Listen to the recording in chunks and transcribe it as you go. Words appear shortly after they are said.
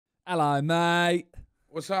Hello, mate.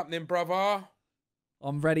 What's happening, brother?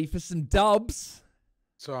 I'm ready for some dubs.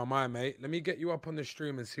 So am I, mate. Let me get you up on the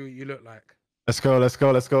stream and see what you look like. Let's go, let's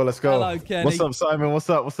go, let's go, let's go. Hello, Kenny. What's up, Simon? What's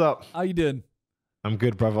up? What's up? How you doing? I'm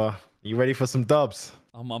good, brother. You ready for some dubs?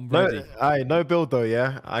 I'm ready. No build though,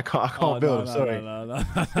 yeah. I can't build. No, sorry. No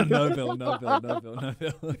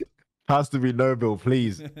build. Has to be no build,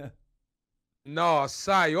 please. No,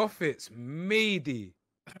 Sai, your fit's meaty.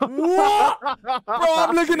 What? Bro,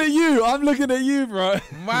 I'm looking at you. I'm looking at you, bro.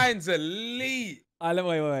 Mine's elite. Wait. Let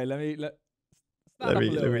me have a look. Let me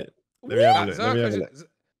have a look.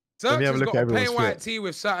 Zerk's got a plain white tee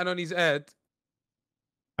with satin on his head.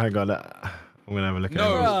 Hang on, I'm gonna have a look.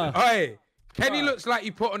 No, hey, Kenny looks like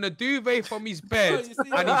he put on a duvet from his bed and his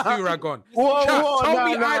do-rag on. Whoa, Tell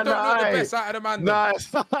me I don't look the best out of the man.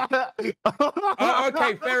 Nice.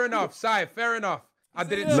 Okay, fair enough, Sai, fair enough. I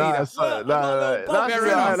didn't see that.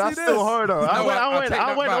 That's still hard though. I went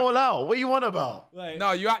back. all out. What you want about?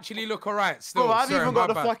 No, you actually look alright still. Bro, I've even got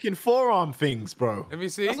the fucking forearm things, bro. Let me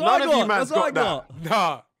see. None of you man's got that.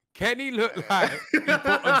 Nah, Kenny looked like he put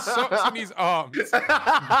on socks in his arms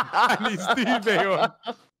and his duvet on.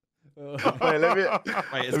 Wait,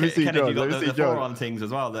 let me see, Kenny, John. you got Let me see, the John. forearm things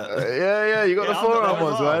as well. Yeah, you got the forearm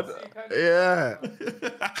ones, man. Yeah.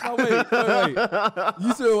 Oh, wait.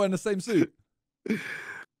 You two are wearing the same suit.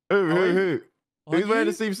 Who? Who's wearing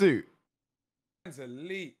the same suit? It's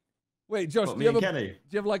elite. Wait, Josh, do you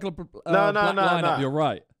have like a black line up your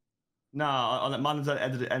right? No, on mine's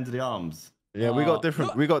at the end of the arms. Yeah, we got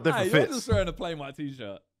different. We got different fits. You're fits. just wearing a plain white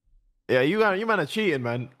t-shirt. Yeah, you man are cheating,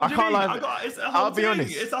 man. I can't lie. I'll be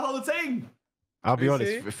honest. It's a whole thing. I'll be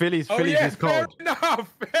honest. Philly's is cold. Fair enough.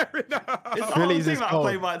 Philly's is cold.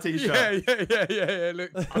 Plain white t-shirt. Yeah. Look,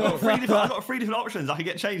 I've got three different options. I can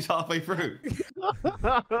get changed halfway through.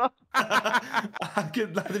 I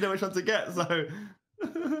didn't know which one to get. So.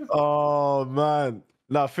 Oh man.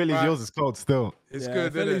 No, Philly's yours is cold still. It's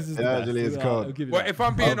good, isn't it? Yeah, actually, it's cold. Well, if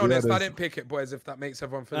I'm being honest, I didn't pick it, boys. If that makes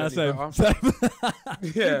everyone feel any better.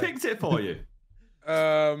 Who picked it for you?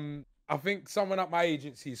 I think someone at my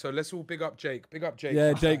agency. So let's all big up Jake. Big up Jake.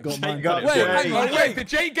 Yeah, Jake got mine. Wait, did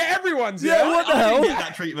Jake get everyone's? Yeah, what the hell? Get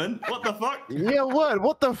that treatment. What the fuck? Yeah,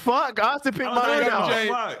 what the fuck? I have to pick mine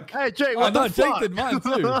out. Hey, Jake, what the fuck? Jake did mine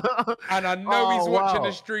too. And I know he's watching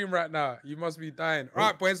the stream right now. You must be dying. All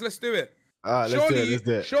right, boys, let's do it. All right, let's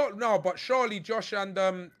do it. Surely Josh and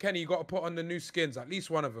Kenny, you got to put on the new skins, at least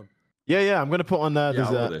one of them. Yeah, I'm gonna put on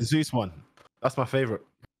the Zeus one. That's my favorite.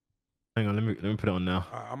 Hang on, let me put it on now.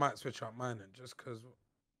 I might switch up mine then, just cause.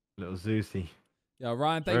 Little Zeusy. Yeah,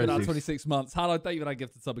 Ryan, thank you for that 26 months. How do I thank you when I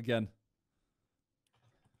gift the sub again?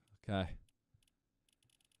 Okay.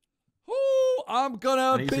 Oh, I'm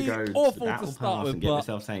gonna be awful to start with, get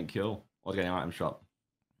yourself something cool or get an item shop.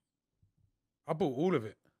 I bought all of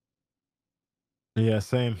it. Yeah,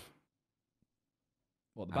 same.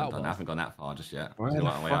 What the battle? I haven't gone that far just yet. Where the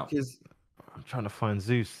fuck is? I'm trying to find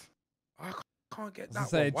Zeus. I can't get that.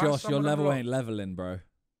 Say, Josh, your level ain't leveling, bro.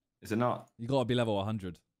 Is it not? You gotta be level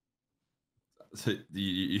 100. So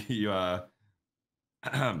you buy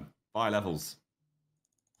levels.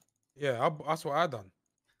 Yeah, that's what I done.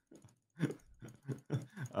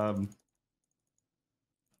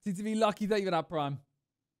 TTV Lucky, thank you for that prime.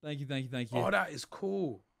 Thank you. Oh, that is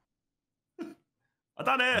cool. I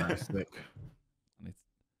done it. Nice, I need to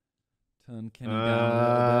turn Kenny down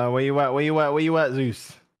a little bit. Where you at,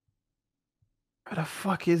 Zeus? Where the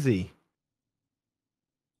fuck is he?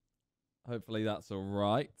 Hopefully that's all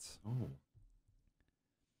right. Oh.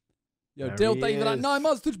 Yo, Dill, thank you for that 9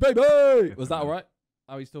 months, Twitch, baby. Was that all right?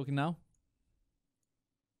 How are you talking now?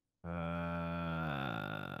 Oh.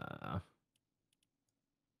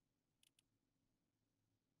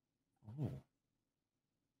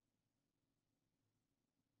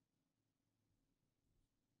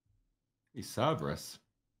 He's Cerberus.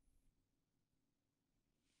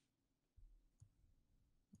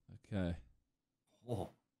 Okay.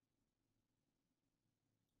 Oh.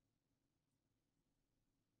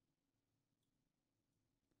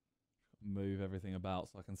 Move everything about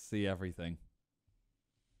so I can see everything.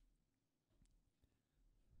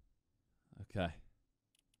 Okay.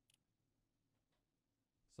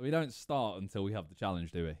 So we don't start until we have the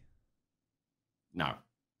challenge, do we? No.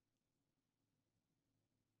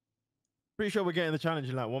 Pretty sure we're getting the challenge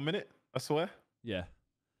in like 1 minute. I swear. Yeah.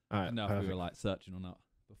 All right. I don't know if we were like searching or not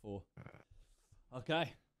before.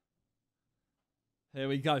 Okay. Here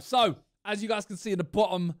we go. So, as you guys can see in the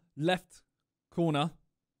bottom left corner,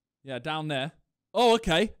 yeah, down there. Oh,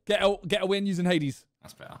 okay. Get a win using Hades.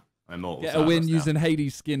 That's better. Immortal Get a win using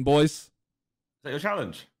Hades skin, boys. Is that your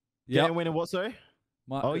challenge? Yeah. Get a win in what, sorry?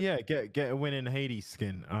 Oh yeah, get a win in Hades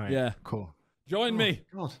skin. All right. Yeah. Cool. Join me.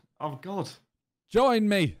 God. Oh God. Join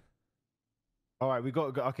me. All right, we got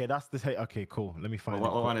to go. Okay, that's the. Okay, cool. Let me find it.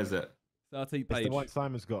 What one is it? 13th It's page. the one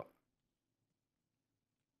Simon's got.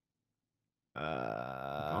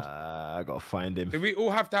 I gotta find him. Do we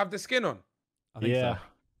all have to have the skin on? I think Yeah. so.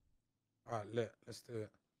 All right, let's do it.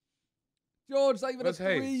 George, thank you for the Where's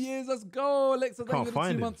 3 Hayes? years. Let's go. Alexa, thank you for the 2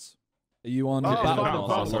 find him. months. Are you on Oh, Battle found him, Pass?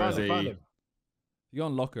 found him, Or found is him. it- If you're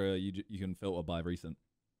on Locker, you can filter by recent.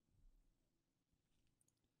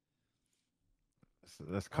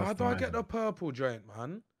 Let's How do I get customize the him. purple joint,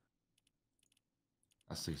 man?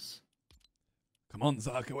 That's this. Come on,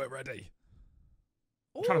 Zaka, we're ready.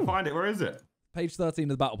 I'm trying to Ooh. find it. Where is it? Page 13 of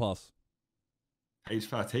the Battle Pass. Page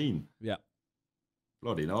 13. Yeah.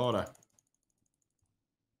 Bloody order.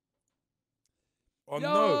 Oh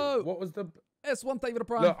Yo! no! What was the? S1, thank you for the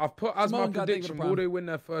prime. Look, I've put as my Simone got David prediction. Prime. Will they win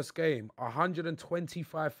their first game?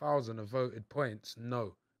 125,000 have voted points.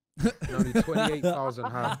 No. And only 28,000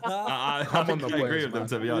 have. I Come on, think the I agree boys, with them, man.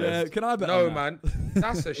 to be Yeah, honest. can I bet No, on that? man.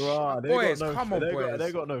 That's a Wow, shit. they got Boys, no- come on, they boys.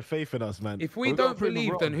 They got no faith in us, man. If we We gotta don't prove 'em believe,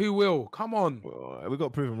 wrong. then who will? Come on. We got to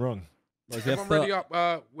prove them wrong. Boys, we have I'm thir- ready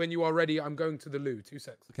up. When you are ready, I'm going to the loo. 2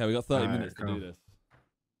 seconds. Okay, we got 30 Alright, minutes to cool. do this.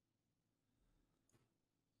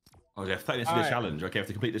 Oh, yeah, 30 minutes to do the challenge. Okay, we have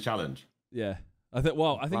to complete the challenge. Yeah. I think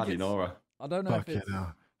Bloody it's... Nora. I don't know if Fucking it's...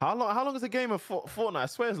 hell. How long is a game of Fortnite? I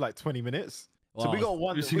swear it's like 20 minutes. So Wow. we got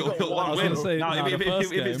one. So you we got got one was win. gonna say, No, no, if the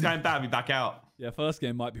first it's game- going bad, we back out. Yeah, first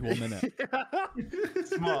game might be 1 minute.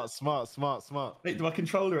 smart. Wait, do I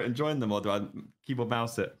controller it and join them, or do I keyboard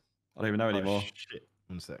mouse it? I don't even know anymore. Oh, shit.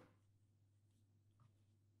 1 sec.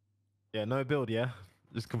 Yeah, no build, yeah?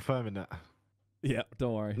 Just confirming that. Yeah,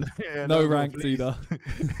 don't worry. Yeah, No build, ranked please. either.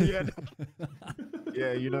 Yeah,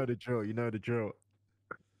 yeah, you know the drill. You know the drill.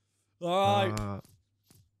 All right.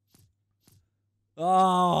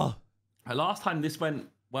 Oh, Last time this went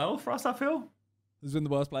well for us, I feel. this has been the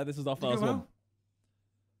worst play. This is our Did you first go one. well?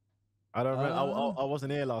 I don't remember. I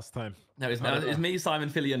wasn't here last time. No, it's me, Simon,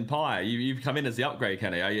 Philly, and Pie. You've come in as the upgrade,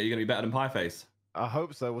 Kenny. Are you going to be better than Pieface? I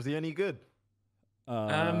hope so. Was he any good?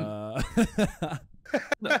 Not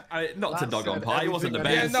to dog on Pie. He wasn't the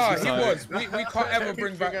everything best. Yeah, no, he so- was. We can't ever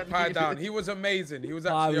bring back Pi down. He was amazing. He was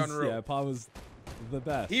actually unreal. Yeah, Pi was the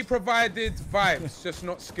best. He provided vibes, just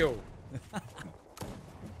not skill.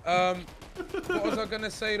 What was I gonna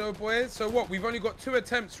say though, boys? So what? We've only got 2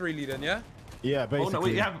 attempts, really, then, yeah? Yeah, Oh, basically. no,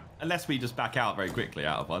 we have, unless we just back out very quickly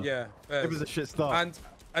out of one. Yeah. It was a shit start. And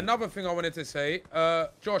another thing I wanted to say,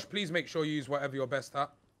 Josh, please make sure you use whatever you're best at,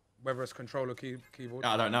 whether it's controller, keyboard.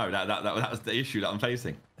 I don't know. That was the issue that I'm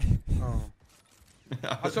facing. Oh.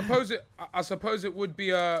 I suppose it would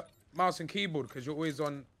be a mouse and keyboard because you're always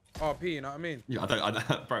on RP. You know what I mean? Yeah,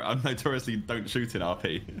 bro, I notoriously don't shoot in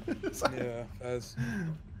RP. So- Yeah. As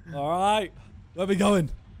All right, where we going?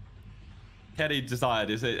 Kenny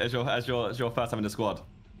decided, is it as your first time in the squad?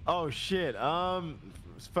 Oh shit.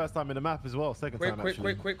 It's first time in the map as well. Second quick, time quick,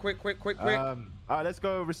 actually. quick. All right, let's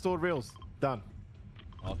go restored reels. Done.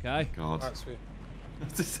 Okay. God. Alright, sweet.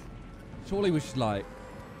 Surely we should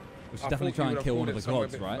definitely try and kill one of the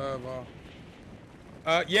gods, right?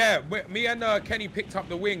 Yeah, me and Kenny picked up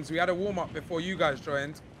the wings. We had a warm up before you guys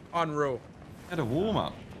joined. Unreal. Had a warm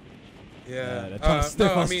up. Yeah. They're trying to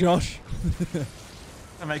stiff us, Josh.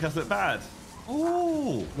 That make us look bad.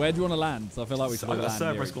 Ooh. Where do you want to land? So I feel like we should I've got a land near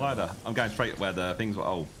Cerberus each other. glider. I'm going straight where the things were.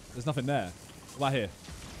 Oh. There's nothing there. What about here?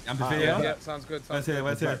 Amphitheater. Yeah, sounds good. Where's Sounds here? good.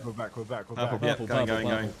 Where's here? We're back. Purple. back. Yep. Purple, Going.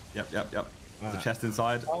 purple. Yep. The Alright. chest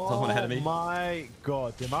inside. Someone ahead of me. Oh my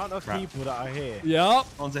god, the amount of Crap. people that are here. Yep.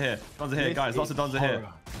 Dons are here. Dons are here, This guys. Lots of is dons are here.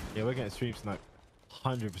 horror. Yeah, we're getting stream sniped.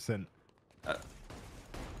 100%.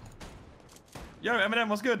 Yo, Eminem,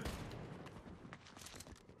 what's good?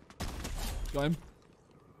 Got him.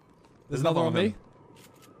 There's There's another another on one. me.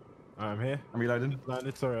 I'm here. I'm reloading.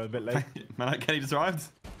 Landed. Sorry, I'm a bit late. Man, Kenny just arrived.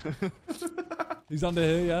 He's under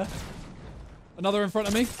here, yeah. Another in front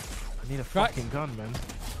of me. I need a Crack. fucking gun, man.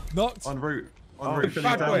 Knocked. En route. En Oh, route. shit,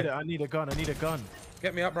 bad boy. I need a gun.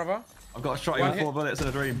 Get me up, brother. I've got a shot One with hit. 4 bullets and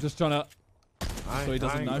a dream. I'm just trying to... I So he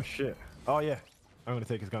doesn't ain't got know? Shit. Oh yeah. I'm gonna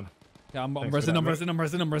take his gun. Yeah, I'm Thanks for resing, that, I'm mate. resing, I'm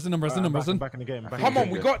resing, I'm resing, I'm resing, Alright, I'm resing. back in the game. Come on,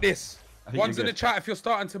 we good. got this. I think One's you're in the good. chat if you're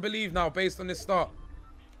starting to believe now based on this start.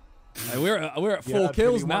 Hey, we're at 4 absolutely.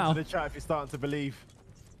 kills One now. to the chat if you're starting to believe.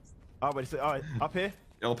 Oh, wait, all right, up here.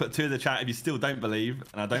 I'll put 2 in the chat if you still don't believe,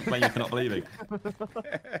 and I don't blame you for not believing.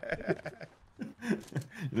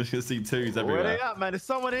 You're just gonna see 2s Where everywhere. they at, man? There's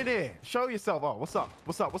someone in here. Show yourself. Oh, what's up?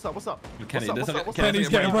 Kenny, what's there's up? a- Kenny's Kenny,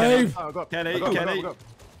 getting Kenny. brave. Oh, I got- Kenny, I got- Kenny.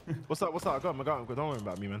 What's up? I got him. Don't worry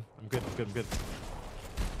about me, man. I'm good.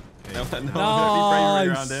 No, no, Nice.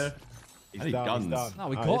 bravery around here. He's I need down, he's guns. down. No,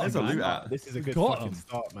 we Alright, got There's him, a loot man. at. This is a We good got fucking him.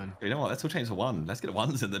 start, man. You know what? Let's all change to one. Let's get the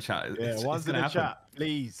ones in the chat. Yeah, one's in gonna the happen. chat,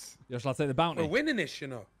 please. Yeah, shall I take the bounty? We're winning this, you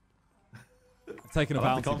know. I'm taking a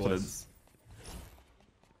I love bounty, the boys. confidence.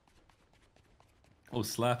 Oh,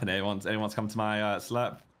 slurping here. Anyone's come to my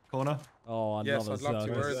slurp corner? Oh, I Yes, love a I'd love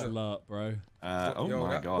to. Where is it? slurp, bro. Oh Yo,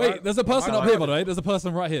 my that- god. Wait, there's a person up here, by the way. There's a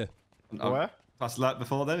person right here. Where? I slurped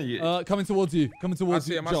before then? Are you... Coming towards you. Coming I towards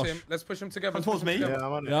see you, him. I Josh. see him. Let's push him together. Come let's push towards him me? together. Yeah,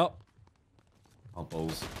 I'm on it. Yep. Oh,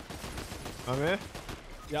 balls. I'm here.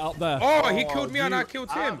 Yeah, up there. Oh, he killed me and I you killed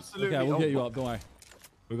him. Absolutely. Okay, we'll get you oh, up. Don't worry.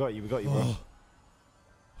 We got you, bro.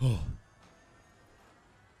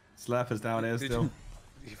 Slurper's down here Did still.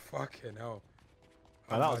 You fucking hell.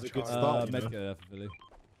 Oh, that was a good child. start. you know. Medkit there for Billy.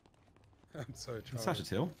 I'm so It's such childish. a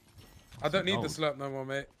till. I don't need the Gold. slurp no more,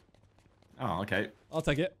 mate. Oh, okay. I'll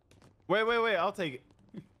take it. Wait, I'll take it.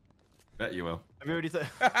 Bet you will. Have you already said?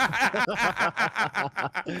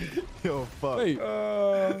 Yo, fuck. Wait,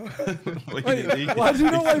 Wait, wait. Why did you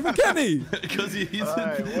not wait for Kenny? Because he's...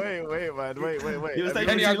 Alright, wait, man. Wait. He was Have you taking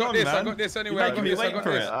Kenny, too I got long, this. I man. got this You're anyway. I making got me this. I wait got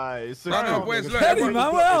for this. it. Alright, so No, calm, boys, nigga. look, Kenny, everyone-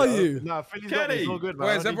 man, where are you? Nah, Philly's Kenny. got me, it's all good, man. Boys,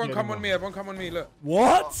 I don't everyone need come you on me. Everyone come on me. Look.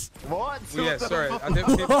 What? anymore. What? Yeah, What the sorry. fuck? I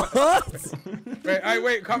didn't see. What?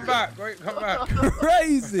 Wait, come back. Wait, come back.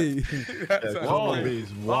 Crazy. Yeah, That's come Whoa. on, please.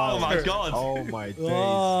 Oh Wow. my god. Oh my days.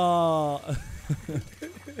 Oh.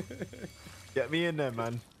 Get me in there,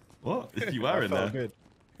 man. What? You I were in felt there.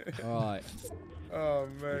 good. All right. Oh,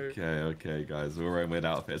 mate. Okay, guys. We're wearing weird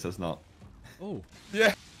outfits. That's not. Oh,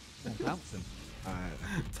 Yeah. bouncing. Alright.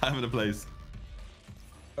 Time and a place.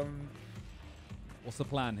 What's the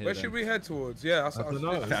plan here? Where then? should we head towards? Yeah, I don't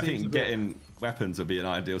know. I Seems a think bit- getting weapons would be an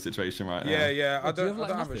ideal situation right now. Yeah. I Oh, do you don't have, like,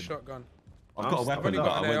 have a nothing? shotgun. I've got a I've weapon, only but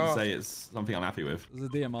got I an wouldn't AR. say it's something I'm happy with. There's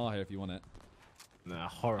a DMR here if you want it. Nah,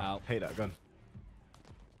 horror. Ow. Hate that gun.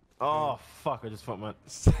 Oh, fuck. I just fucked my...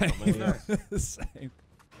 Same. Yeah. Same.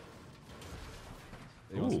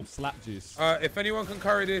 You want Ooh. some slap juice? If anyone can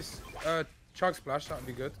carry this chug splash, that would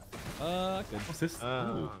be good. Good. What's this?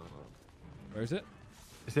 Ooh. Where is it?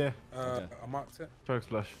 It's here. Okay. I marked it. Choke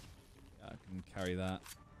splash. Yeah, I can carry that.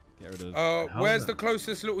 Get rid of. Where's that? the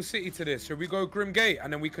closest little city to this? Should we go Grim Gate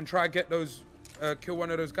and then we can try get those, kill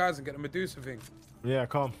one of those guys and get the Medusa thing? Yeah,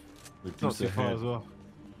 calm. With Not too Medusa far here. as well.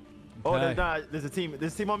 Oh, Okay. there's a team.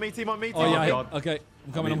 There's a team on me. Team on me. Oh team yeah. on me. God. Okay.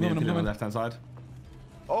 I'm coming. I'm Me coming. and I'm Phil on the coming. left-hand side.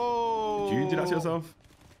 Oh. Did you do that to yourself?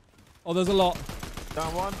 Oh, there's a lot.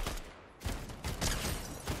 Down one.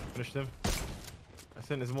 Finished him. I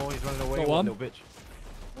think there's more. He's running away. Got What one. little bitch.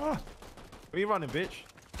 Ah. Where you running, bitch?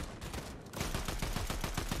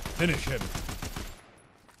 Finish him.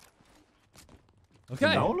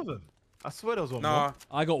 Okay. All of them. I swear there was one Nah, more.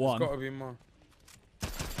 I got there's one. gotta be more.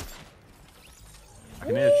 I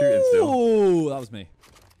can hear shooting still. Ooh, that was me.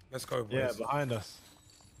 Let's go, boys. Yeah, behind us.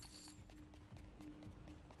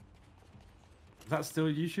 Is that still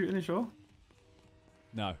you shooting, you sure?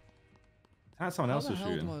 No. That's someone How else the was hell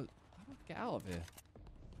do shooting. I, how do I get out of here?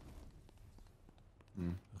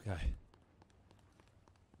 Okay.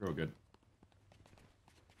 Real good.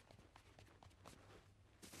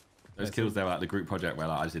 Those kills there were like the group project where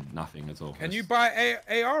like, I just did nothing at all. Can you buy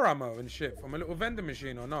AR ammo and shit from a little vending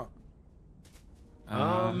machine or not?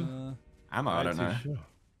 Uh, ammo? I don't know. Sure.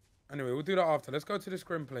 Anyway, we'll do that after. Let's go to this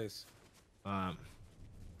Grim place.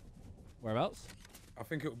 whereabouts? I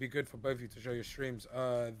think it would be good for both of you to show your streams.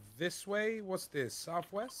 This way? What's this?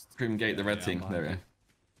 Southwest? Scream Gate, the red Yeah, thing. I'm There we go.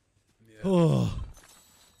 Yeah. Oh.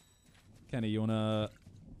 Kenny, you wanna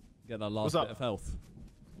get that last What's bit up? of health?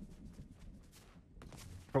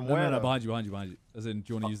 From No, where? no, no, though? behind you. As in, do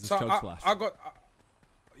you want to use this So choke splash? I got...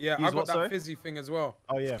 yeah, Use I got what, that sorry? fizzy thing as well.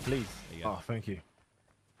 Oh yeah, please. There you go. Oh, thank you.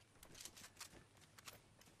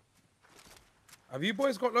 Have you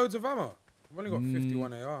boys got loads of ammo? I've only got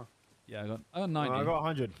 51 AR. Yeah, I got 90. I got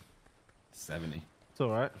 100. 70. It's all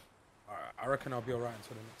right. Alright, I reckon I'll be alright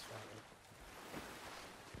until the next fight.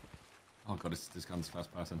 Oh god, this gun's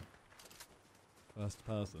first person. First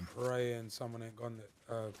person. Praying someone ain't got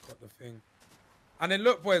the thing. And then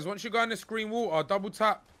look, boys, once you go in the screen water, double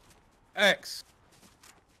tap X.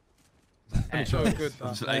 So good,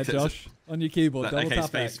 that. Josh, on your keyboard, double AK tap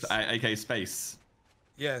space. X. AK space.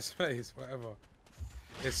 Yeah, space, whatever.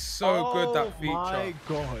 It's so good, that feature. Oh my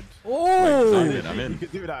god. Oh! I'm in. You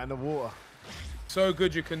could do that in the water. So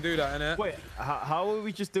good you can do that, innit? Wait, how were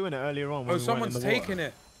we just doing it earlier on? When Oh, we someone's weren't in the taking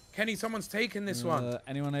it. Kenny, someone's taking this one.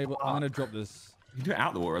 Anyone able? I'm gonna drop this. You can do it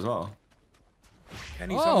out the water as well.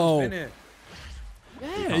 Kenny, Oh. someone's in it.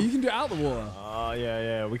 Yeah, you can do it out the water. Oh,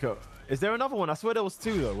 yeah, we could. Is there another one? I swear there was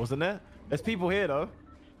two, though, wasn't there? There's people here, though.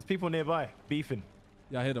 There's people nearby, beefing.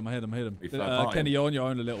 Yeah, I hit him. We third Kenny, party. you're on your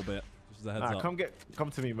own a little bit. Just as a heads Nah, up.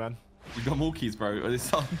 come to me, man. You've got more keys, bro.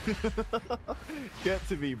 Get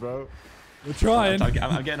to me, bro. We're trying. I'm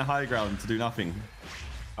getting a high ground to do nothing.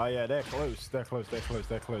 Oh yeah, they're close. They're close. They're close.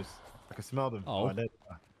 They're close. I can smell them. Oh.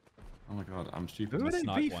 Oh my god, I'm stupid. Who are they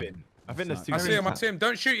Snipe beefing? one. I think there's two. I see him. I see him.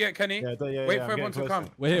 Don't shoot yet, Kenny. Yeah, yeah, Wait yeah, for I'm everyone to getting come.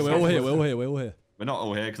 closer. We're here. We're all here. We're all here. We're all here. We're not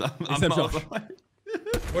all here because I'm Except miles Josh. away.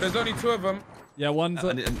 Well, there's only 2 of them. Yeah, one's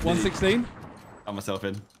And 116. I'm myself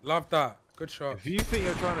in. Love that. Good shot. If you think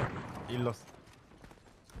you're trying to, you lost.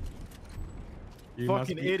 You Fucking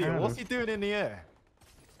must be idiot! proud What's of- he doing in the air?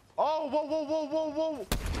 Oh, whoa, whoa, whoa, whoa, whoa!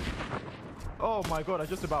 Oh my god! I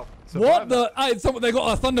just about What survived the? Hey, they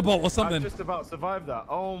got a thunderbolt or that. I something. just about survived that.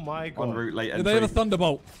 Oh my god! On route late Did entry. they have a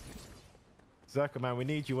thunderbolt? Zerka, man, we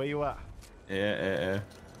need you. Where you at? Yeah.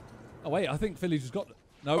 Oh wait, I think Philly just got.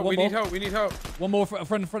 No, Oh, one we more. need help. We need help. One more in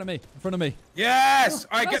front of me. In front of me. Yes. Oh,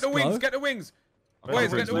 All right, get that's the wings. close. Get the wings. I've Boys,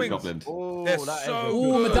 got get the Blue wings. Goblin. Oh, They're that is so a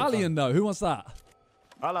Oh, good. medallion though. Who wants that?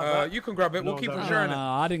 I like that. You can grab it. We'll No, keep don't. on No, sharing it.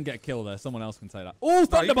 I didn't get killed there. Someone else can take that. Oh, No, you can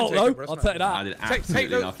thunderbolt take it, though. bro, I'll it's take fine. I that. did Take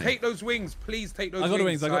absolutely nothing. Take those wings, please. Take those I got the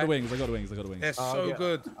wings. I got the side. wings. I got the wings. I got the wings. I got the wings. They're so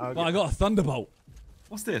good. I'll But I get- got a thunderbolt.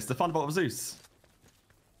 What's this? The Thunderbolt of Zeus.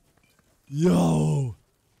 Yo.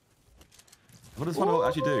 What does Thunderbolt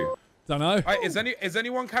actually do? Don't know. All right, is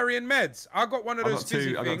anyone carrying meds? I got one of I've those got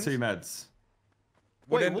fizzy two. I've got things. 2 meds.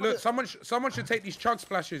 Well, Wait, then, what look, the- someone should take these chug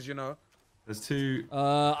splashes. You know. There's 2.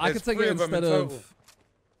 I There's could take 3 it of them instead in of. total.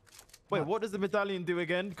 Wait, what does the medallion do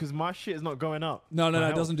again? Because my shit is not going up. No, My it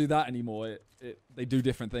health. doesn't do that anymore. They do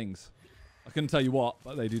different things. I couldn't tell you what,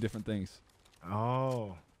 but they do different things.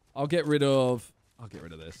 Oh. I'll get rid of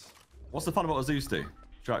this. What's the Thunderbolt of Zeus do?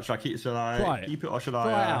 Should I keep? Should I Try it. keep it or should I?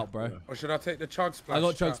 Try it out, bro. Or should I take the chug splash? I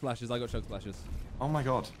got chug chat? splashes. I got chug splashes. Oh my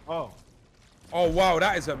god. Oh. Oh wow,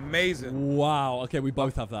 that is amazing. Wow. Okay, we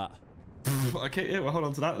both have that. Okay, yeah, well hold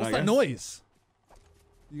on to that. What's then, I that guess. noise?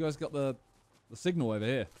 You guys got the signal over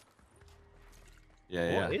here.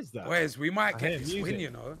 Yeah. What is that? Boys, we might I get hear this music. win, you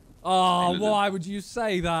know. Oh, Hey, why would you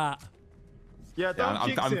say that? Yeah, don't I'm,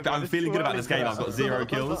 jinx I'm, it, man. I'm It's feeling too good about early this for game. that. I've got 0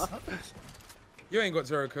 kills. You ain't got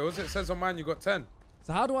 0 kills. It says on mine you got 10.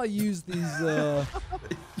 So how do I use these?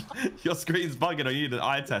 Your screen's bugging or you need an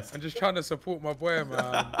eye test. I'm just trying to support my boy,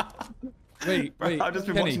 man. Wait, wait. I've just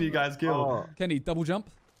been Kenny, watching you guys kill. Oh. Kenny, double jump.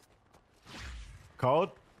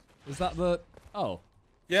 Cold? Is that the? Oh,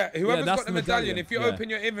 Yeah, whoever's that's got the the medallion, medallion, if you yeah. open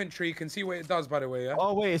your inventory, you can see what it does, by the way, yeah?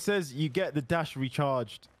 Oh, wait, it says you get the dash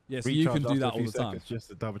recharged. yeah. So you can Recharged do after that a few all the time. seconds, just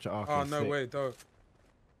to double check. Okay, Oh, no sick. way, dope.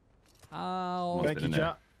 How? What's Thank been you, in there?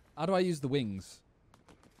 chat. How do I use the wings?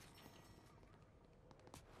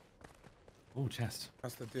 Oh, chest.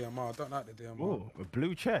 That's the DMR. I don't like the DMR. Oh, a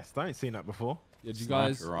blue chest. I ain't seen that before. Yeah, do you Sniper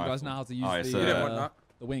guys rifle. know how to use Oh, it's, the You didn't want that.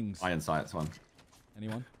 the wings? Iron sights one.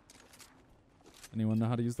 Anyone? Anyone know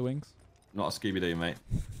how to use the wings? Not a Scooby Doo, mate.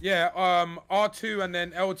 Yeah, R2 and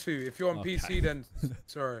then L2. If you're on Okay. PC, then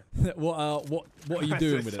sorry. what are you I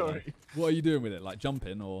doing said with it? sorry. Though? What are you doing with it? Like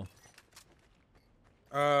jumping or?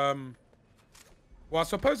 Well, I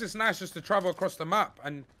suppose it's nice just to travel across the map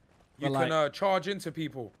and you But, can charge into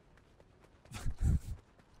people.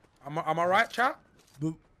 Am I right, chat?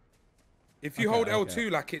 But- If you Okay, hold okay.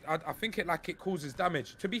 L2, like I think it causes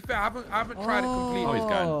damage. To be fair, I haven't tried it completely. Oh, he's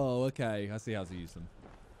going. Oh, okay. I see how to use them.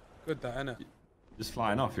 Good, that innit? Just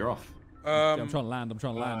flying off. You're off. Yeah, I'm trying to land. I'm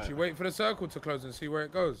trying to land. Should we wait for the circle to close and see where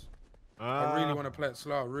it goes? I really want to play it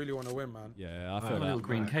slow. I really want to win, man. Yeah, I Oh, feel a little that.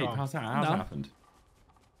 green cape. How's that? How's No. that happened?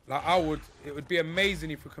 Like it would be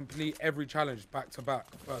amazing if we complete every challenge back to back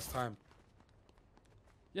first time.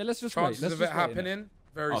 Yeah, let's just wait. Chances Let's of just it wait, innit? happening,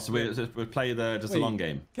 very Oh, so slim. we play just a Wait. long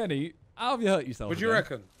game. Kenny, how have you hurt yourself? What do you again?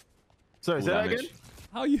 reckon? Sorry, Full say that damage. again?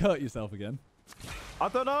 How you hurt yourself again? I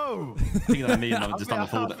don't know. I think I mean I've just I done the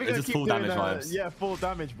full. think I It's just keep full doing damage that. vibes. Yeah, full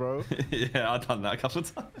damage, bro. Yeah, I've done that a couple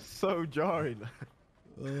of times. So jarring.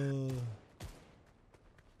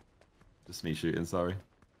 Just me shooting. Sorry.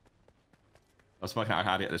 I was working out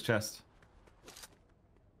how to get this chest.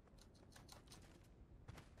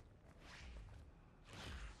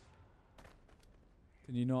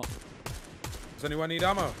 Can you not? Does anyone need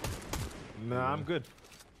ammo? Nah, I'm good.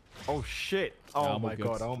 Oh shit. Oh I'm all my good.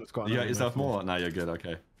 god, I almost got You got another yourself mouthful. more? No, you're good.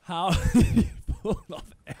 Okay. How you pull off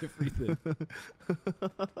everything?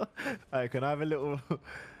 Hey, can I have a little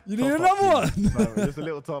You need top another up, one, please? No, just a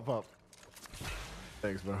little top up.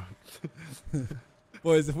 Thanks, bro.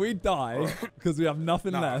 boys. If we die because we have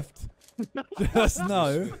nothing left, just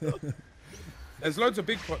know. There's loads of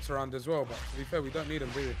big pots around as well, but to be fair, we don't need them,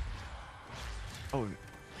 do we? Oh,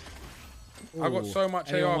 I got so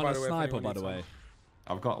much Anyone AR, want by a the way. if sniper, anyone by the needs way.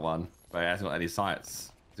 some. I've got one, but it hasn't got any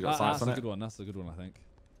sights. Has it got sights That's on a it? good one. That's a good one, I think.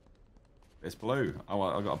 It's blue. Oh,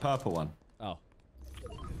 I've got a purple one. Oh,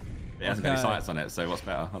 It hasn't got any Okay. sights on it, so what's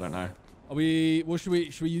better? I don't know. Are we? Well, should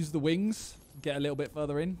we use the wings? Get a little bit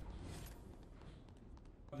further in.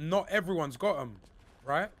 Not everyone's got them,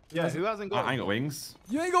 right? Yeah, who hasn't got? I ain't got wings.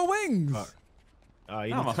 You ain't got wings. You No,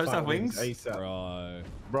 need am I supposed to have wings? ASAP. Bro.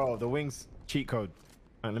 Bro, the wings cheat code.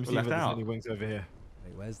 Right, let me see if there's any wings over here.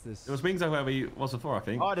 Wait, where's this? There was wings over where we was before, I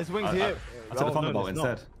think. Oh, there's wings here. I took the Thunderbolt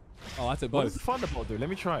instead. Oh, I took What both. does the Thunderbolt do? Let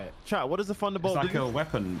me try it. Chat, what does the Thunderbolt It's like do? a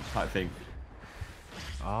weapon type thing.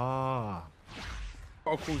 Ah.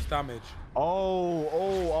 Gotta cause damage.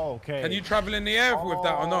 Oh, okay. Can you travel in the air with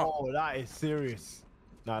that or not? Oh, that is serious.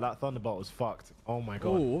 Nah, that Thunderbolt was fucked. Oh my Oh,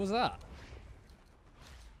 god. what was that?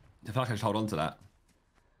 I feel like I should hold on to that.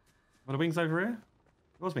 What are wings over here?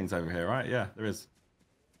 There was wings over here, right? Yeah, there is.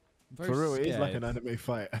 I'm For very real, it is like scared. an anime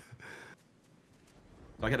fight. Do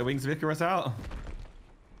I get the wings of Icarus out? To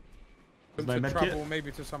There's no med travel kit?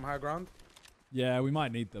 maybe to some high ground. Yeah, we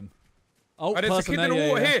might need them. Oh, there's a person kid in there, the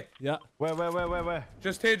water here. Yeah. Where?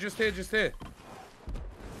 Just here.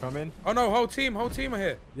 Come in. Oh no, whole team are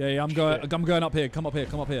here. Yeah, I'm going up here. Come up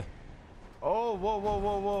here. Oh,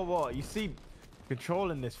 whoa. You see,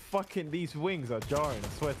 controlling this these wings are jarring,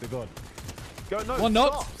 I swear to God. Go, no, One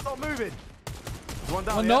knocked. Stop moving. One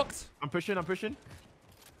down. One Yeah. knocked. I'm pushing.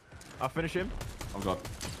 I'll finish him. Oh god.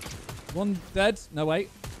 One dead. No, wait.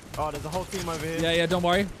 Oh, there's a whole team over here. Yeah, don't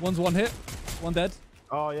worry. One's one hit. One dead.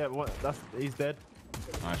 Oh, yeah, he's dead.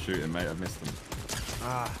 I shoot him, mate. I've missed him.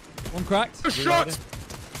 Ah. One cracked. A shot!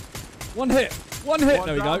 One hit. One hit. One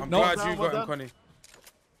there we down. go. I'm No. glad down, you well got him, done. Connie.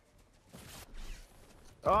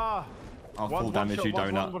 Ah. I'll full damage you,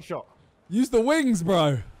 donut. One shot. Use the wings,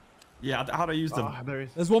 bro. Yeah, how do I use them? Ah, there he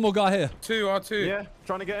is. There's one more guy here. R2. Yeah,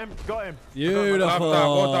 trying to get him. Got him. Beautiful. Love that.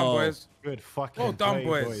 Well done, boys. Good fucking Well done,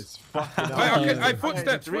 play, boys. Fucking Hey, hell. okay, Hey,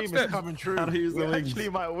 footsteps, the dream is footsteps. coming true. How do you use the We wings? actually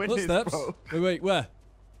might win Footsteps. this, bro. Wait, where?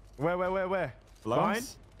 Where? Behind?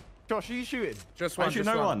 Blows? Josh, are you shooting? Just one. Actually,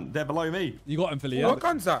 just no one. one. They're below me. You got him, Philly, yeah? What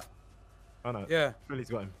gun's that? Oh, no. Yeah. Philly's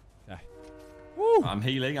got him. Okay. Woo. I'm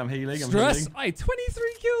healing. Stress. Hey,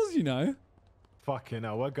 23 kills, you know. Fucking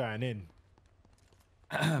hell, we're going in.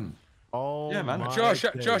 Oh, Yeah, man. my Josh,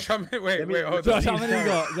 days. Josh, hold on. Josh, how many you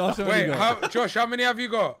got? Josh, how many Wait, you got? Josh, how many have you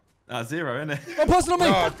got? 0, innit? Oh, person on me.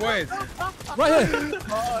 Oh, boys. Right here.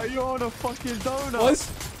 Oh, you're on a fucking donut.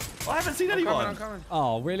 Boys. I haven't seen I'm anyone. coming.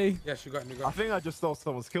 Oh, really? Yes, you got him. I think I just stole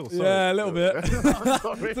someone's kill. Sorry. Yeah, a little bit. I'm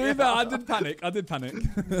sorry. To be fair, I did panic.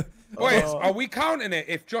 Wait, are we counting it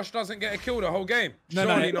if Josh doesn't get a kill the whole game?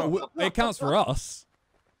 Surely not. It counts for us.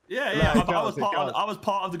 Yeah. it I was counts. I was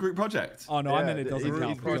part of the group project. Oh, no, I meant it doesn't he's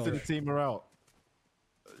count for boosting us. the team morale.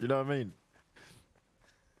 You know what I mean?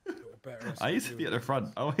 I used to be at the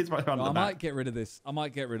front. Oh, he's right around No, the I back. might get rid of this. I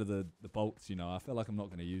might get rid of the bolts, you know. I feel like I'm not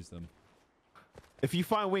going to use them. If you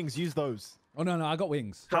find wings, use those. Oh, no, I got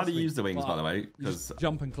wings. How do you use the wings, by the way? You Because just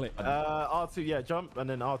jump and click. R2, yeah, jump, and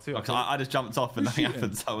then R2. I just jumped off and Who's nothing shooting?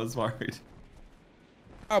 happened, so I was worried.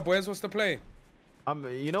 Oh, boys, what's the play?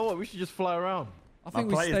 You know what? We should just fly around. I My think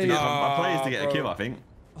we play is to stay. get, my play is to get a bro. kill, I think.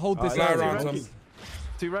 Hold this fly area. around, Hold Tom. this-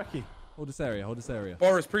 Too wrecky. Hold this area. Hold this area.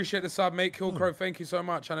 Boris, appreciate the sub, mate. Killcrow, thank you so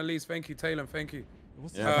much. Annalise, thank you. Taylor, thank you.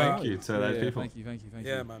 What's Yeah, this? thank you to those people. Thank you.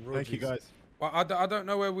 Yeah, man. Thank you, Rogies. guys. Well, I don't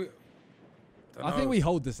know where we... I think we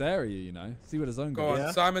hold this area, you know. See where the zone Go goes. on,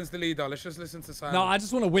 Yeah. Simon's the leader. Let's just listen to Simon. No, I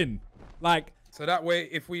just want to win. Like, So that way,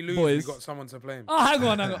 if we lose, Boys. we got someone to blame. oh, hang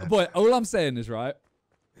on. Boy, all I'm saying is, right,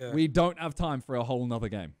 Yeah. we don't have time for a whole nother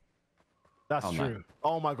game. That's Oh, true. man.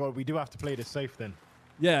 Oh my god, we do have to play this safe then.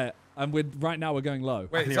 Yeah, and right now we're going low.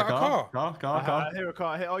 Wait, Can is you that a car? Car. I hear a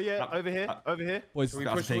car here. Oh yeah, over here, over here. Boys, Should we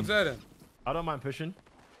Got a push team. towards there then? I don't mind pushing.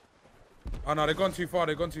 Oh no, they've gone too far.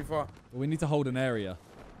 we need to hold an area.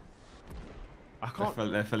 I can't.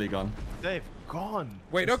 They're fully gone. They've gone.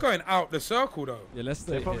 Wait, they're going out the circle though. Yeah, let's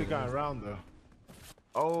stay They're probably here. going around though.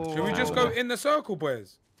 Oh. Should we just go in the circle,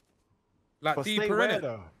 boys? Like But stay deeper where, in it?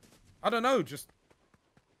 though? I don't know, just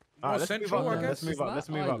Alright, more let's move central, up. I then. Let's guess. move up. It's Let's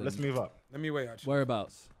that move up. Let's island. move up. Let me wait actually.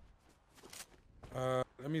 Whereabouts?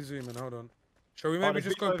 Let me zoom in, hold on. Shall we Oh, maybe there's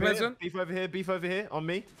just beef go over here, pleasant? Beef over here on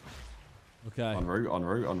me. Okay. En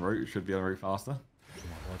route. Should be en route faster.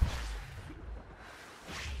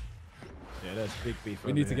 Yeah, there's big beef.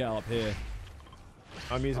 We need to get up here.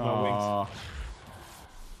 I'm using my wings.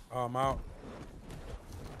 Oh, I'm out.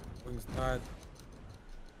 Wings died.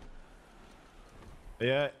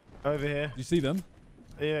 Yeah, over here. Do you see them?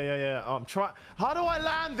 Yeah. I'm trying. How do I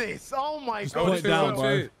land this? Oh my Just god. point L2, down, L2.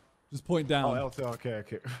 bro. Just point Oh, down. L2.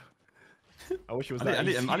 Okay. I wish it was I that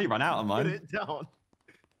need easy. to run out of Put mine. it down.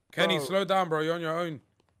 Kenny, Oh. slow down, bro. You're on your own.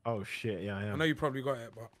 Oh shit, yeah, I I am. know you probably got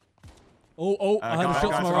it, but I heard a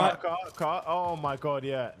shot to my right. Car. Oh my god,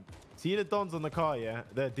 yeah. See the dons on the car, yeah?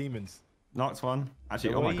 They're demons. Knocked one.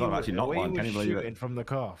 Actually, The oh my way god, he I've actually was- knocked the way one. he Can was you believe shooting it? from the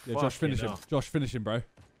car. Yeah, Josh, Fucking finish him. hell. Josh, finish him, bro.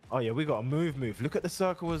 Oh yeah, we got a move. Look at the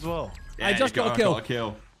circle as well. I just got a kill. Got a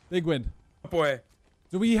kill. Big win. Boy.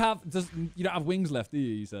 Do we have? You don't have wings left, do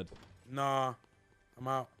you? You said. Nah. I'm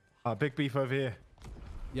out. Big beef over here.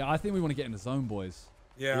 Yeah, I think we want to get in the zone, boys.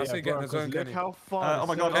 Yeah, I say get in the zone, Look Kenny. how far. Oh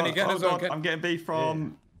my god, Kenny, get in oh the zone, god, Kenny. I'm getting beef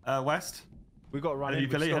from west. We got to run Head in.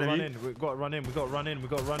 of you, Philly, head of you. We got to run in. We got to run in. We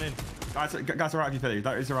got to run in. Guys, alright with you, Philly.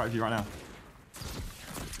 That is alright with you right now.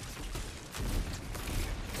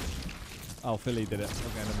 Oh, Philly did it.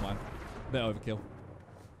 Okay, never mind. Bit overkill.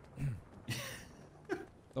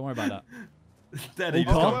 Don't worry about that. Then he Oh,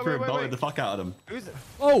 just wait, got through and wait, bolted wait. the fuck out of them. Who's it?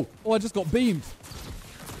 Oh, I just got beamed.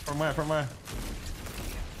 From where? From where?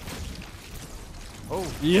 Oh.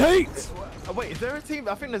 Yeet! Wait, is there a team?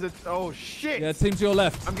 I think there's a. Oh shit. Yeah, team to your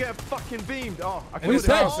left. I'm getting fucking beamed. Oh, I In killed his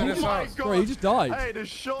him. house, Oh in his my house. god. Bro, he just died. Hey, the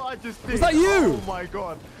shot I just did. Was that you? Oh my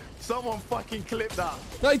god. Someone fucking clipped that.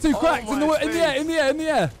 32 Oh cracks in my the air, face. in the air, in the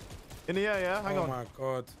air. In the air, yeah? Hang Oh on. my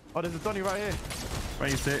god. Oh, there's a Donny right here.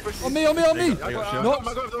 26. On me, on me, on me. They I got got shot.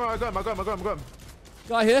 him, I got him.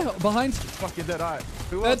 Guy here, behind. Fucking dead, alright.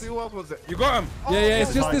 Who Dead. else was it? You got him. Yeah, yeah,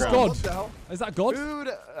 it's Oh, just high this ground. god. What the hell? Is that god? Dude,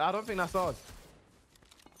 I don't think that's ours.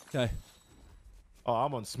 Okay. Oh,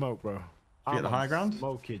 I'm on smoke, bro. I'm at the on high ground?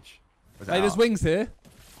 Smokage. Was it Hey, there's out? wings here.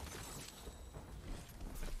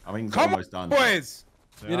 I mean, Come almost on, done. boys.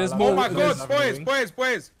 Yeah, there's I more- Oh my there's- god,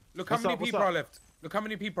 boys. Look how What's many up, what's people up? are left. Look how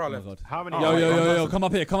many people are Oh my left. god. How many? Yo, Oh, yo, one yo, yo, person. come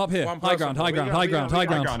up here, come up here. One High person. ground, high We ground, got- high we ground, got- high we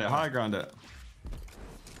got- High ground. ground it, high ground it.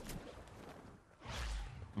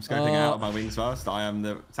 I'm scoping out my wings first. I am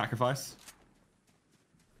the sacrifice.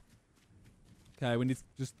 Okay, we need to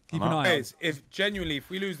just keep I'm an up. eye Hey, out. if genuinely, if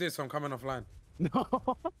we lose this, I'm coming offline.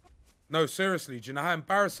 No. No, seriously. Do you know how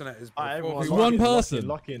embarrassing it is? Bro? Everyone's It's one locking, person.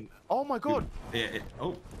 locking. Oh my god. Oh, It's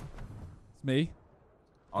me,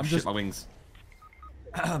 oh I'm shit, just- my wings.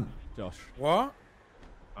 Josh. What?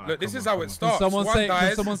 Look, this is how it Can starts. someone One say, can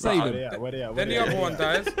dies, someone Right, save where him? they at? Where they at? then the other one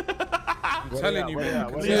dies. I'm Where telling they you, at? Where they man.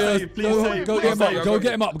 at? Where Please they at? save, please Go, save, go please get him up, save. go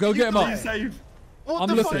get him up, go get him up. Please save. What I'm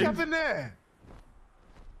the fuck looking. happened there?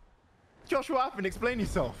 Josh, what happened? Explain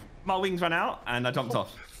yourself. My wings ran out and I jumped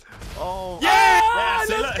off. Oh. Yeah,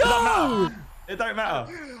 See, look, let's it don't go! matter. It don't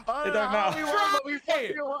matter. I It don't matter. We won, but we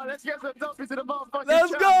fucking won. Let's get some dubs into the motherfucking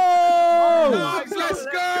Let's chat. go! Guys, let's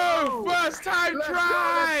go! First time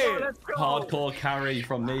try! Let's go. Hardcore carry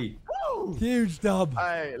from me. Woo. Huge dub.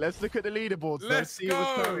 Hey, let's look at the leaderboards. Let's see go.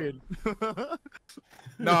 who's carrying.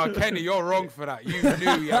 No, Kenny, you're wrong for that. You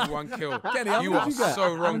knew you had one kill. Kenny, how You many are did you get?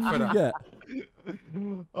 so wrong How for many that. did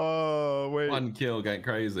you get? Oh wait. One kill, getting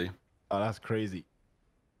crazy. Oh, that's crazy.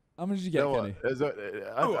 How many did you You get, know what? Kenny? There's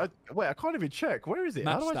wait, I can't even check. Where is it?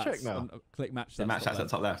 How do I check now? Click match The stats. match top that's at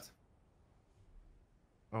left. top left.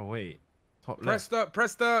 Oh wait. Top Press left.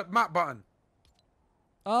 the map button.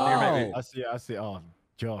 Oh, maybe. I see. I see. Oh,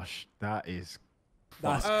 Josh, that is.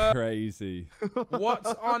 that's crazy.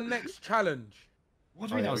 What's our next challenge? What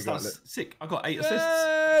do you mean? yeah, we got That's sick. I got 8 assists.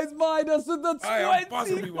 Yes, minus with the Hey, I'm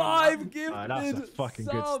buzzing we won 25 gifted that's a fucking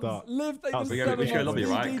good subs. start. Live, thank That was you a for good- we seven should months. lobby,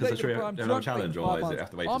 right? DD, 'Cause thank you we for have Prime. another Drunk, challenge, thank you or for is it 5 have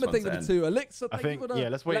to wait months. for Armin, thank you someone for to 2. Alexa, thank think- you for the yeah,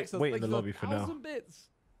 let's wait in the thank lobby you for the now. 1,000 bits.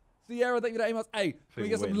 Sierra, thank you for the 8 months. Hey, can we we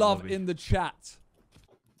get wait some in the love lobby. in the chat?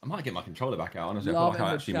 I might get my controller back out, honestly. I Love feel like in I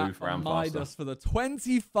the actually chat move for around faster. Midas for the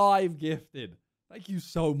 25 gifted. Thank you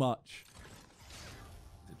so much.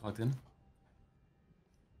 Is it plugged in?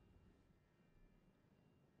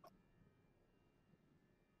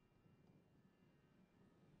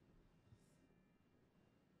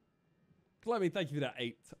 Chloe, thank you for that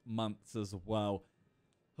 8 months as well.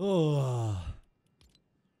 Oh.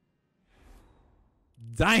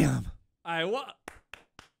 Damn. Hey, what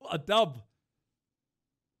a dub.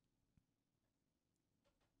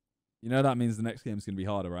 You know that means the next game's going to be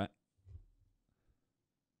harder, right?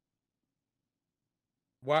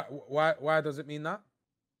 Why does it mean that?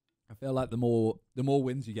 I feel like the more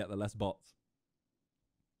wins you get, the less bots.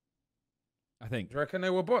 I think. Do you reckon they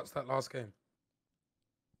were bots that last game?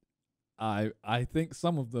 I think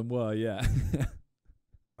some of them were, yeah.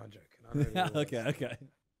 I'm joking. I know they were bots. Okay.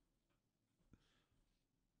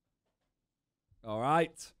 All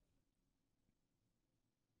right.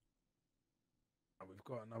 We've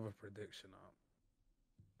got another prediction up.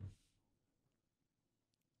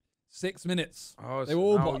 6 minutes. Oh, They so were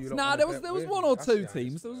all now bots. you don't Nah, wanna there was bet one with or me. I see two how this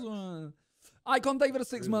teams. There was works. one. Icon, thank you for the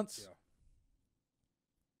 6 months.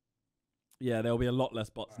 Yeah, there'll be a lot less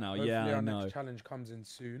bots now. Hopefully Yeah, I our know. next challenge comes in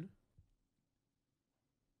soon.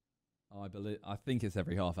 I think it's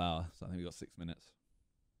every half hour, so I think we got 6 minutes.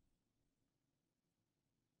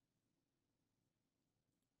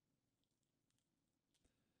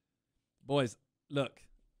 Boys, look,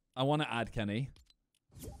 I want to add Kenny.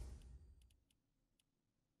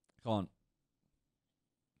 Can't.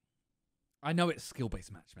 I know it's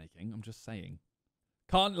skill-based matchmaking. I'm just saying.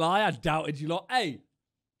 Can't lie, I doubted you lot. Hey,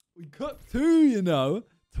 we cooked 2, you know.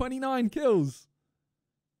 29 kills.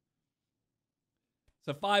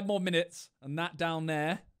 So 5 more minutes, and that down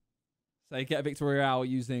there. So you get a victory royale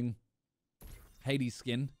using Hades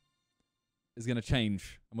skin is going to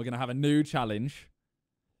change. And we're going to have a new challenge.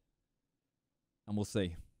 And we'll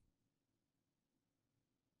see.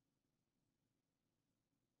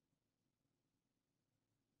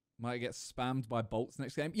 Might get spammed by bolts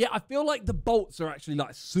next game. Yeah, I feel like the bolts are actually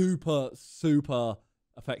like super, super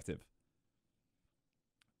effective.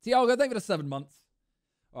 Tiago, thank you for the 7 months.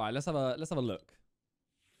 All right, let's have a look.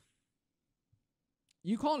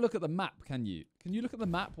 You can't look at the map, can you? Can you look at the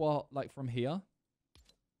map while like from here?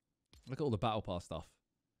 Look at all the battle pass stuff.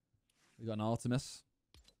 We got an Artemis.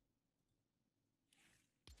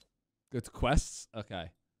 Go to quests.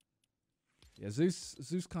 Okay. Yeah,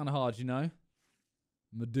 Zeus kind of hard, you know.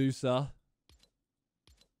 Medusa.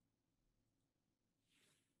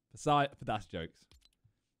 That's jokes.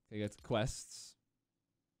 Okay, go to quests.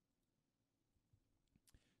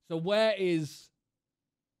 So where's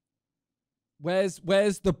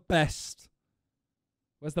the best?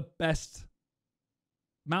 Where's the best?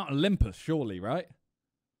 Mount Olympus, surely, right?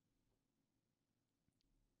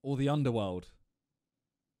 Or the underworld.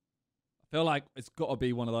 I feel like it's got to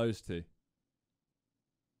be one of those two.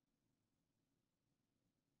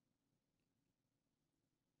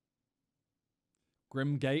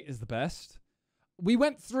 Grimgate is the best. We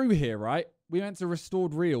went through here, right? We went to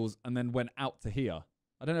Restored Reels and then went out to here.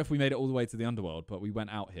 I don't know if we made it all the way to the underworld, but we went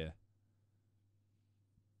out here.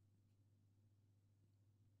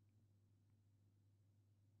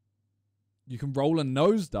 You can roll a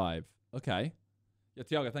nosedive. Okay. Yeah,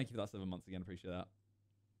 Tiago, thank you for that 7 months again. Appreciate that.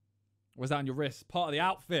 Was that on your wrist? Part of the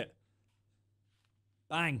outfit.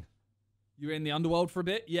 Bang. You were in the underworld for a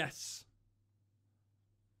bit? Yes.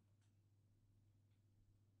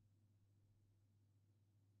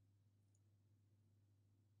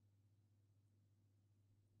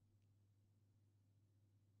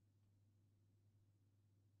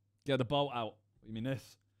 Get the bolt out. What do you mean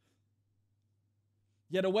this?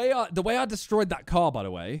 Yeah, the way I destroyed that car, by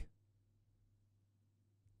the way,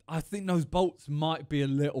 I think those bolts might be a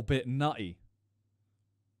little bit nutty.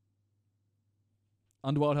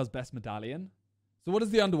 Underworld has best medallion. So what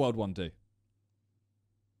does the Underworld one do?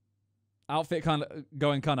 Outfit kind of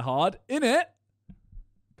going kind of hard. In it.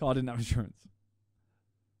 Car didn't have insurance.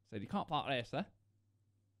 Said you can't park there, sir.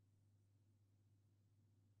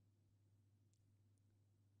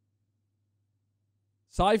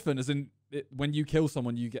 Siphon, as in when you kill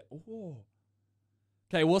someone, you get. Oh.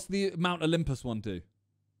 Okay, what's the Mount Olympus one do?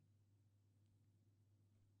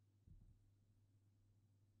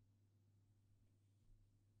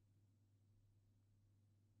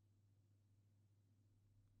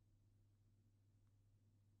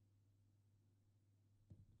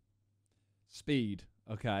 Speed.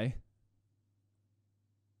 Okay.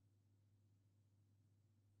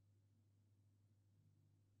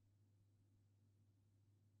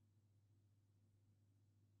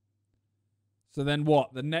 So then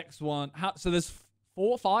what? The next one. So there's 4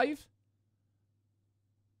 or 5?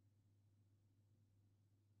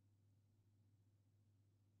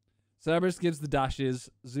 Cerberus gives the dashes.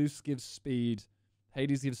 Zeus gives speed.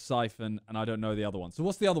 Hades gives siphon. And I don't know the other one. So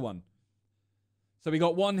what's the other one? So we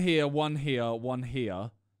got one here, one here, one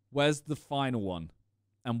here. Where's the final one?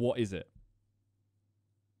 And what is it?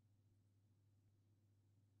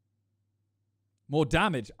 More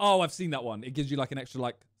damage. Oh, I've seen that one. It gives you like an extra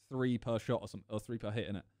like 3 per shot or something, or 3 per hit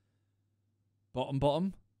in it.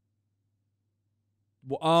 Bottom.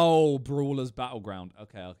 Oh, Brawler's Battleground.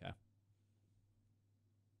 Okay.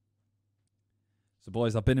 So,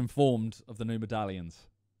 boys, I've been informed of the new medallions.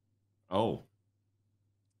 Oh.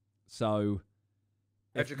 So,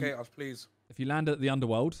 educate us, please. If you land at the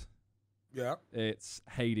Underworld, yeah, it's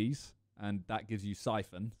Hades, and that gives you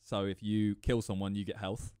Siphon. So, if you kill someone, you get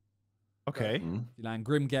health. Okay. If you land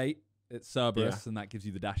Grimgate, it's Cerberus, and that gives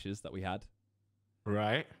you the dashes that we had.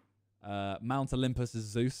 Right. Mount Olympus is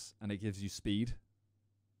Zeus, and it gives you speed.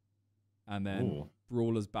 And then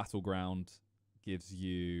Brawler's Battleground gives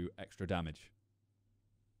you extra damage.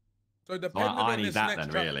 So depending on need this that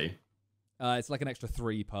next then, really. It's like an extra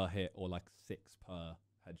 3 per hit, or like 6 per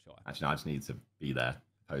headshot. Actually, I just need to be there,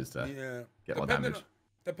 opposed to get more depending damage.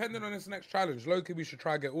 Depending on this next challenge, Loki, we should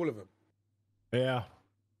try and get all of them. Yeah.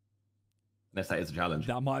 Unless that is a challenge.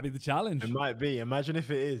 That might be the challenge. It might be. Imagine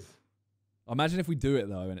if it is. Imagine if we do it,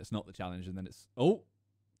 though, and it's not the challenge, and then it's... Oh!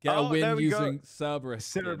 Get a Oh, there win we go. using Cerberus.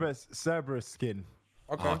 skin. Cerberus skin.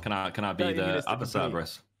 Okay. Oh, can I be 30 the minutes to other complete.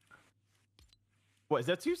 Cerberus? What is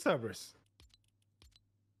there 2 Cerberus?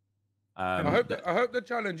 I hope the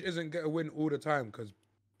challenge isn't get a win all the time, because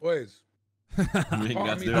boys, you think part of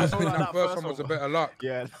that's me do does it? think Like that first one was a bit of luck.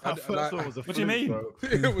 Yeah, that first one was a What do you fluke, mean? bro.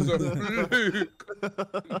 It was a fluke.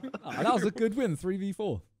 Oh, that was a good win.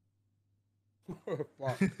 3v4.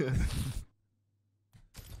 Fuck.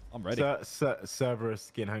 I'm ready. Cerberus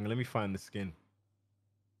skin. Hang on, let me find the skin.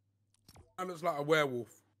 That looks like a werewolf.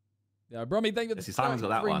 Yeah, Brummy, thank you. for See, Simon's got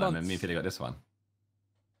that 3 one, and then months. me and Philly got this one.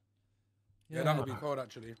 Yeah, that would be cold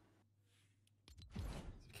actually.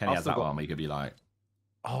 Kenny has Also that got- one where you could be like,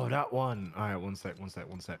 Oh, that one. All right, one sec.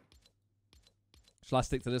 Shall I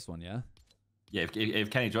stick to this one, yeah? yeah, if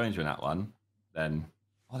Kenny joins you in that one, then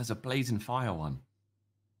oh, there's a blazing fire one.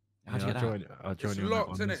 How'd you get that? I'll join It's you on that locked,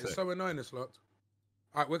 one. isn't One it? It's sec. so annoying it's locked.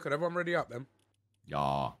 Alright, Wicked, everyone ready up then? Yeah.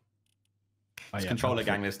 Oh, It's yeah, controller perfect.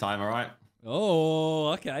 gang this time, all right? Oh,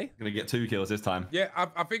 okay. Gonna get 2 kills this time. Yeah,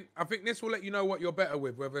 I think this will let you know what you're better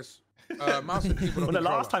with, whether it's mouse and keyboard or Well, the controller.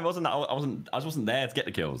 last time wasn't that I just wasn't there to get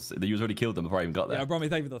the kills. You already killed them before I even got there. Yeah, Brummy,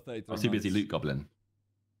 thank you for the 33 I was too busy months. loot goblin.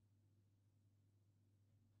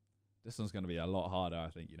 This one's going to be a lot harder, I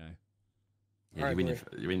think, you know. Yeah, Alright,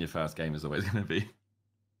 you win your first game is always gonna be.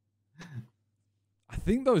 I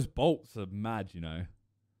think those bolts are mad, you know.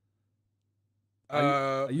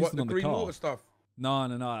 I used What, them the on the green car. water stuff? No,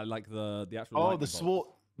 like the actual. Oh, lightning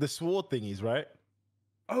the sword thingies, right?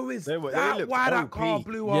 Oh, is They that looked why that OP. car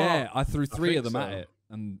blew bolts. Yeah, up? I threw 3 of think them at so. it,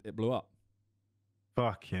 and it blew up.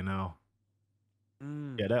 Fuck you know.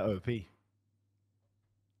 Mm. Yeah, that OP.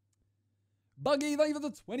 Buggy, thank you for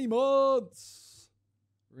the 20 months.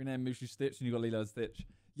 Rename Mushu Stitch, and you got Lilo Stitch.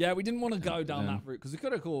 Yeah, we didn't want to go down that route because we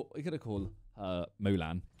could have called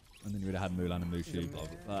Mulan, and then you would have had Mulan and Mushu.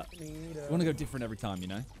 But we want to go different every time, you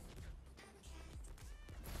know.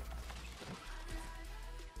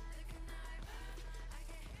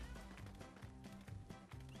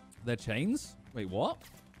 Their chains? Wait, what?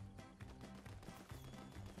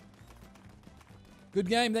 Good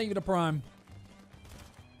game. Thank you for the prime.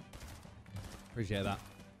 Appreciate that.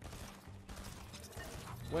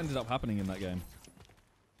 What ended up happening in that game?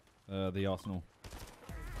 The Arsenal.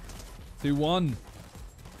 2-1.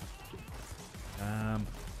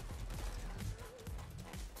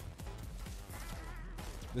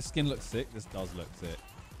 This skin looks sick. This does look sick.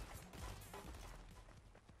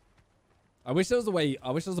 I wish there was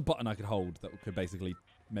a button I could hold that could basically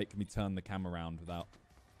make me turn the camera around without.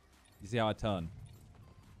 You see how I turn?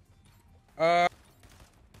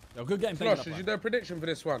 Yo, good game. Slosh, did you do a prediction for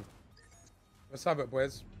this one? Let's have it,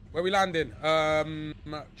 boys. Where we landing?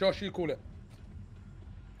 Josh, you call it.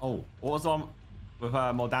 Oh, what was on with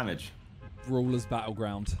more damage? Brawlers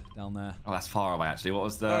Battleground down there. Oh, that's far away actually. What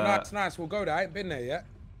was the? Oh, that's nice. We'll go there. I ain't been there yet.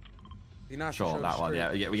 Be nice to Sure, show that the one.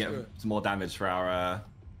 stream. Yeah, we get Let's do it. some more damage for our.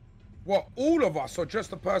 What? All of us, or just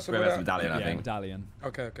the person with Whoever's that? medallion, I Yeah, think. medallion.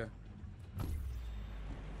 Okay, okay.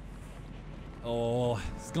 Oh,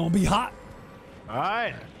 it's gonna be hot. All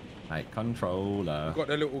right. Like controller. Got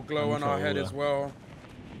the little glow on our head as well.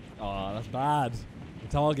 Oh, that's bad. The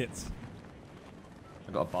targets.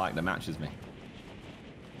 I got a bike that matches me.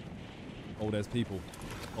 Oh, there's people.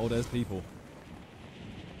 Oh, there's people.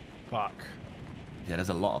 Fuck. Yeah, there's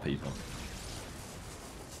a lot of people.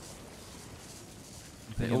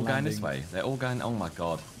 They're Thinking all going this landing- way. They're all going. Oh my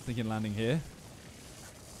god. Thinking landing here.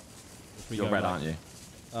 If we You're go red, right- aren't you?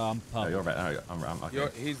 Oh, Oh, you're purple. red. Oh, I'm okay.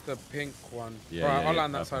 He's the pink one. Yeah, right, yeah, I'll yeah,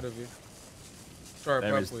 land that purple. side of you. Sorry,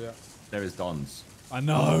 There is- purple, yeah. There is Dons. I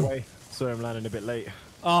know. Wait, sorry, I'm landing a bit late.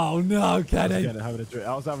 Oh no, I was Kenny. having a drink.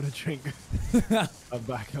 I was having a drink.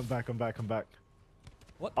 I'm back.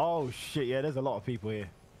 What? Oh shit! Yeah, there's a lot of people here.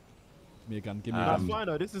 Give me a gun. Give me a That's gun. fine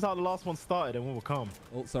though. This is how the last one started, and we will come.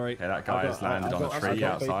 Oh, sorry. Okay, that guy has landed on a tree faith in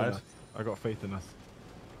outside. us. I got faith in us.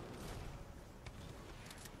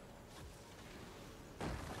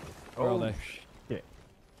 Where are they? Shit!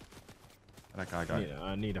 That guy go.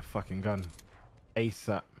 I need a fucking gun,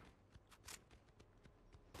 ASAP.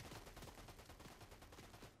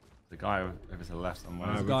 The guy over to the left somewhere.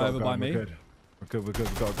 Alright, a we've guy got a over gun, by we're me. good. We're good.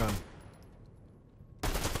 We've got a gun.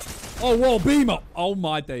 Oh, whoa, beam up. Oh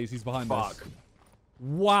my days, he's behind us. Fuck.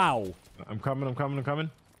 Wow. I'm coming.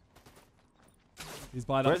 He's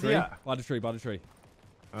by that Where's he tree. at? By the tree.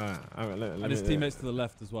 Alright, And his teammates to the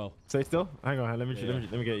left as well. Stay still. Hang on. Let me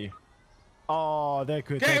get you. Oh, they're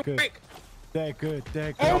good. Get They're him good. quick! They're good.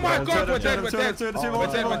 They're good. Oh my God, we're dead. We're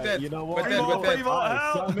dead. You know what? We're dead.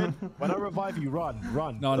 Alright, Simon, when I revive you, run.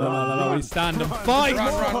 No. We stand and fight.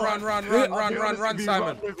 Run,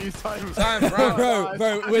 Simon. Simon, run.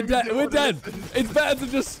 Bro, we're dead. It's better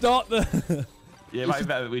to just start the... Yeah, it might be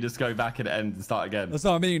better that we just go back and end and start again. That's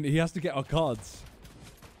what I mean. He has to get our cards.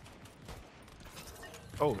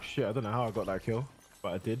 Oh shit, I don't know how I got that kill,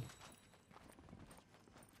 but I did.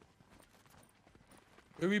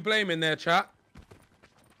 Who we blaming there, chat?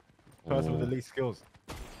 Person with the least skills.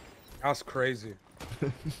 That's crazy.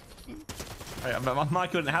 Hey, my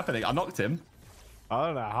mic couldn't happen. I knocked him. I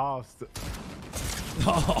don't know how.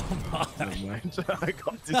 Oh my. I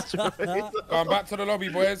got destroyed. Going back to the lobby,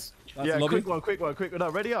 boys. That's Yeah, the lobby? quick one.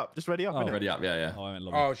 No, ready up. Just ready up. innit? Ready up, yeah. Oh, I meant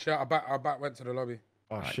lobby. Oh shit, I back went to the lobby.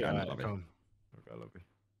 Oh Alright, shit, go in the alright, lobby. come. I'll go lobby.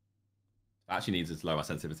 Actually needs its lower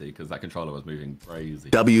sensitivity because that controller was moving crazy.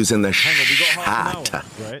 W's in the Hang on, we got half chat.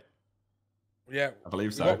 an hour, right? Yeah, I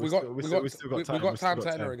believe so. we got time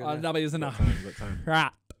to enter again. Oh, yeah. lobby isn't enough. We got time.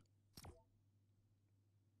 Crap.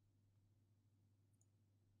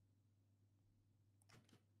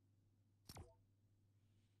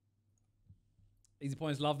 Easy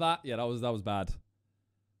points, love that. Yeah, that was bad.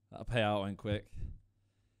 That payout went quick.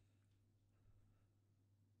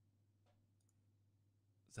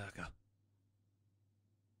 Zerka.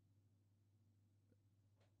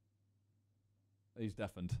 He's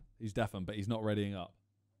deafened. He's deafened, but he's not readying up.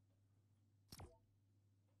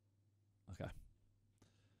 Okay.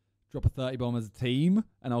 Drop a 30 bomb as a team,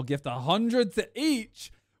 and I'll gift 100 to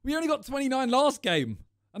each. We only got 29 last game,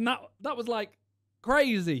 and that was like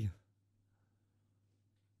crazy.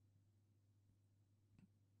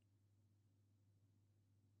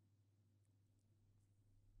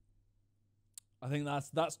 I think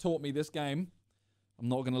that's taught me this game. I'm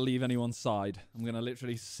not going to leave anyone's side. I'm going to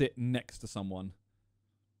literally sit next to someone.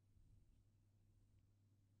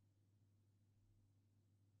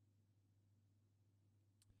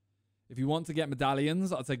 If you want to get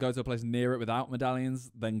medallions, I'd say go to a place near it without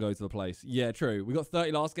medallions, then go to the place. Yeah, true. We got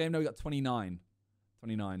 30 last game. No, we got 29.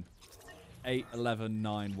 29. 8, 11,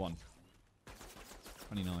 9, 1.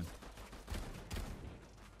 29.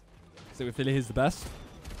 So we Philly is the best.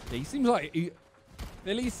 Yeah, he seems like...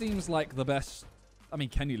 Philly seems like the best. I mean,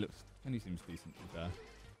 Kenny seems decent, to be fair.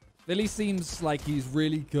 Philly seems like he's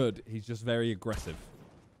really good. He's just very aggressive.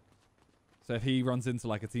 So if he runs into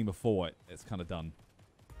like a team of 4, it's kind of done.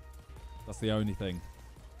 That's the only thing.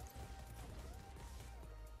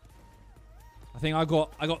 I think I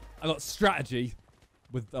got strategy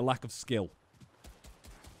with a lack of skill.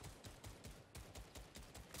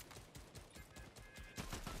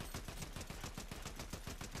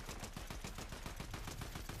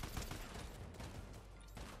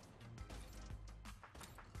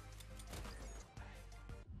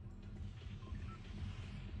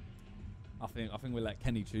 I think we'll let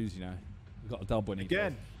Kenny choose, you know. We've got a dub when he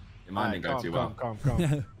Again. Your mind didn't go too well. Calm.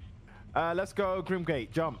 Let's go,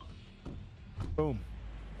 Grimgate. Jump. Boom.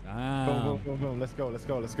 Boom. Let's go.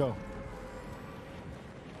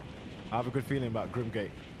 I have a good feeling about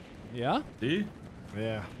Grimgate. Yeah? Do you?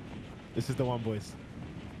 Yeah. This is the one, boys.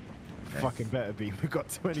 Okay. Fucking better be. We've got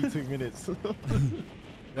 22 minutes.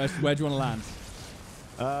 Where do you want to land?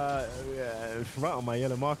 Yeah, right on my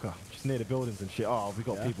yellow marker. Just near the buildings and shit. Oh, we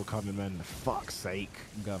got people coming, man. For fuck's sake.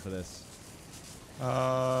 I'm going for this.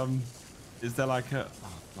 Is there like a... Oh,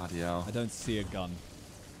 bloody hell. I don't see a gun.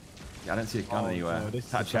 Yeah, I don't see a gun anywhere. No, is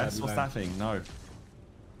that a chest? What's that thing? No.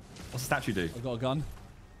 What's the statue do? I've got a gun.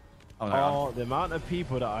 Oh, no. Oh, the amount of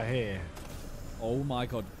people that are here. Oh my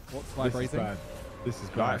god. What's vibrating? This is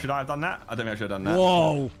bad. Right, should I have done that? I don't think I should have done that.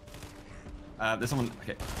 Whoa. There's someone...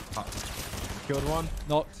 Okay. Fuck. Killed one.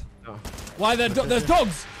 Knocked. No. Why there's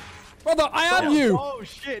dogs? Brother, I am you. Oh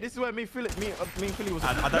shit, this is where me and Philly was.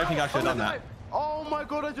 I don't think I should have done that. Oh my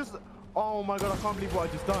god, oh my god, I can't believe what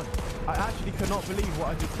I just done. I actually cannot believe what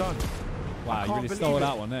I just done. Wow, you really stole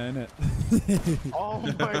that one there, innit? Oh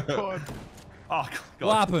my god. Oh god.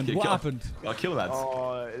 What happened? What happened? Got kill lads.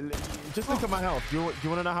 Oh, just look at my health. Do you want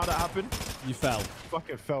to know how that happened? You fell.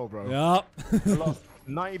 Fucking fell, bro. Yep. I lost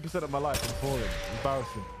 90% of my life in falling.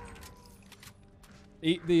 Embarrassing.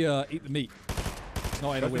 Eat the meat.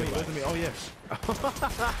 Not in a weird way. Oh yeah.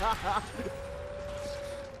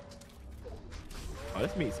 Oh,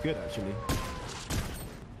 this meat's good actually.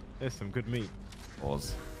 There's some good meat.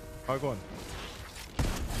 Pause. Oh, go on.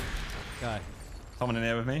 Okay. Someone in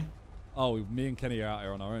here with me? Oh, me and Kenny are out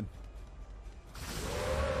here on our own.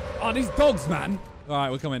 Oh, these dogs, man. All right,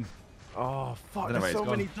 we're coming. Oh, fuck. There's so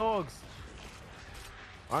many dogs.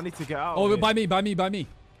 I need to get out. Oh, by me.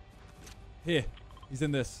 Here. He's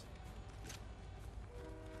in this.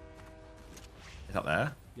 It's up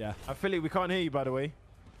there. Yeah. Philly, we can't hear you, by the way.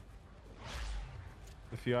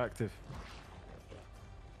 If you're active.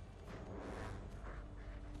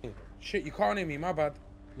 Shit, you can't hear me. My bad.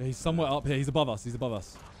 Yeah, he's somewhere up here. He's above us. He's above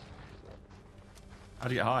us. How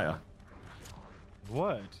do you get higher?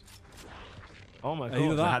 What? Oh my Either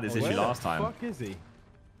god. that I had this issue Where last the time. fuck is he?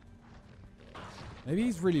 Maybe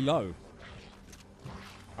he's really low.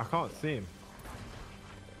 I can't see him.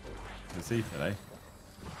 You can see today.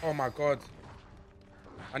 Oh my god.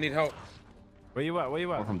 I need help. Where you at? Where you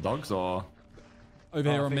Or at? from dogs or... Over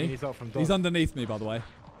here I on think me. He's up from He's dogs. underneath me, by the way.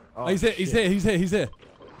 Oh, He's here. He's shit. here. He's here. He's here.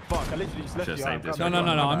 Fuck, I literally just left Should've you. saved this No, one. no,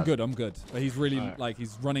 no, no. My I'm bad. good. I'm good. But he's really Alright. like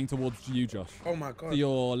he's running towards you, Josh. Oh my To god.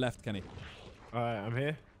 your left, Kenny. Alright, I'm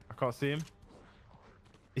here. I can't see him.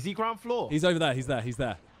 Is he ground floor? He's over there. He's there. He's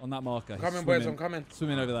there on that marker. He's Coming, boys. swimming- I'm coming.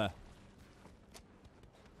 Swimming over there.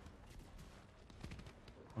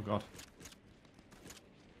 Oh god.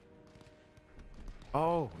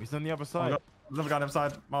 Oh, he's on the other Oh side. god. There's another guy on the other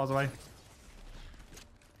side, miles away.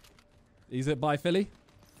 He's at by Philly.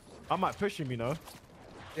 I might push him, you know.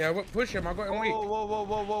 Yeah, push him. I got him Whoa, weak. whoa, whoa,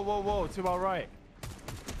 whoa, whoa, whoa, whoa. To our right.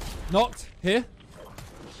 Knocked. Here.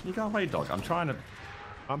 You go away, dog. I'm trying to...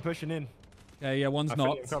 I'm pushing in. Okay, yeah, one's I feel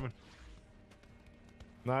him knocked. coming.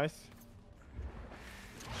 Nice.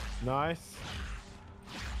 Nice.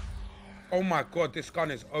 Oh my god, this gun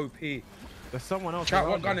is OP. There's someone else. Chat,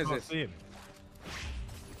 around what you. gun I is can't this? see him.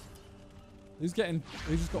 Who's getting?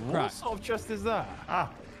 Who's just got What cracked? sort of chest is that? Ah!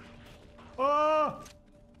 Oh!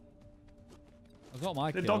 I got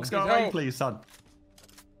my The kill. dogs go Need away, help. please, son.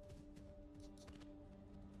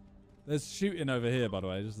 There's shooting over here, by the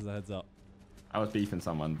way, just as a heads up. I was beefing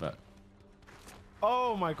someone, but...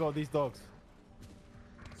 Oh my god, these dogs.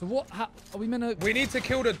 So what? Are we meant to? We need to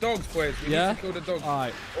kill the dogs, boys. We Yeah. need to kill the dogs. All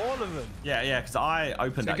right. All of them. Yeah, because I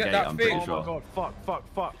opened To that get gate, that I'm thing. pretty Oh sure. my god,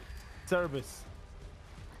 fuck. Cerebus.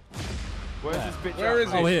 Where's this bitch Where at, is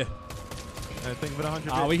man? Oh, here. Think of it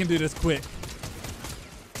 100 Ah, we can do this quick.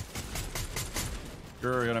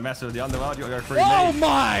 You're gonna mess with the underworld, you gotta go through Oh me.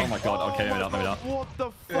 my! Oh my god, okay, maybe not, maybe not. What the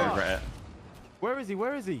I fuck? regret it. Where is he?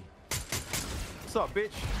 Where is he? What's up,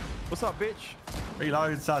 bitch? What's up, bitch?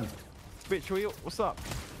 Reload, son. Bitch, what's up?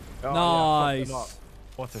 Oh, Nice. Yeah, fuck them up.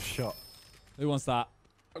 What a shot. Who wants that?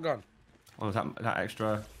 A gun. What was that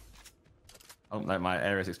extra? Oh, no, my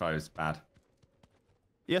area's exposed. Bad.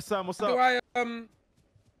 Yes, Sam, what's Do up? I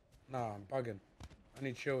Nah, I'm bugging. I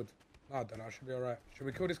need shield. No, I don't know. I should be alright. Should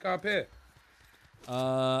we kill this guy up here?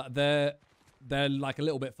 They're like a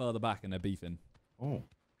little bit further back and they're beefing. Oh.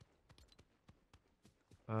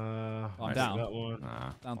 I'm I see down. that one.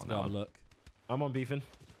 Nah. Down to not go have a now. look. I'm on beefing.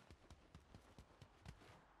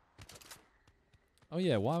 Oh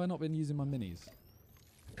yeah, why have I not been using my minis?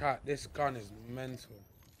 Cat, this gun is mental.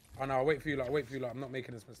 Oh no, I'll wait for you, like, I'm not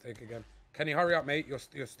making this mistake again. Can you hurry up, mate?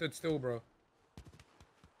 You're stood still, bro.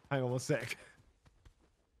 Hang on one sec.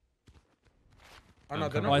 Oh no,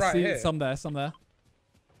 I'm they're coming. Oh, not I right see here. some there, some there.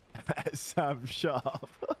 Sam, shut up.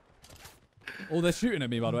 Oh, they're shooting at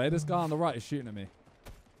me, by the way. This guy on the right is shooting at me.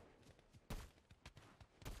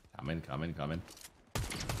 Coming.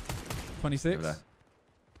 26. Over there.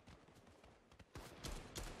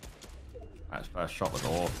 That first shot was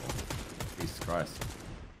awful. Jesus Christ.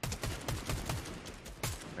 I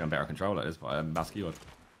think I'm better control it is, but I'm mouse keyboard.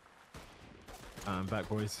 I'm back,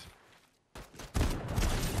 boys.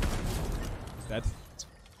 He's dead.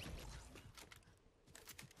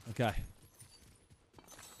 Okay.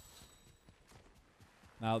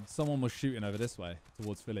 Now, someone was shooting over this way,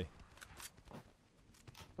 towards Philly.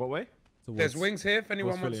 What way? Towards, There's wings here if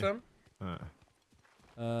anyone What's wants Philly? them.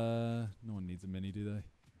 No one needs a mini, do they?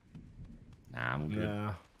 Nah, I'm all good.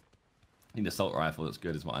 Yeah. Need an assault rifle that's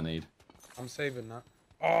good is what I need. I'm saving that.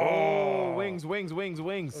 Oh, Oh, wings.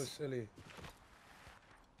 So silly.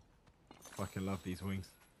 Fucking love these wings.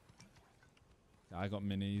 Yeah, I got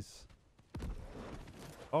minis.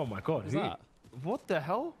 Oh my god. What's who- that? What the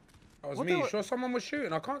hell? That was What me. the- Sure, someone was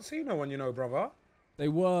shooting. I can't see no one, you know, brother. They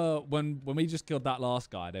were, when we just killed that last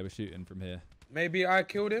guy, they were shooting from here. Maybe I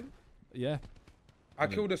killed him. Yeah. I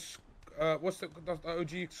killed a. What's the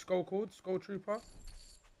OG skull called? Skull Trooper.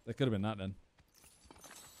 They could have been that then.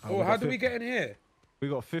 Oh, we how got do we get in here? We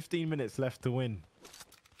got 15 minutes left to win.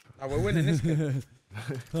 Oh, we're winning this game.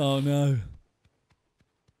 Oh no.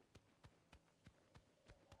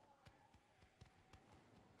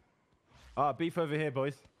 Ah, beef over here,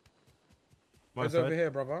 boys. My Where's side. over here,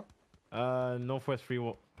 brother? Northwest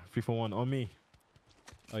 341 on me.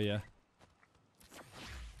 Oh yeah.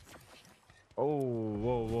 Oh,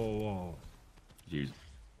 whoa. Use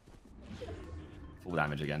full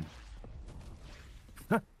damage again.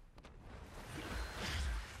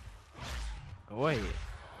 Wait,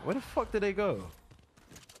 where the fuck did they go?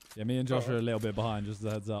 Yeah, me and Josh are a little bit behind, just as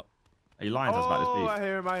a heads up. Are you lying to us about this beef? I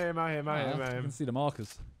hear him, I hear him, I hear him, I hear him, I hear You him. can see the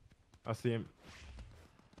markers. I see him.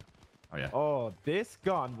 Oh, yeah. Oh, this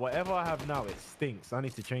gun, whatever I have now, it stinks. I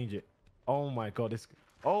need to change it. Oh my god, this.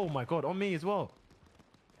 Oh my god, on me as well.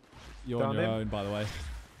 You're on your own, by the way.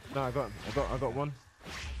 No, I got one.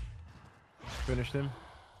 Finished him.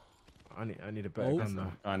 I need a better gun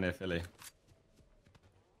now. Guy near Philly.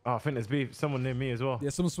 Oh, I think there's beef. Someone near me as well. Yeah,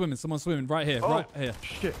 someone's swimming right here, right here.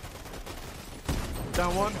 Shit.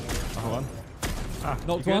 Down one. One.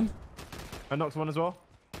 Knocked good? one. I knocked one as well.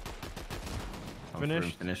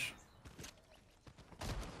 Finished. Finish.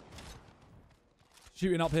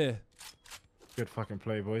 Shooting up here. Good fucking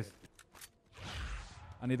play, boys.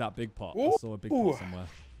 I need that big pot. Ooh. I saw a big pot somewhere.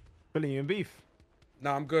 Billy, you in beef?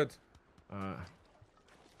 Nah, I'm good. I'll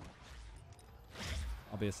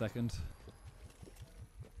be a second.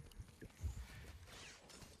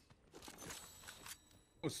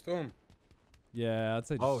 Oh, storm. Yeah, I'd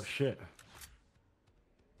say just... Oh shit.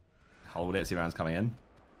 Hold it, see rounds coming in.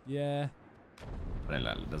 Yeah. I don't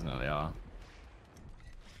know, doesn't know they are.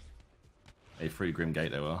 A free Grim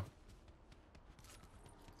Gate they were.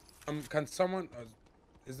 Can someone...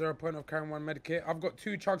 is there a point of carrying one med kit? I've got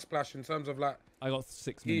 2 chug splash in terms of like... I got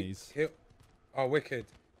 6 minis. Oh, wicked.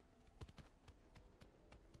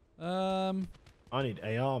 I need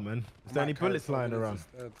AR, man. Is there any bullets lying around?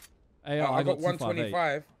 Hey, I got 125.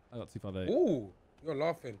 125. I got 258. Ooh, you're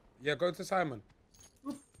laughing. Yeah, go to Simon.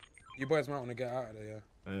 You boys might want to get out of there,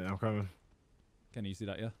 yeah. Yeah, I'm coming. Can you see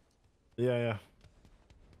that, yeah? Yeah.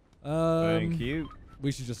 Thank you.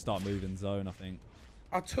 We should just start moving zone, I think.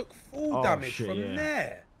 I took full damage shit, from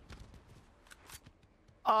there.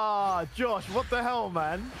 Ah, Josh, what the hell,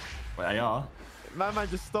 man? Wait, AR? Man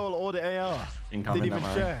just stole all the AR. Incoming, Didn't even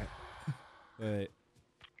don't worry. share. Wait.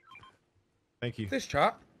 Thank you. This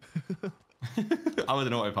chat. I was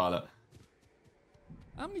an autopilot.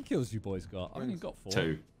 How many kills you boys got? I've only got 4.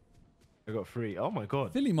 2. I got 3. Oh my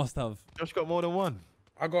god. Philly must have Josh got more than 1.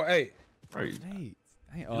 I got 8. Bro, 8.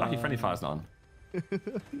 you're lucky friendly fire's not on.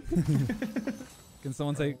 Can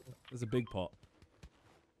someone take... There's a big pot.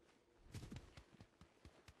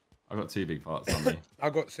 I've got 2 big pots on me. I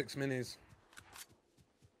got 6 minis.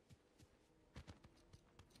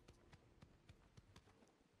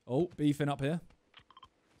 Oh, beefing up here.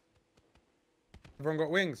 Everyone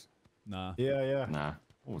got wings? Nah. Yeah. Nah.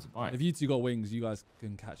 Oh, it's a bite. If you 2 got wings, you guys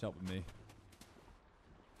can catch up with me.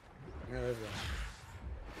 Yeah, there we go.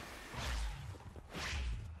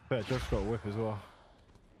 Bet Josh got a whip as well.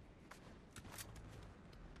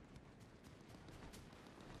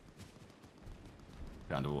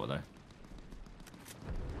 Get underwater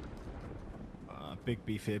though. Big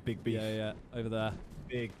beef here, big beef. Yeah. Over there.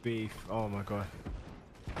 Big beef. Oh my god.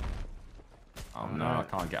 Oh no, I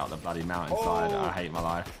can't get up the bloody mountainside. Oh. I hate my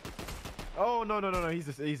life. Oh no. He's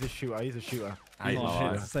a shooter. He's a shooter. I hate Oh, my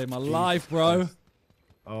shit. life. To save my life, bro. Christ.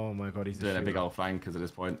 Oh my god, he's Doing a shooter. big old flankers at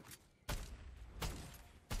this point.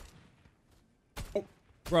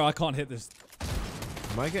 Bro, I can't hit this.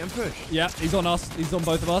 Am I getting pushed? Yeah, he's on us. He's on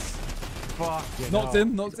both of us. Fuck. Knocked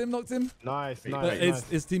him. Nice. But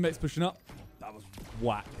his teammate's pushing up. That was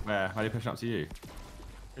whack. Where are you pushing up to you?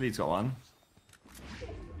 Billy's got one.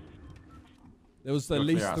 There was You're at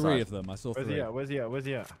least clear 3 outside. of them. I saw Where's 3. he at? Where's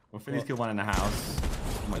he at? Well, Philly's killed one in the house.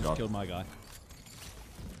 Oh my god. Killed my guy.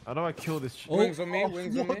 How do I kill this? Oh. Wings on me,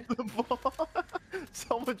 wings on me.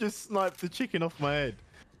 Someone just sniped the chicken off my head.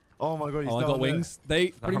 Oh my god, he's Oh, I down got there. wings. They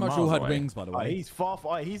pretty from much all miles had away? wings, by the Oh, way. he's far.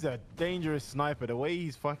 He's a dangerous sniper. The way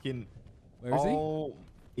he's fucking. Where is he? Oh,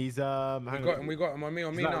 he's We got him on me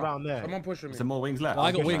He's now. like around there. Someone pushing me. Some more wings left.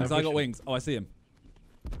 I got pushing, wings. I'm I got pushing. wings. Oh, I see him.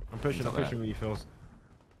 I'm pushing you, Phils.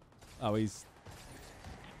 Oh, he's...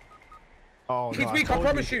 Oh, He's no, weak, I told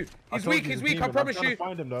promise you. you. I He's told weak, you he's a weak, I demon. I'm promise trying to you.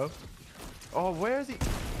 find him though. Oh, where is he? Got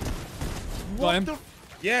What him. the?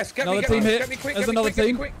 Yes, get Another me, team get here. me quick, There's get me another quick, get me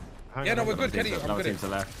team. quick. Hang Yeah, on, no, hang we're on. good, Kenny. I'm Another team good. to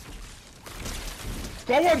the left.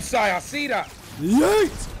 Go on, Si, I see that.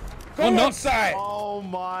 Yeet! Go One on, knock. Si. Oh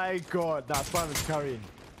my god, that Simon's carrying.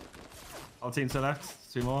 Whole team to the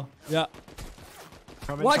left. 2 more. Yeah.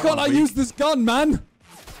 Come in, Why come can't on, I weak. use this gun, man?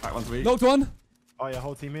 Back one's weak. Knocked one. Oh yeah,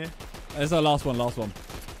 whole team here. There's our last one.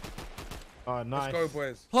 Oh nice. Let's go,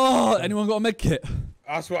 boys. Oh, anyone got a med kit?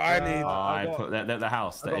 That's what I need. Oh, I I got- put the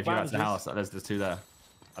house. I got If you went to the bandages. house, there's 2 there.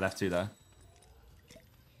 I left 2 there.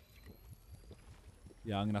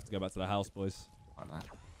 Yeah, I'm gonna have to go back to the house, boys. Like that.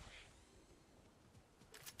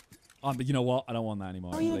 But you know what? I don't want that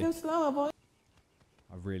anymore. Actually. slow, boy.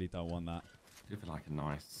 I really don't want that. Do feel like a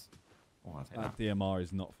nice. Oh, I'll take That that. DMR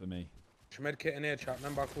is not for me. Med kit in here, chap.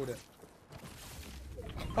 Remember I called it.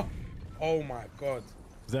 Oh my god.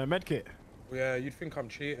 Is there a med kit? Yeah, you'd think I'm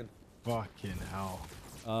cheating. Fucking hell.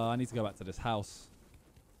 I need to go back to this house.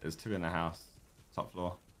 There's 2 in the house. Top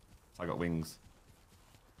floor. So I got wings.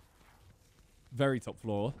 Very top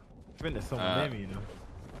floor. I think there's someone near me, you know.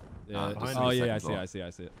 Yeah. just Oh the yeah, second I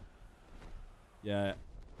see it. Yeah,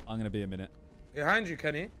 I'm gonna be a minute. Behind you,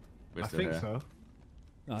 Kenny. We're I still think here. so.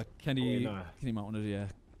 Kenny, Oh, no. Kenny might want to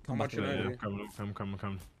come How back much you later. know?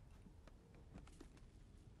 Come.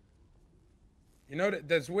 You know that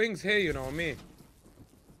there's wings here, you know what I mean?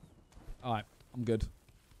 All right, I'm good.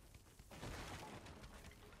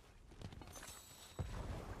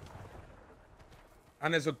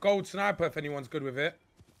 And there's a gold sniper if anyone's good with it.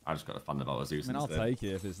 I just got a Thunderbolt of Zeus I mean, I'll instead. take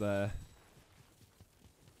it if it's there.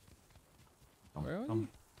 Where are you?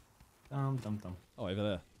 Dum. Oh, over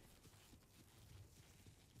there.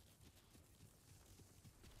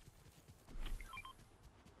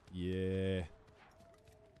 Yeah.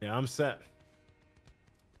 Yeah, I'm set.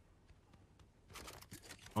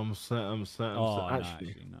 I'm set. Oh, set. no,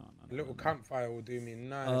 Actually, no. A little campfire will do me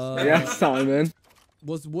nice. Yeah, Simon.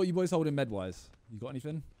 What you boys holding med-wise? You got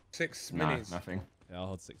anything? 6 Nah, minis. nothing. Yeah, I'll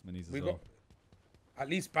hold 6 minis as We well. got at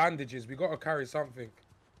least bandages. We got to carry something.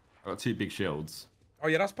 I got 2 big shields. Oh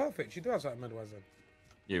yeah, that's perfect. You do have something midwise then.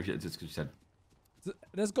 Yeah, just because you said.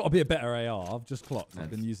 There's got to be a better AR. I've just clocked. I've Yes.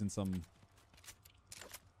 been using some.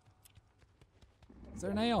 Is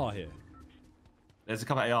there an AR here? There's a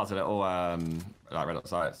couple of ARs that are all like red dot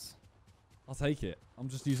sights. I'll take it. I'm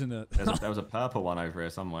just using the. There was a purple one over here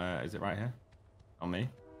somewhere. Is it right here? On me?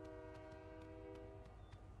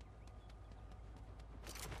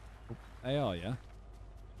 AR, yeah?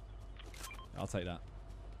 I'll take that.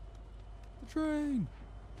 The train!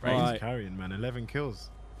 Train. Right. carrying, man. 11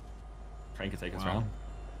 kills. Train could take us Wow. round.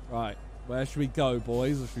 Right. Where should we go,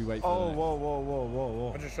 boys? Or should we wait for Oh, the next?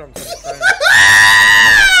 whoa. I just jumped to the train.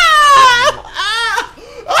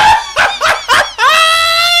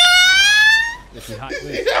 If we hack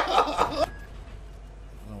this. I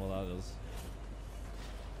don't know what that is.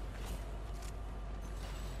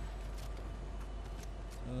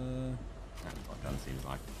 That seems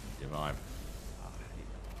like a vibe.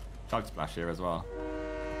 Chug splash here as well.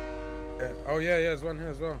 Yeah. Oh yeah, there's one here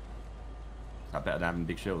as well. That better than having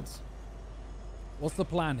big shields. What's the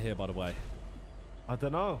plan here, by the way? I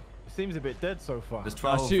don't know. It seems a bit dead so far. There's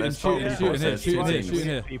 12. shooting, there's 12 shooting, people, shooting so here, there's shooting two here, teams. shooting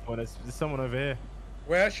here. People, there's someone over here.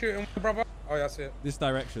 Where shooting, brother? Oh yeah, I see it. This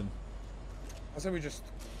direction. I said we just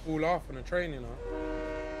fall off on the train, you know.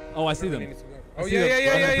 Oh, I see Don't them. really need to go. I Oh see yeah, them. yeah,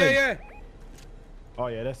 yeah, Right yeah, on the yeah, thing. yeah. Oh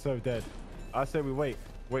yeah, they're so dead. I say we wait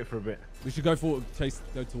for a bit. We should go forward,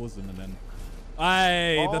 go towards them, and then.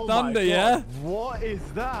 Hey, the Oh my thunder, God, yeah? What is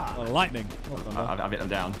that? Oh, lightning. Not thunder. I've hit them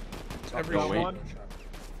down. Every Got shot. weight.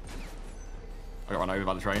 I got run over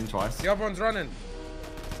by the train twice. The other one's running.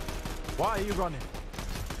 Why are you running?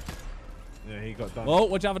 Yeah, he got done. Oh,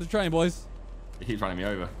 watch out for the train, boys. He keeps running me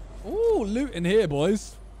over. Ooh, loot in here,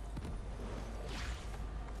 boys.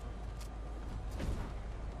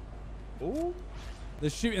 Ooh. They're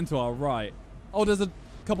shooting to our right. Oh, there's a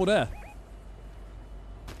couple there.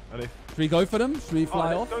 Are they... Should we go for them? Should we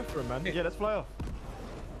fly let's off? go for it, man. Yeah, let's fly off.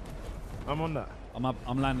 I'm on that.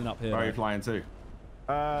 I'm landing up here. Where are you mate. flying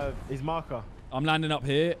to? His marker. I'm landing up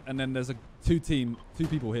here, and then there's two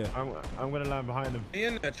people here. I'm gonna land behind him. He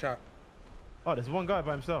in there, chat. Oh, there's one guy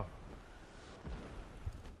by himself.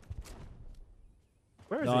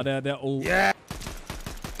 Where is he? No, they're all. Yeah.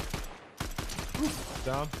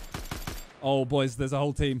 Down. Oh, boys, there's a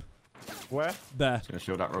whole team Where? there. Just gonna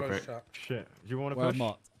shield up real quick. Chat. Shit. Do you want to Where I'm push?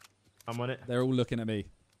 marked. I'm on it. They're all looking at me.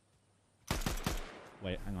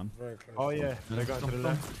 Wait, hang on. Very close. Oh yeah, they're going to the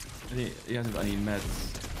left. He hasn't got any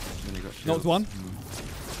meds. And he got Knocked shields. one.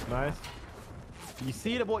 Nice. You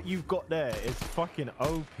see that what you've got there is fucking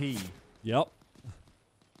OP. Yep.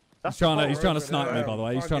 That's He's trying the to goal. snipe me, by the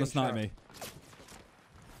way. He's trying to Fucking snipe me.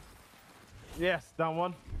 Yes, down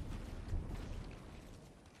one.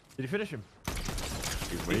 Did you finish him?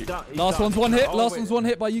 He's weak. Down, he's Last down. one's one hit. Oh, Last wait. one's one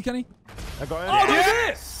hit by you, Kenny. I got him. Oh,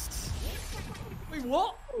 that was it! Wait,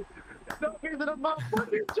 what?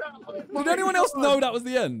 Did anyone else know that was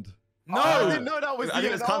the end? No. I didn't know that was I the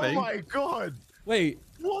think end. it's coming. Oh my god. Wait.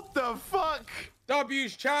 What the fuck?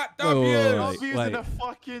 W's, chat. Wait, W. wait, I'm wait. using the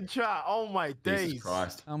fucking chat. Oh my days. Jesus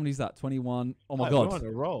Christ. How many's that? 21. Oh my Mate, we're god. on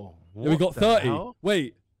a roll. Yeah, we got What the 30. hell?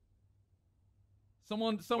 Wait.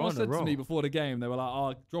 Someone on a said to me roll. before the game, they were like,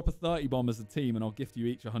 "Oh, drop a 30 bomb as a team, and I'll gift you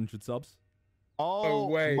each 100 subs." Oh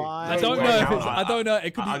way. my I don't wait, know if how- it's. I don't know.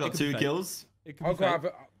 It could be. I it got could 2 be fake. kills. It could I'll be go fake. have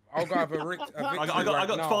a. I'll go have a victory. I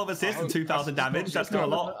got 12 assists and 2,000 damage. That's still a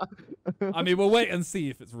lot. I mean, we'll wait and see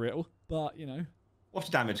if it's real. But you know, What's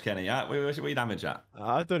your damage, Kenny? Yeah, where you damage at?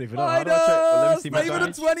 I don't even know. How do I check? Well, let me see my Even a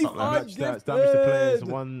damage. 25 Match stats. Damage to players.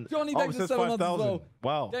 One. Johnny, Oh, thank it you says for 7 months as 5,000. well.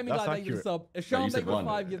 Wow, Jamie that's Guy, thank you for the accurate. sub. No, Isham, you thank said you for one.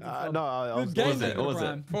 5 gifted sub. No, I was. Good game, was thank it? you What for was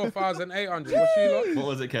it? Prime. 4,800. What's she lot? What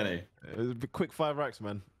was it, Kenny? It was a quick 5 racks,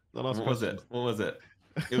 man. Don't ask What was questions. it? What was it?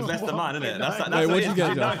 It was less than mine, isn't it? That's Wait, what what'd it you is.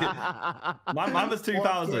 get, No, Josh? mine was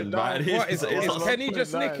 2,000, right? And What, his is not- Kenny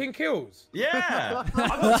just 1.9. nicking kills? Yeah, I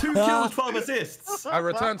got 2 kills, 12 assists. I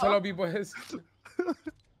return to lobby boys.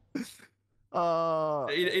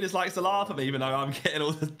 He just likes to laugh at me, even though I'm getting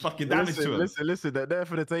all this fucking damage to him. Listen, they're there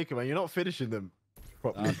for the taking, man. You're not finishing them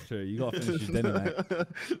properly. That's true. You got to finish your dinner,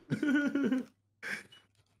 mate.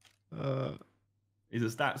 He's a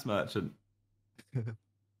stats merchant.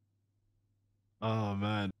 Oh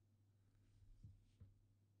man.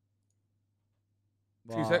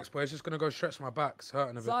 2 secs, boy. It's just gonna go stretch my back. It's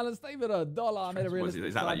hurting a bit. Silence David $1. I made a real.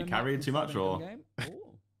 Is that like you carried too much, or?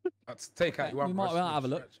 Let's take out Okay, you one. we might bro. have a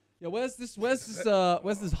look. Stretch. Yeah, where's this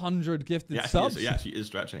 100 gifted subs? He actually is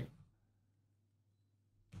stretching.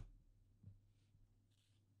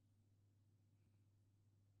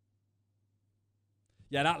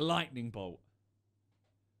 Yeah, that lightning bolt.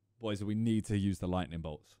 Boys, we need to use the lightning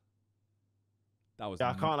bolts. That was.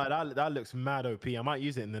 Yeah, I can't like that looks mad OP. I might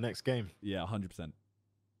use it in the next game. Yeah, 100%.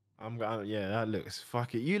 Yeah, that looks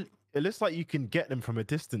fuck it. It looks like you can get them from a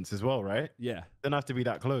distance as well, right? Yeah. Don't have to be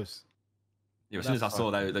that close. Yeah, as soon as I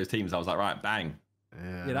saw those teams, I was like, right, bang.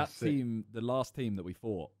 Yeah, that team, the last team that we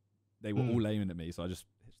fought, they were all aiming at me, so I just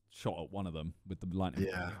shot at one of them with the lightning.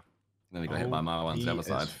 Yeah. And then he got hit by my one to the other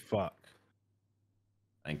side. Fuck.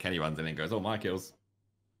 And Kenny runs in and goes, oh, my kills.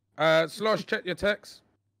 Slosh, check your text.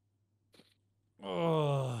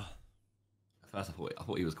 Oh. At first, I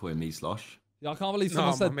thought he was calling me Slosh. Yeah, I can't believe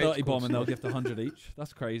someone said dirty bomb and they'll gift 100 each.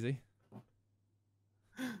 That's crazy.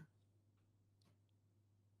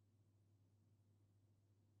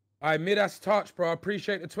 Alright, Midas touch, bro.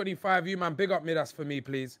 Appreciate the 25 you, man. Big up Midas for me,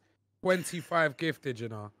 please. 25 gifted, you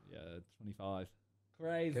know. Yeah, 25.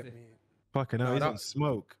 Crazy. Get me. Fucking hell, No, he's that- on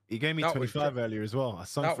smoke. He gave me that was 25 earlier as well. I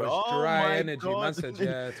sung That for was it. dry Oh my energy. Man God. said,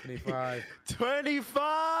 yeah, 25.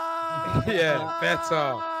 25! Yeah,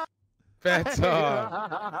 better. Better.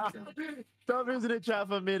 Stop using it, chat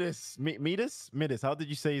for Midas. Midas? How did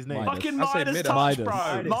you say his name? Midas. Fucking I said Midas Midas. touch,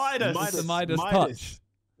 bro. Midas. Midas. It's the Midas touch.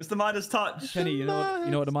 It's the Midas touch. Kenny, you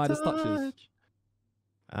know what the Midas touch is?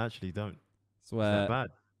 I actually don't. It's Is where that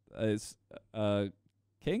bad? it's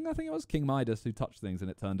King, I think it was King Midas who touched things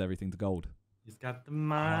and it turned everything to gold. He's got the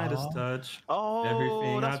Midas touch. Oh,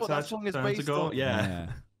 Everything that's I what that touch song is turns to based gold. on.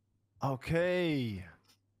 Yeah. Okay.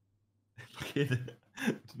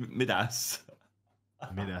 Midas.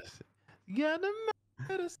 Midas. Got the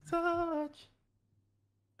Midas touch.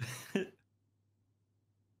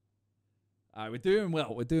 All right, we're doing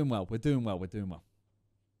well. We're doing well.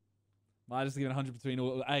 Midas giving 100 between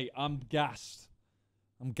all. Hey, I'm gassed.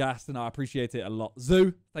 And I appreciate it a lot.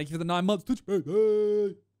 Zoo, thank you for the 9 months. Touch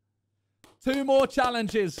baby. 2 more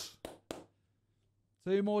challenges.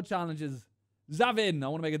 Zavin, I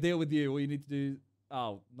want to make a deal with you. All you need to do.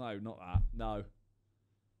 Oh, no, not that. No.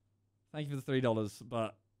 Thank you for the $3,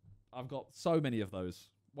 but I've got so many of those.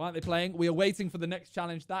 Why aren't they playing? We are waiting for the next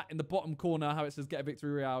challenge. That in the bottom corner, how it says get a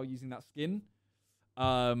victory royale using that skin.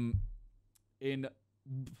 In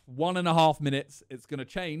 1.5 minutes, it's going to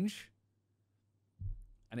change.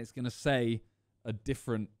 And it's going to say a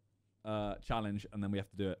different challenge, and then we have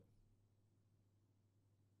to do it.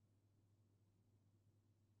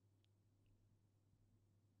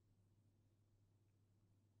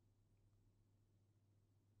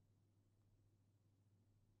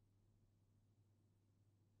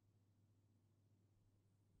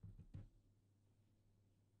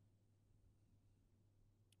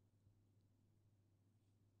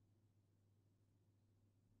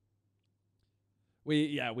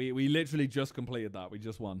 We literally just completed that. We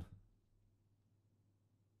just won.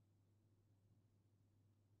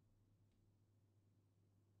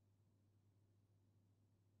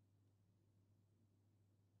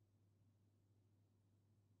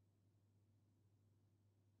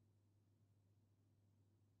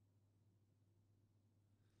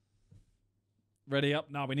 Ready up?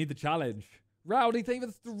 No, we need the challenge. Rowdy, thank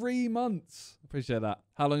you for the 3 months. Appreciate that.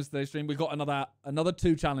 How long is today's stream? We've got another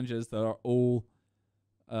 2 challenges that are all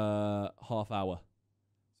half hour.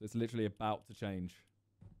 So it's literally about to change.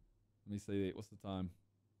 Let me see. What's the time?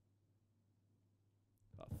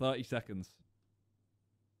 About 30 seconds.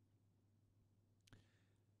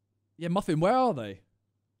 Yeah, Muffin, where are they?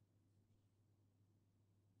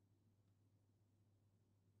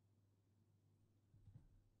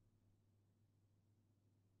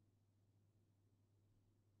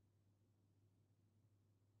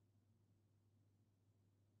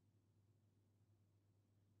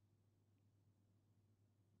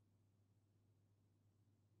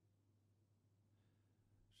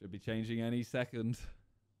 Should be changing any second.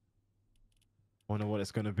 Wonder what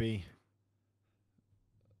it's gonna be.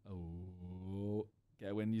 Oh,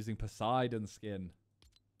 get a win using Poseidon skin.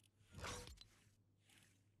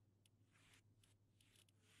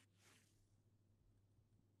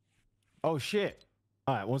 Oh shit!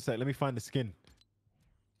 All right, one sec. Let me find the skin.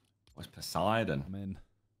 What's Poseidon? I'm in.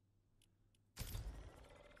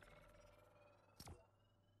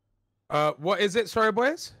 What is it? Sorry,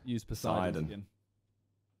 boys. Use Poseidon Poseidon.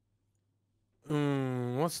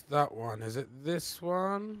 skin. What's that one? Is it this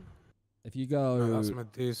one? If you go, No, that's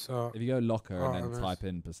Medusa. if you go locker and then Artemis. type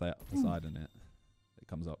in Poseidon, it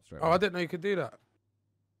comes up straight Oh, away. I didn't know you could do that.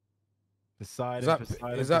 Poseidon.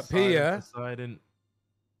 Is that P, yeah? Poseidon.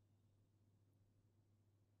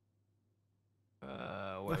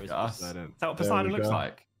 Where is Look at us. Poseidon? Is that what There Poseidon we looks go.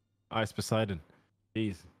 like? Oh, it's Poseidon.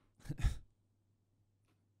 Jeez.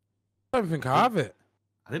 I don't think I have it.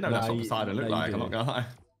 I didn't know that's Nah, what you- Poseidon looked no, you like. I'm not do. gonna lie.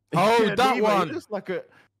 Oh, Yeah, that Nemo, one. He looks like a.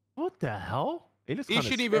 What the hell? He looks He kinda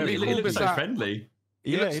shouldn't even be scary. He called looks so Poseidon. friendly.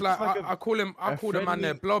 He Yeah, looks like, a- I call him. I a call the man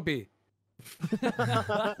there friendly- Blobby.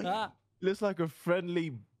 looks like a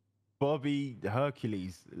friendly Bobby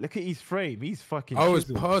Hercules. Look at his frame. He's fucking. Oh, it's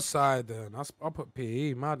chiseled. Poseidon. I'll put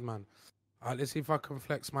PE. Madman. Alright, let's see if I can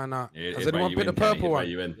flex mine out. Yeah, Has it'd weigh anyone you picked the in, Kenny, purple it'd weigh one?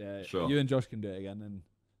 you in. Yeah, Sure. you and Josh can do it again. And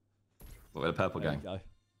What with the purple there you gang?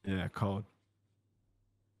 go. Yeah, cold.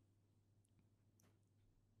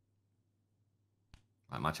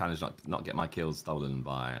 Like, my challenge not get my kills stolen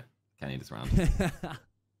by Kenny this round.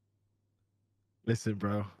 Listen,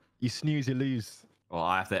 bro. You snooze, you lose. Well,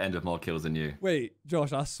 I have to end with more kills than you. Wait,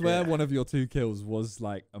 Josh, I swear Yeah. one of your 2 kills was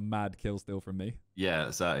like a mad kill steal from me.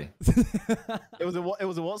 Yeah, sorry. It was a what? It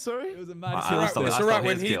was a what? Sorry. It was a mad I kill alright, steal. it's stole alright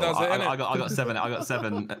his when he kill. does it, I innit? got seven. I got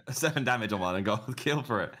seven damage on one and got a kill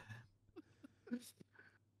for it.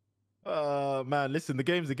 Man, listen. The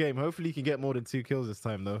game's a game. Hopefully, you can get more than 2 kills this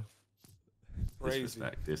time, though. Crazy.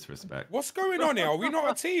 Disrespect. What's going on here? Are we not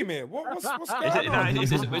a team here? What's going Is it, no, on?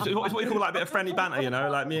 it's what we call like a bit of friendly banter, you know?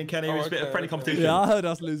 Like me and Kenny, Oh, it's a bit of okay, friendly okay. competition. Yeah, I heard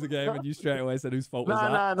us lose the game, and you straight away said whose fault was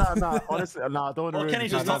that? Nah. Honestly, nah. I don't want to. Well,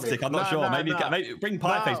 Kenny's just toxic. I'm not sure. Maybe bring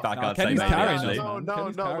Pieface back. Nah, I'd say Kenny's maybe carrying actually. us, man. No.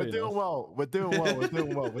 Kenny's We're carrying doing us. well. We're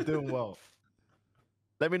doing well.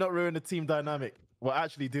 Let me not ruin the team dynamic. We're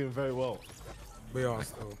actually doing very well. We are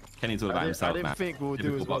still. Kenny's all about himself, I didn't man. think we'll do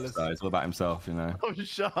Typical as well box as. guy. It's all about himself, you know. Oh,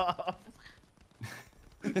 shut up.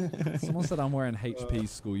 Someone said I'm wearing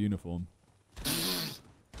HP's school uniform.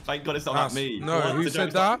 Thank God it's not like me. No, What? who It's said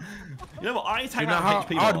it's not- that? You know what? I You hang know out how? with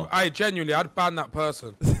HP more. I genuinely, I'd ban that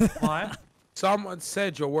person. Why? Someone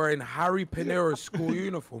said you're wearing Harry Pinero's school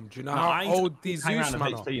uniform. Do you know No, how I old these hang Zeus around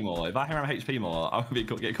man with are? HP more. If I hang around with HP more, I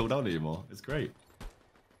would get called older more. It's great.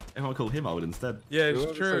 Everyone call him old instead. Yeah, it's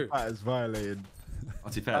Whoever true. said that is violated.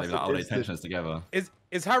 Not too fair, they've That's got a old distance. intentions together.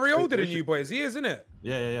 Is Harry older than we you boys? He is, isn't it?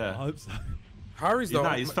 Yeah, yeah, I yeah. hope so. Harry's He's, the no,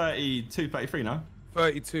 he's 32, 33 now.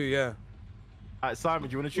 32, yeah. All right, Simon,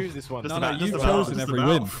 do you want to choose this one? Just No, about- you've just about- chosen just every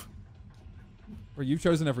about. win. Bro, you've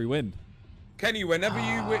chosen every win. Kenny, whenever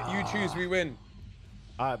you choose, we win.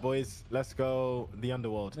 All right, boys, let's go the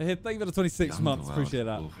underworld. Hey, thank you for the 26 months. Underworld. Appreciate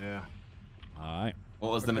that. Oof. Yeah. All right.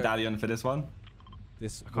 What was the Okay. medallion for this one?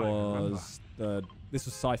 This can't even remember. was this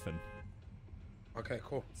was Siphon. Okay,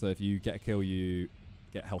 cool. So if you get a kill, you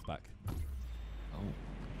get health back. Oh.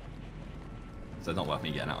 So it's not worth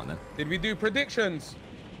me getting that one then. Did we do predictions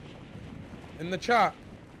in the chat?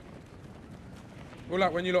 Well,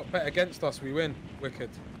 like when you lot bet against us, we win. Wicked.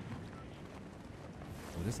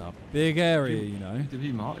 Oh, this is a big area, you know. Did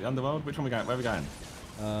you mark the underworld? Which one we going? Where are we going?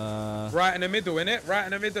 Right in the middle, innit? Right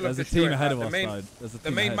in the middle There's of a the team joint, ahead like of the us. main, Though. There's a the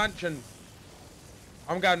team main ahead. mansion.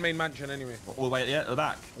 I'm going main mansion anyway. Well, wait, yeah, at the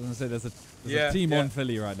back. I was gonna say there's a Yeah, team yeah. on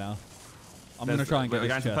Philly right now. I'm gonna try and We're get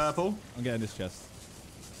going this to chest. purple. I'm getting this chest.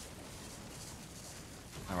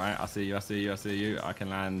 All right, I see you. I see you. I see you. I can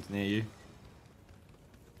land near you.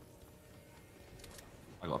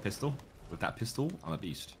 I got a pistol. With that pistol, I'm a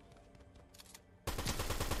beast.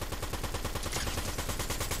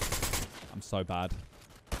 I'm so bad.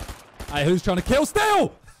 Hey, who's trying to kill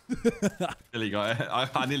still? Nearly got it.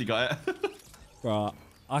 I nearly got it. Bro,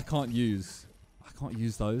 I can't use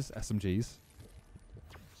those SMGs.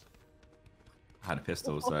 I had a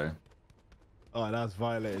pistol, so Oh, that's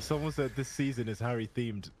violated. Someone said this season is Harry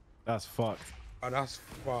themed. That's fucked. Oh, that's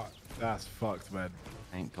fucked. That's fucked, man.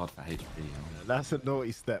 thank God for HP. That's a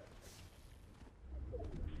naughty step.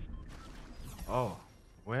 Oh,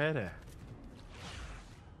 where there?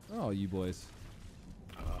 Oh, you boys.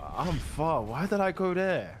 I'm far. Why did I go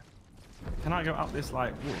there? Can I go up this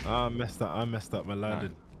like wall? I messed up. I messed up my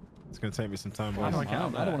landing. It's gonna take me some time. How do boys. I get up I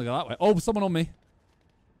don't there? want to go that way. Oh, someone on me.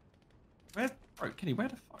 Where's... Bro, Kenny, where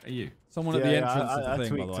the fuck are you? Someone at the entrance I of the thing,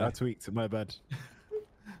 tweaked, by the way. I tweaked. My bad.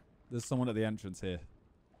 There's someone at the entrance here.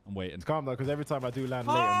 I'm waiting. It's calm though, because every time I do land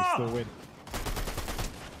late and we still win.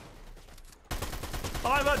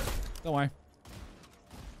 Simon! Don't worry.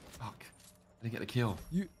 Fuck. I didn't get the kill.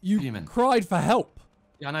 You Demon. cried for help.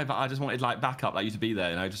 Yeah, I know, but I just wanted like backup, like you to be there,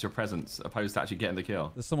 you know, just your presence, opposed to actually getting the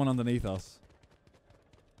kill. There's someone underneath us.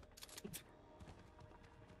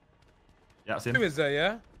 Yeah, that's him. Who is there?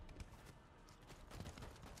 Yeah.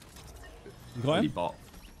 You got Really him? bot.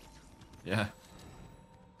 Yeah.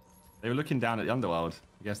 They were looking down at the underworld.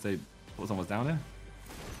 I guess they thought someone was down there.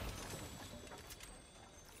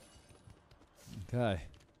 Okay.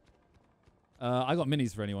 I got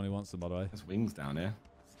minis for anyone who wants them, by the way. There's wings down here.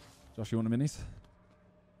 Josh, you want the minis?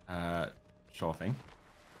 Sure thing.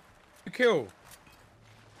 You kill.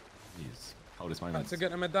 Jeez. Coldest Had moments. to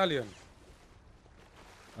get a medallion.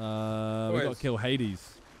 We got to kill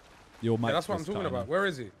Hades. Your Yeah, that's what I'm talking about. Where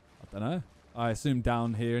is he? I don't know. I assume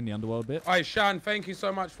down here in the underworld bit. Alright, Shan, thank you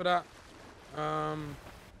so much for that. Well,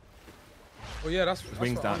 yeah, that's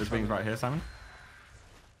Wings what down. I'm There's trying wings to right do. here, Simon.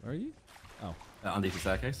 Where are you? Oh. Underneath the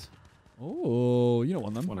staircase. Oh, you don't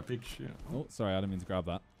want them. Want a big shit. Oh, sorry, I didn't mean to grab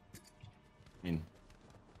that. I mean,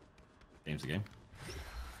 game's a game.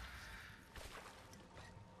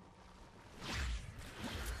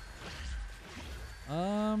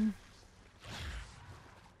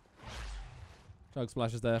 Chug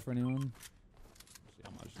splash is there for anyone? See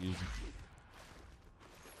how much using.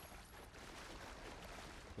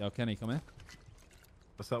 Yo, Kenny, come here.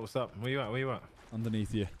 What's up? What's up? Where you at? Where you at?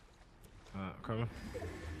 Underneath you. Coming.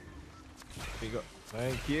 Here you go.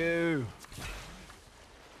 Thank you.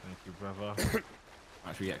 Thank you, brother.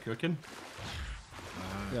 Actually get cooking.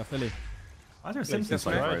 Yeah, Philly. Why is there a Simpsons yes,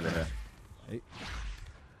 flavor right. over here? Hey.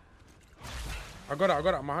 I got it.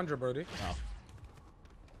 I'm 100, Brody.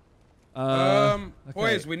 Okay.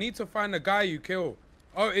 Boys, we need to find the guy you kill.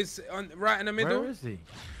 Oh, it's right in the middle. Where is he?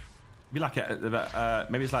 Be like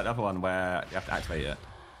maybe it's like the other one where you have to activate it.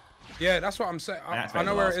 Yeah, that's what I'm saying. I Activate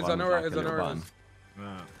know the where last it is. I one know with where it like is. a I know little where it is.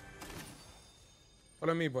 button.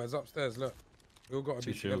 Follow me, boys. Upstairs. Look, we all got to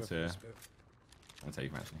Two be together. shields for here. this bit. I'll take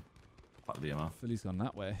him actually. Fuck the BMR. Philly's gone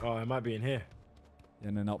that way. Oh, it might be in here.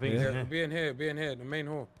 And then up think here. so. Be in here. Be in here. The main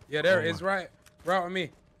hall. Yeah, there it is. Right with me.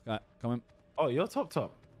 Right, come on. Oh, you're top.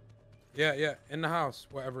 Yeah. In the house,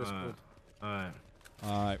 whatever it's called. Alright.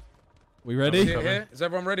 Alright. We Is ready? it here? Is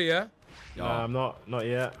everyone ready? Yeah. No, I'm not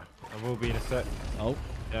yet. I will be in a sec. Oh,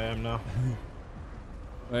 Yeah, I am now.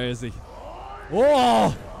 where is he?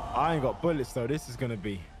 Whoa! I ain't got bullets though. This is gonna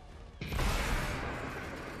be.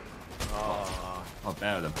 I'll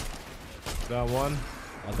bear them. Down one.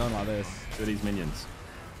 I don't like this. Two of these minions.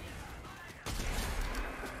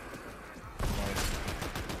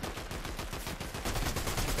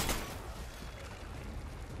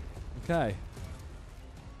 Okay.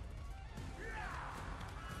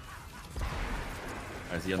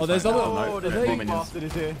 There's the Oh, there's other other- side. Oh, No, the there's more big minions. bastard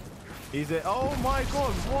is here. He's here. Oh my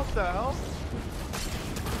god, what the hell?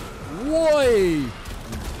 Woi!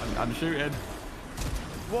 I'm shooting.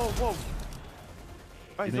 Whoa.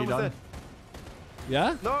 Hey, You he's need almost done? dead.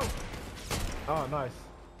 Yeah? No. Oh, nice.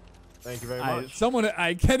 Thank you very Hey, much. someone,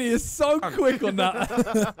 hey, Kenny is so quick on that.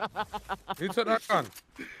 Who took that gun?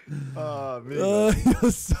 Me.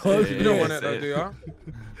 You're so Yeah. You don't want quick. it though, do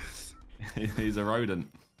you? He's a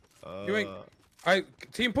rodent. You ain't.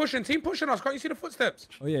 Team pushing us. Can't you see the footsteps?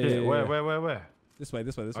 Oh, yeah. Where? This way.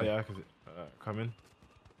 Oh yeah, cause come in.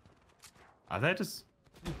 Are they just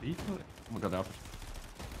people? Oh my god, Alfred.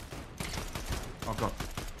 Oh god.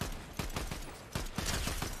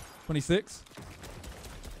 26.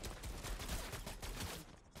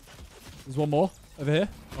 There's one more over here,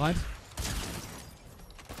 behind.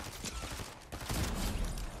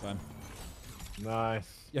 Fine. Nice.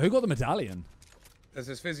 Yeah, who got the medallion? There's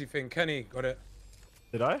this fizzy thing. Kenny got it.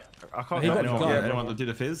 Did I? I can't. He got get the anyone. gun. Yeah, Yeah, anyone to do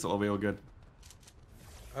the fizz, or are we all good?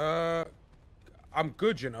 I'm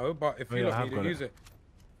good, you know, but if Oh, you yeah, I don't have need got it, it. use it.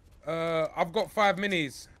 I've got 5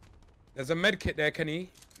 minis. There's a med kit there, Kenny.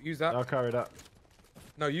 Use that. I'll carry that.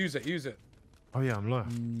 No, use it. Oh yeah, I'm low.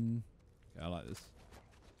 Yeah, I like this.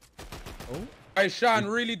 Oh. Hey, Sean,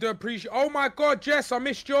 really do appreciate. Oh my God, Jess, I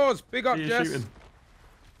missed yours. Big up, Are you Jess. shooting?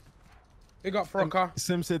 Big up, Frocker.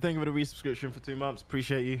 Sim said thank you for the resubscription for 2 months.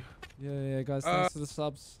 Appreciate you. Yeah, guys, thanks for the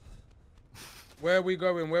subs. Where we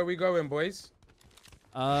going, boys?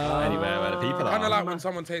 Anywhere where the people Kind are. of like when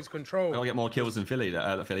someone takes We'll control. get more kills than Kenny.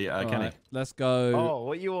 Alright, let's go. Oh,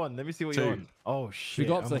 what you on? Let me see what 2. you're on. Oh shit.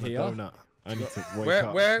 got I'm to on a here. donut. I need to wake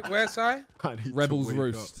up. Where, Si? I need to Rebels wake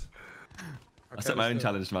Roost. I set my own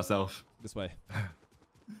challenge to myself. This way.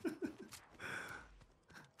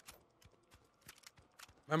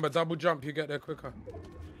 Remember, double jump, you get there quicker.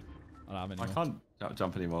 I don't have any I more. can't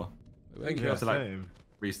jump anymore. Thank You you. have to like Same.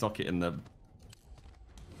 restock it in the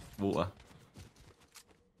water.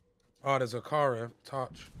 Oh, there's a car here.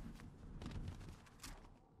 Touch.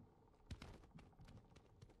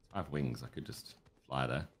 I have wings. I could just fly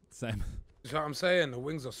there. Same. You know what I'm saying? The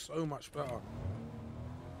wings are so much better.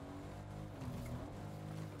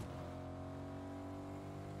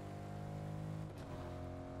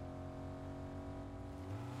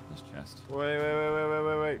 This chest.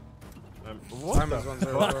 Wait. What Simon's the one's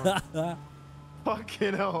there as well.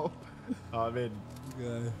 fucking hell? Oh, I'm in.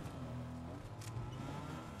 Okay.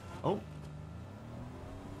 Oh,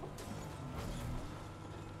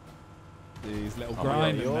 These little Oh, grind Yeah,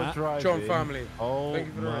 and you're that. driving. John family. Oh Thank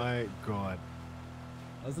you for the my god.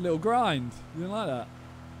 That was a little grind. You didn't like that?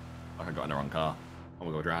 like I got in the wrong car. Oh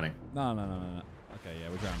my god, drowning. No. Okay, yeah,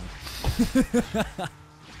 we're drowning.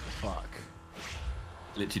 Fuck.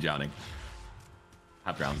 Literally drowning.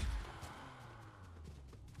 Have drowned.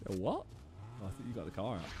 Yo, what? Oh, I think you got the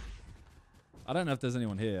car out. I don't know if there's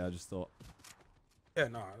anyone here. I just thought. Yeah,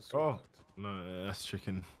 no. It's Oh. No, that's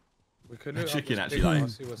chicken. We could The loot up chicken this actually big like one,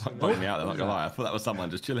 see what's in bugged there. me out there, not gonna lie. I thought that was someone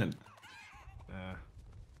just chilling. Yeah.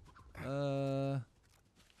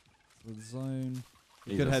 The zone.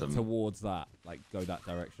 We These could are head some- towards that, like go that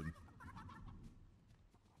direction.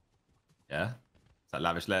 Yeah? Is that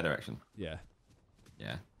lavish lair direction? Yeah.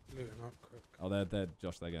 Yeah. Looting up quick. Oh, they're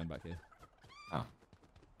Josh. They're going back here. Oh.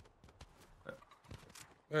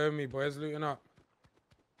 Me boys looting up.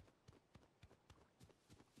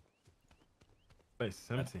 Place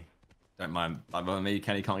is empty. Don't mind. Like me,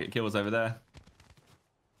 Kenny can't get kills over there.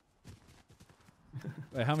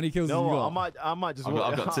 Wait, how many kills No, have you got? I might just. I've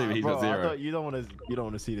got 2, he's got 0. You don't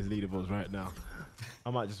want to see this leaderboards right now.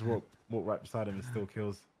 I might just walk right beside him and still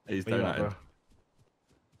kills. He's Where you at, donated.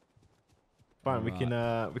 bro? Fine,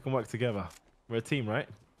 we can work together. We're a team, right?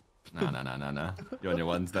 No. You're on your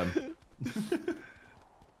ones then.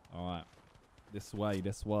 All right. This way.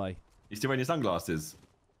 You still wearing your sunglasses?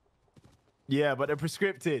 Yeah, but they're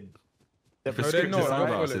prescripted. They're they're not, right?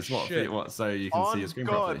 Sunglasses. Full of What? shit. What? So you can see your screen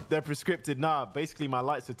properly? They're prescripted. Nah, basically my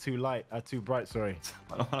lights are too bright. Sorry.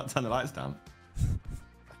 Why not turn the lights down?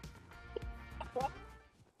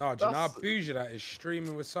 No, do you know how bougie that is?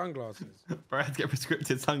 Streaming with sunglasses. Brad get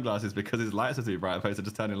prescripted sunglasses because his lights are too bright, opposed to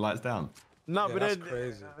just turning the lights down. No, Yeah, but that's then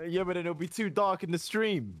crazy. but then it'll be too dark in the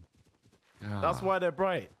stream. That's why they're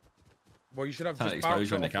bright. Well, you should have Turn just exposure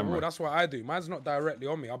bounced it on the off the wall. camera. That's what I do. Mine's not directly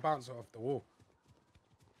on me. I bounce it off the wall.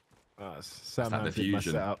 Sam that Ham did my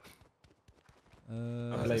diffusion. setup.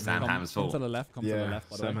 It's Sam come, Ham's come fault. to the left. Come to the Yeah, left.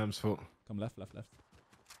 By the Sam way. Ham's fault. Come left.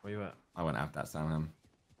 Where you at? I won't have that Sam Ham.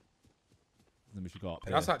 Then we should go up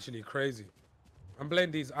here. That's actually crazy. I'm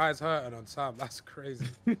blaming these eyes hurting on Sam. That's crazy.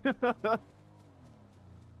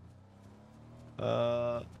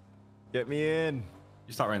 Get me in.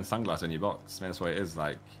 You start wearing sunglasses in your box. I mean, that's what it is.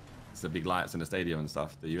 Like, it's the big lights in the stadium and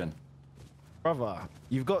stuff that you in. Brother,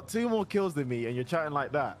 you've got 2 more kills than me and you're chatting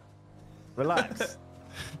like that. Relax.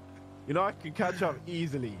 You know I can catch up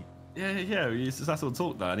easily. Yeah. That's all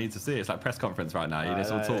talk though. I need to see it. It's like press conference right now.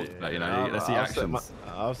 It's all talk. But, you know, let's see actions.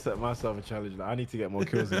 I'll set myself a challenge. I need to get more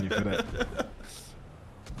kills than you for that.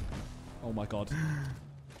 Oh my god.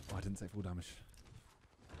 Oh, I didn't take full damage.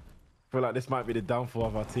 I feel like this might be the downfall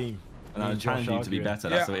of our team. And Me I'm and Josh challenging you to be arguing. better.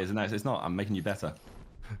 That's Yeah. what it is. No, it's not. I'm making you better.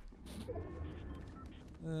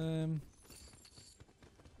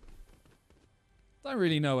 Don't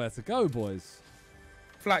really know where to go, boys.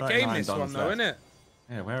 Flat 39 game this one dons though, left. innit?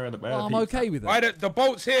 Yeah, where are the Well, I'm peeps? okay with Why it. the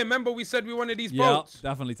boats here? Remember we said we wanted these Yeah, boats?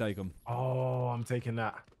 definitely take them. Oh, I'm taking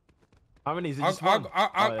that. How many is it? I Just one?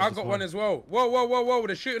 got one as well. Whoa.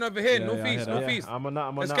 They're shooting over here. Yeah, northeast, I hear that. northeast. I'm on that. I'm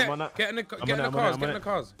on Let's that. I'm on that. get in the I'm get in the on that, cars. I'm Get on in the it.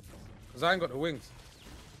 cars. Because I ain't got the wings.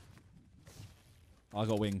 I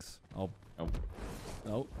got wings. Oh.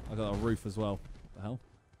 Oh, I got a roof as well. The hell?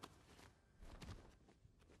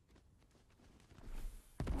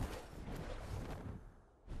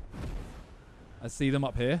 I see them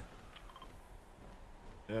up here.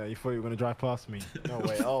 Yeah, you thought you were gonna drive past me. No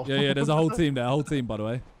way. Oh. Yeah, there's a whole team there. A whole team, by the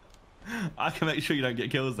way. I can make sure you don't get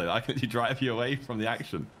kills though. I can actually drive you away from the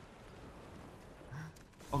action.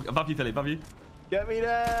 Oh, above you, Philly, above you. Get me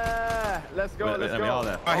there. Let's go. Let's We go. are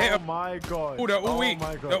there. I hit Oh him. my god. Oh, they're all weak.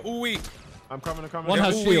 my god. They're all weak. I'm coming. One They're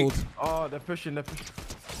has all shield. weak. Oh, they're pushing.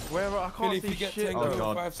 Where? I can't Philly, if see you get shit. 10 Oh, kills,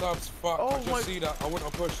 god. 5 subs, fuck. Oh I just my- see that. I wouldn't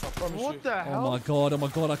have pushed. I promise What you. the hell? Oh my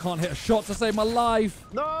god, I can't hit a shot to save my life.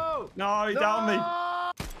 No. No, he downed me.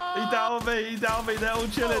 He downed me. They're all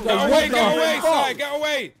chilling. Get what away, the get away, fuck? side, get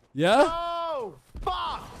away. Yeah? No.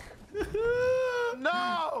 Fuck.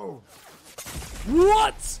 No.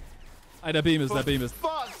 What? Hey, they're beamers, they're beamers.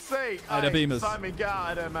 Fuck sake. Hey, the beamers. Simon, get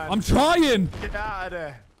out of there, man. I'm trying. Get out of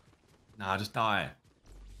there. Nah, just die.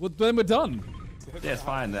 Well, then we're done. Yeah, it's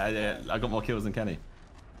fine. I got more kills than Kenny.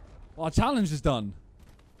 Well, our challenge is done.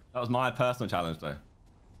 That was my personal challenge, though.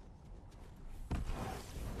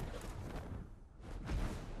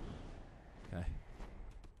 Okay.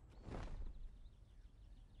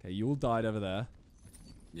 Okay, you all died over there.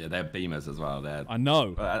 Yeah, they're beamers as well. I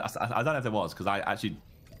know. I don't know if there was, because I actually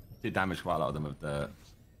did damage quite a lot of them with the...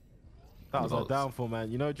 That was our downfall,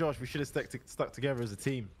 man. You know, Josh, we should have stuck together as a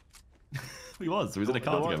team. We was in a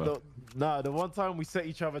car together. Nah, the one time we set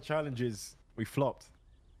each other challenges, we flopped.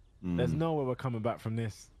 There's no way we're coming back from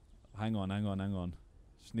this. Hang on.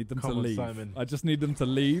 Just need them Come to on, leave. Simon. I just need them to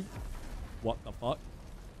leave. What the fuck?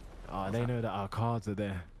 Oh, they know that our cards are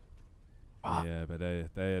there. Ah. Yeah, but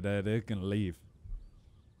they're gonna leave.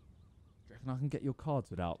 Do you reckon I can get your cards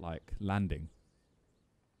without like landing?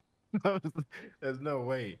 There's no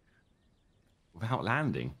way. Without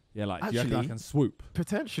landing? Yeah, like do you reckon I can swoop?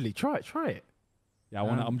 Potentially. Try it. Yeah,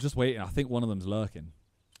 I'm just waiting. I think one of them's lurking.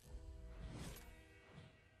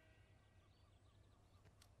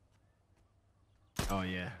 Oh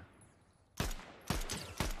yeah.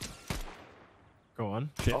 Go on.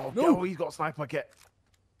 Shit. Oh, No. he's got a sniper.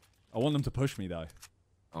 I want them to push me though.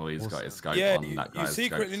 Oh, he's got his scope Yeah, on. That you guy's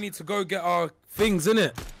secretly scopes. need to go get our things,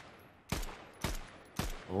 innit?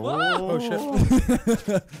 Oh,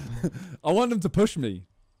 shit. I want them to push me,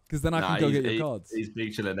 because then I can go get your cards. He's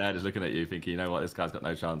big chilling there, just looking at you, thinking, you know what, this guy's got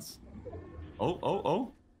no chance.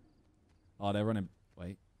 Oh, they're running.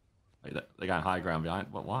 Wait, they're going high ground behind.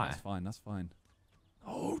 What? Why? that's fine.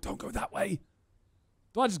 Oh, don't go that way.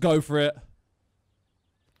 Do I just go for it?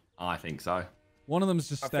 I think so. One of them's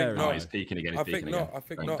just staring. no. Oh, he's peeking again. He's peeking again. I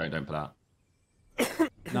think not. Don't pull out.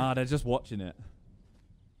 Nah, they're just watching it.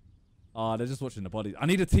 They're just watching the bodies. I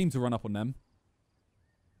need a team to run up on them.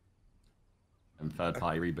 And third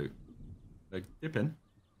party reboot. They're dipping.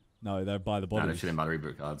 No, they're by the No, they're bodies. chilling by the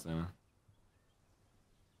reboot cards. Yeah.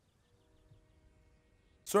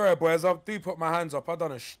 Sorry, boys. I do put my hands up. I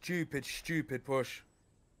done a stupid push.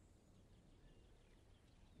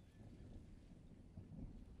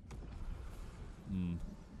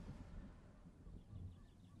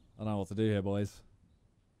 I don't know what to do here, boys.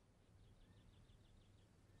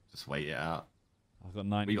 Just wait it out. I've got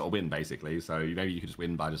 90. We got to win, basically. So maybe you could just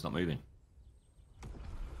win by just not moving.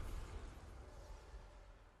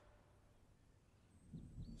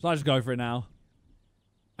 So I just go for it now.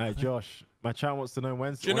 Hey, Josh, my chat wants to know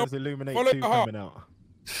when's Illuminate follow 2 the heart. coming out.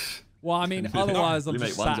 Well, I mean, otherwise I'm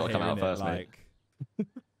Illuminate just 1's sat gotta here, come out innit, first, mate. like...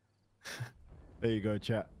 There you go,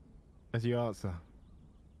 chat. That's your answer.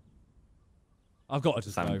 I've got to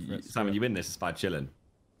just go for it. Simon, you win this by chilling.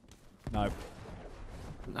 No.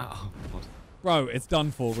 No. God. Bro, it's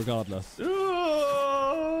done for regardless.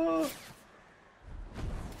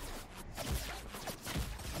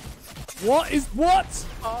 What?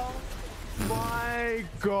 Oh my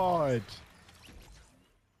god.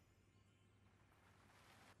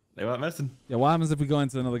 They weren't messing. Yeah, what happens if we go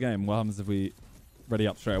into another game? What happens if we ready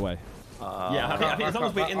up straight away? Yeah, I think as long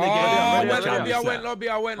as we're in the game. I we're went ready to lobby.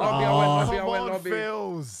 Come on,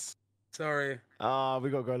 Phils. Sorry. We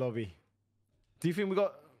gotta go lobby. Do you think we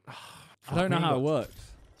got... I don't know how it works.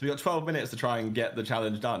 So we got 12 minutes to try and get the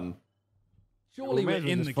challenge done. Surely we're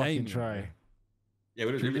in the game. Try. Yeah,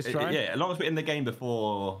 Should we just try? yeah, as long as we're in the game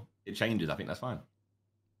before it changes, I think that's fine.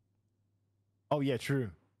 Oh yeah, true.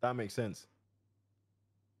 That makes sense.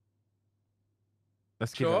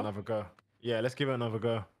 Let's give it Sure? another go. Yeah, let's give it another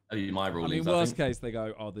go. That'd be my I rulings. mean, worst think. case, they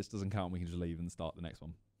go, oh, this doesn't count. We can just leave and start the next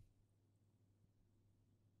one.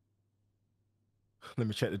 Let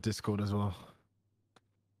me check the Discord as well.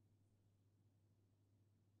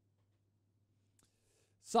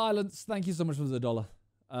 Silence. Thank you so much for the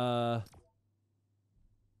 $1.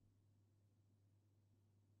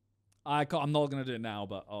 I'm not going to do it now,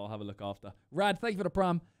 but I'll have a look after. Rad, thank you for the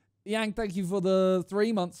prime. Yang, thank you for the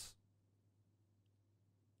 3 months.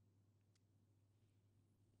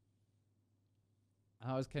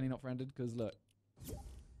 How is Kenny not friended? Because look.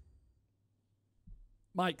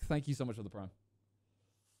 Mike, thank you so much for the prime.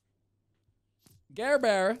 Gare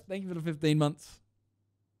Bear, thank you for the 15 months.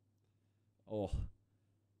 Oh.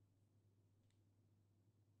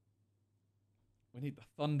 We need the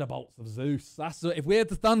Thunderbolts of Zeus. If we had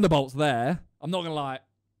the Thunderbolts there, I'm not gonna lie.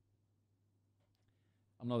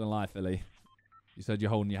 I'm not gonna lie, Philly. You said you're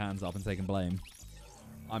holding your hands up and taking blame.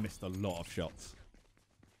 I missed a lot of shots.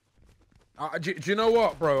 Do you know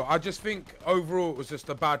what, bro? I just think overall it was just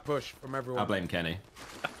a bad push from everyone. I blame Kenny.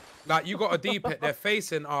 Like, you got a deep hit. They're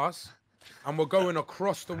facing us. and we're going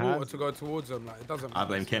across the water to go towards them. Like, it doesn't matter. I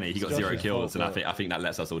blame Kenny. He got Josh's 0 kills, and fault, I think that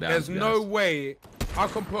lets us all down. There's to be no honest. way I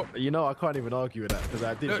can put. You know, I can't even argue with that because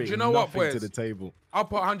I did Look, bring do you know what, nothing to boys? the table. I'll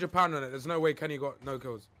put £100 on it. There's no way Kenny got no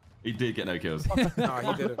kills. He did get no kills. Nah,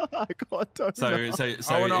 he didn't. I can't So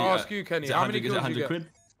I want to ask you, Kenny, how many kills you get? quid?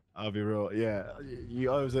 I'll be real. Yeah, you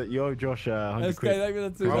owe Josh 100 Let's quid. go. Like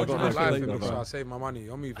with the I I would got not no lie kills, for me, brother. so I save my money.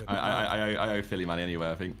 I'm moving. I owe Philly money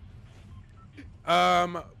anyway, I think.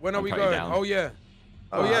 When are we cutting going? down. Oh yeah.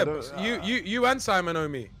 Oh I yeah. don't- You and Simon owe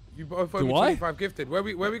me. You both owe Do me I? 25 gifted. Where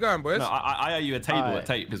we going, boys? No, I owe you a table Alright. at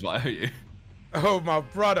tape is what I owe you. Oh my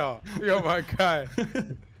brother. You're my guy.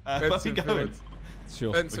 Where are we Benson going? Fields.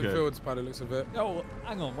 Sure. Benson Okay. Fields, by the looks of it. Yo,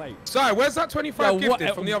 hang on, wait. Si, where's that 25 Yo, what-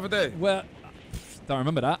 gifted from the other day? Well, don't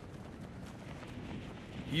remember that.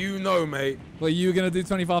 You know, mate. Well, you were gonna do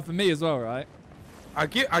 25 for me as well, right? I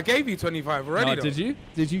gave you 25 already. No, though. did you?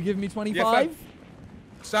 Did you give me Yes, 25?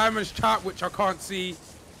 Simon's chat, which I can't see.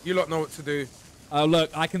 You lot know what to do. Oh, look,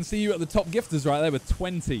 I can see you at the top gifters right there with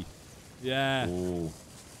 20. Yeah. Ooh,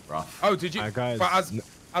 rough. Oh, did you? Guys, But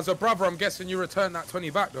as a brother, I'm guessing you returned that 20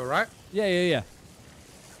 back though, right? Yeah.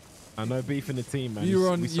 I know beef in the team, man. You were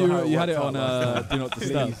on. We saw how You had it worked on out last Do Not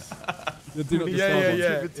Disturb. Please. The Do Not Disturb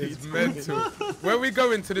Yeah. one. Activities. It's mental. Where we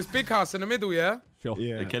going to this big house in the middle, yeah? Sure.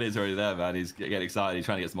 Yeah. Kenny's already there, man. He's getting excited. He's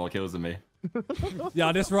trying to get some more kills than me.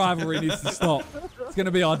 Yeah, this rivalry needs to stop. It's gonna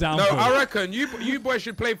be our No, downfall. I reckon you boys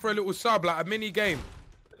should play for a little sub, like a mini game.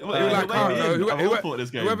 Like,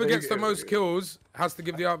 Whoever gets the most kills has to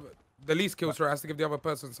give the least kills, right? Has to give the other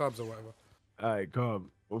person subs or whatever. All right, come on.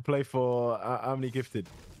 We'll play for how many gifted?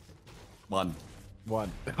 1.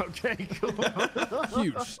 1. Okay, cool.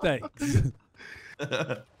 Huge stakes.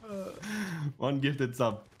 1 gifted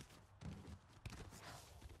sub.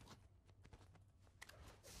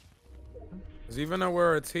 Because even though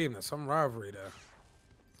we're a team, there's some rivalry there.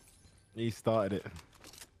 He started it.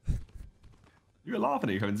 You were laughing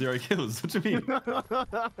at you having 0 kills. What do you mean? How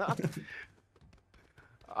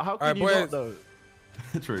can Alright, you boys. not though?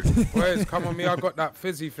 True. Boys, come on me, I got that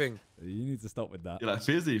fizzy thing. You need to stop with that. You're like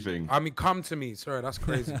fizzy thing. I mean, come to me. Sorry, that's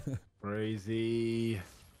crazy. Crazy.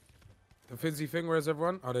 The fizzy thing, where's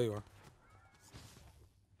everyone? Oh, there you are.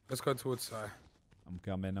 Let's go towards Sai. I'm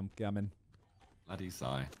coming. Bloody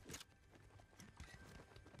sigh.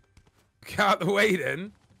 Get out the way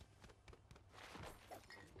then.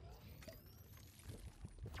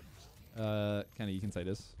 Kenny, you can take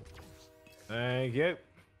this. Thank you.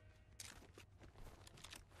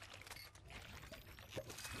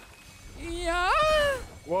 Yeah.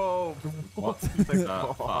 Whoa. What?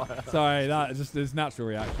 Fuck. Sorry, that is just his natural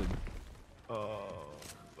reaction. Oh,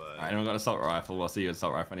 Alright, anyone got an assault rifle? I'll see you an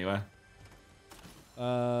assault rifle anyway.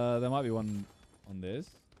 There might be one on this.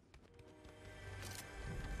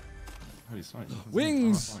 Holy smokes.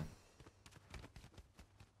 Wings!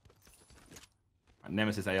 Right,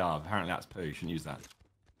 Nemesis AR. Apparently that's poo. You shouldn't use that.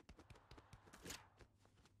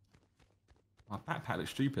 My backpack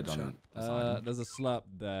looks stupid on the side. There's a slurp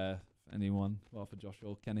there for anyone. Well, for Josh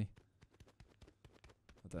or Kenny.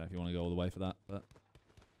 I don't know if you want to go all the way for that, but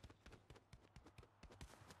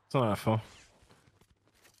it's not that far.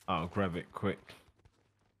 I'll grab it quick.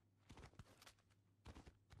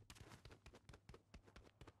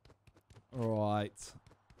 right.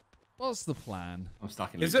 What's the plan? I'm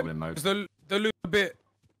stuck in Is loot mode. the loot a bit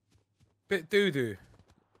doo doo?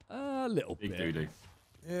 A little Big bit. doo-doo.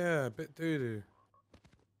 Yeah, a bit doo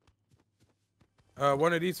doo.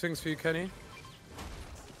 One of these things for you, Kenny.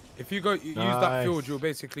 If you use that Nice. field, you'll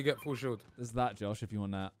basically get full shield. There's that, Josh, if you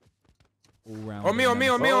want that. All round. On me, on me,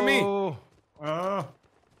 on me, on me. Oh, Ah.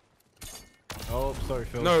 oh sorry,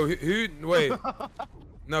 Phil. No, who? Wait.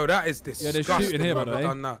 No, that is Yeah, disgusting. they're shooting here, by whoever the way.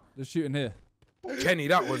 done that. They're shooting here. Kenny,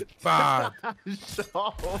 that was bad. That was so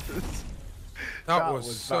bad. I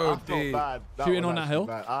felt deep. bad. Shooting was on that actually hill?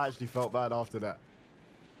 bad. I actually felt bad after that.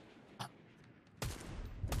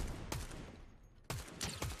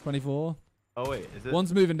 24. Oh wait, is it?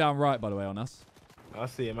 One's moving down right, by the way, on us. I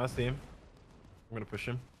see him. I see him. I'm gonna push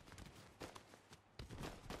him.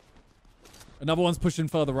 Another one's pushing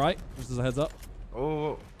further right, just as a heads up.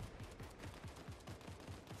 Oh.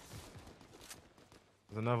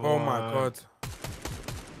 There's another Oh one. my god.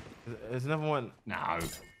 There's another one. No.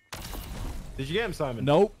 Did you get him, Simon?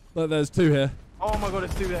 Nope, but there's two here. Oh my god,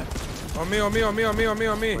 there's two there. On me, on me, on me, on me, on me,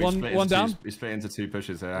 on me. We One- split one into down? We split into 2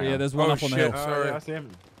 pushes here. hang Yeah, on. there's one Oh, up on the shit. hill. Sorry. Yeah, I see him.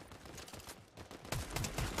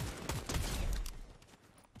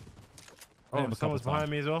 I hit him Oh, a couple someone's behind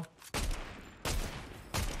times. me as well.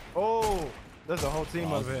 Oh, there's a whole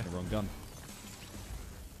team Oh, over here. the wrong gun.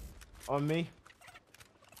 On me.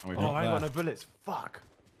 And we've Oh, got- I ain't got there. no bullets. Fuck.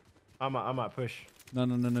 I might push. No,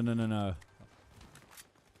 no, no, no, no, no, no.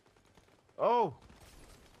 Oh.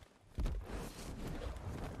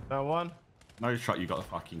 That one. No shot, you got the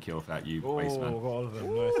fucking kill for that, you Oh, waste got man. all of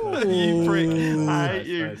them. Nice, nice. You prick. Nice, I nice, hate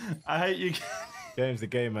you. nice. I hate you. Game's the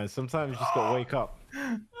game, man. Sometimes you just gotta wake up.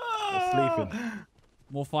 You're sleeping.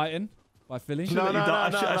 More fighting by Philly. Should've let you die. I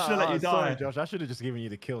should have let you die. Sorry, Josh. I should have just given you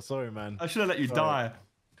the kill. Sorry, man. I should have let you die.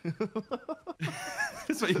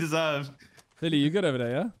 That's what you deserve. Philly, you good over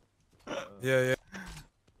there, yeah? Yeah, yeah.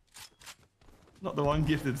 Not the one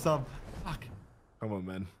gifted sub. Fuck. Come on,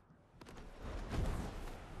 man.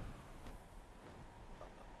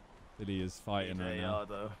 Philly is fighting right They now. are,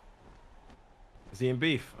 though. Is he in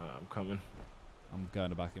beef? I'm coming. I'm going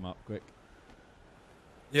to back him up quick.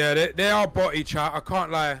 Yeah, they are botty chat. I can't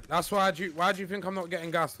lie. That's why do you think I'm not getting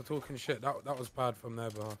gassed for talking shit? That was bad from their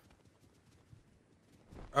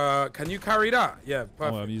behalf. Can you carry that? Yeah,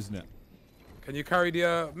 perfect. Oh, I'm using it. Can you carry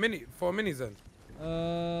the four minis then?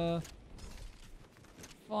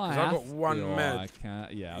 Fine. I got one med. I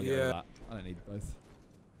can't. Yeah, I'll get rid of that. I don't need both.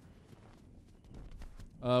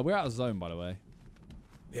 We're out of zone, by the way.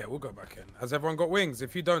 Yeah, we'll go back in. Has everyone got wings?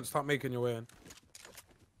 If you don't, start making your way in.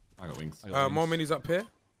 I got wings. More minis up here.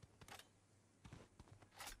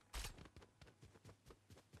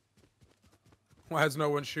 Why is no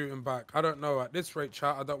one shooting back? I don't know. At this rate,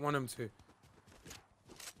 chat, I don't want him to.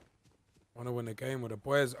 Want to win the game with the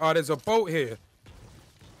boys. Oh, there's a boat here.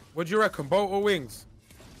 What do you reckon, boat or wings?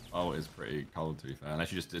 Oh, it's pretty cold to be fair.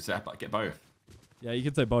 Unless you just get both. Yeah, you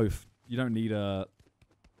could say both. You don't need a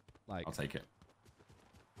like. I'll take it.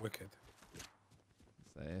 Wicked.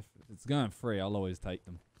 Say if it's going free, I'll always take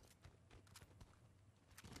them.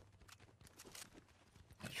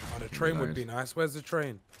 Oh, the train would be nice. Where's the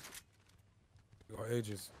train? We got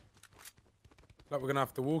ages. Like we're gonna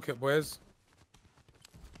have to walk it, boys.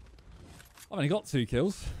 I've only got 2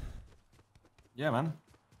 kills. Yeah, man.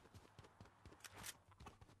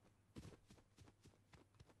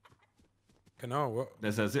 What?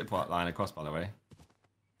 There's a zip line across, by the way.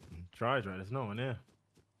 Try, there's no one here.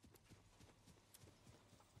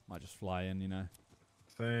 Might just fly in, you know.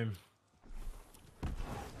 Same.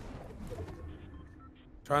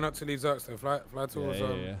 Try not to leave Zerks though. Fly towards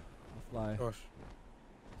Yeah. I'll fly. Gosh.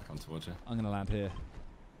 I come towards you. I'm gonna land here.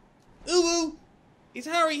 Ooh, is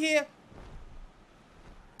Harry here?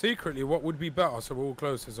 Secretly, what would be better so we're all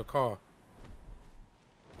close is a car.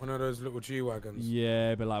 One of those little G-Wagons.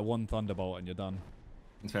 Yeah, but like one Thunderbolt and you're done.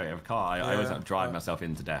 It's fair, a car. I always have to drive myself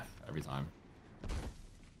into death every time.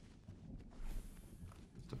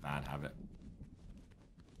 It's a bad habit.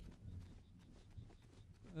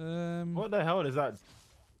 What the hell does that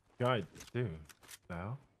guy do? The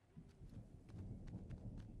hell?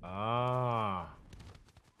 Ah.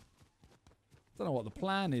 Don't know what the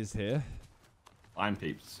plan is here. Fine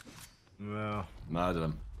peeps. Well. Murder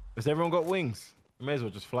them. Has everyone got wings? We may as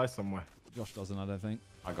well just fly somewhere. Josh doesn't, I don't think.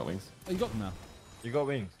 I got wings. Oh, you got them now. You got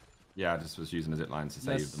wings? Yeah, I just was using the zip lines to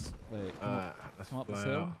save them. Wait, Let's come up fly this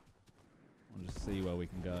hill. out. I'll just see where we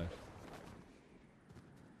can go.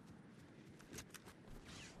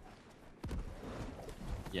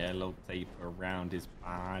 Yellow tape around his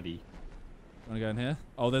body. Want to go in here?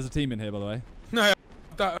 Oh, there's a team in here, by the way. No,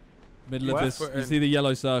 that. Middle of Where? this. You see the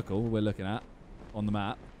yellow circle we're looking at on the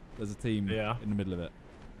map? There's a team in the middle of it.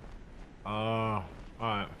 Oh,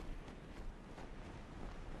 alright.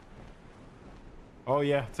 Oh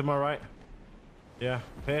yeah, to my right. Yeah.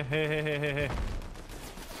 Here.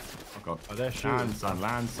 Oh god. Oh, they're shooting. Land, son,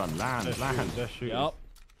 land, son, land, They're land. shooting. They're shooting. Yep.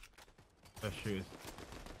 They're shooting.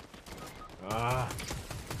 Ah.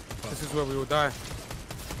 This is where we will die.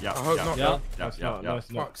 Yep, I hope not. Yep. No,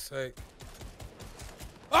 it's not. Fuck's sake.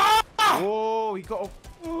 Oh, he got a...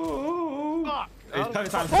 Oh, fuck. It's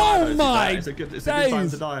perfect time to Oh die, though. my It's a good time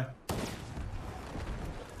days. to die.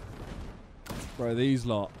 Bro, these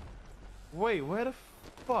lot. Wait, where the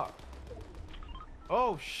fuck?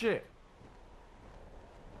 Oh, shit.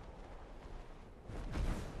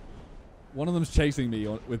 One of them's chasing me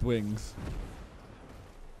with wings.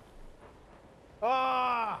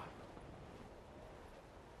 Ah!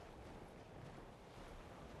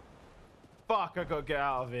 Fuck, I gotta get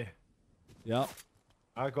out of here. Yep.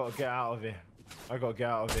 I gotta get out of here.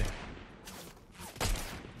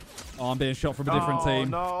 Oh, I'm being shot from a different team.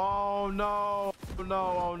 No, oh no,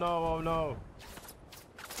 no.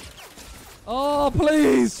 Oh,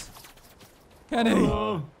 please. Kenny.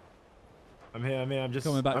 Oh. I'm here. I'm just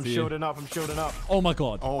coming back I'm to you. shielding up. Oh my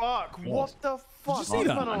god. Fuck, what the fuck? you see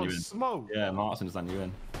that? What's going on? You in. Smoke. Yeah, Martin's done you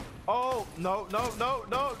in. Oh, no.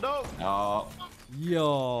 Oh,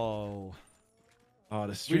 Yo. Oh, the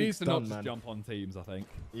We street's need to done, not just man. jump on teams, I think.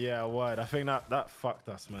 Yeah, word. I think that fucked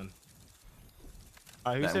us, man.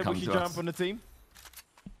 Who Let said them we come should to jump us. on the team?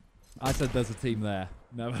 I said there's a team there.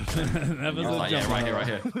 Never, never I was said like, yeah, jump right on here,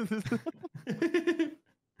 that. right here.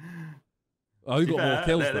 Oh, who To be got more fair,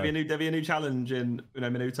 kills, there'll though? be a new challenge in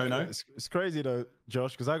Minuto, no? It's crazy though,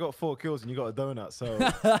 Josh, because I got 4 kills and you got a donut. So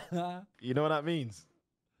you know what that means?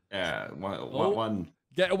 Yeah, Oh. one.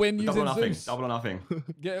 Get a win Double using or nothing. Zeus. Double or nothing.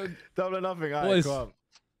 Get a Double or nothing. All right, Boys. come on.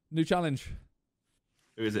 new challenge.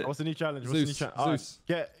 Who is it? What's the new challenge? What's Zeus. the new challenge? Zeus.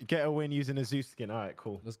 Get a win using a Zeus skin. All right,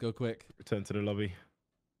 cool. Let's go quick. Return to the lobby.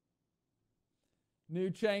 New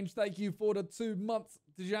change. Thank you for the 2 months.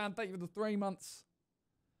 Dejan, thank you for the 3 months.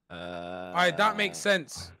 All right, that makes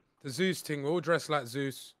sense. The Zeus thing. We're all dressed like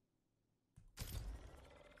Zeus.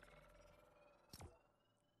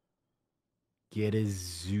 Get a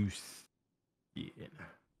Zeus. Yeah.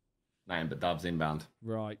 Name but Dubs inbound.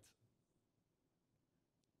 Right.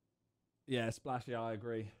 Yeah, splashy. I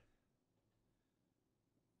agree.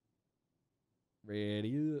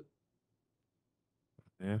 Ready?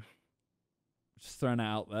 Yeah. Just throwing it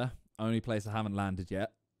out there. Only place I haven't landed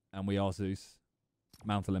yet, and we are Zeus.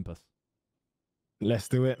 Mount Olympus. Let's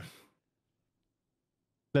do it.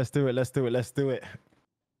 Let's do it. Let's do it. Let's do it.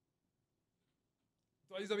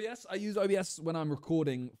 Do I use OBS? I use OBS when I'm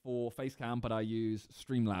recording for Facecam, but I use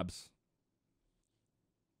Streamlabs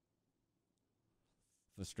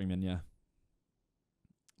for streaming, yeah.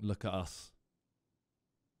 Look at us.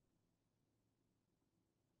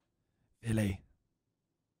 Billy.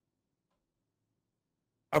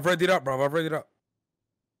 I've read it up, bro. I've read it up.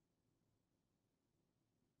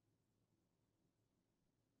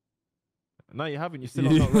 No, you haven't. You're still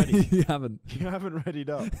not ready. You haven't. You haven't readied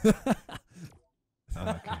up.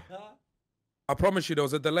 Okay. I promise you, there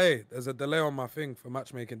was a delay. There's a delay on my thing for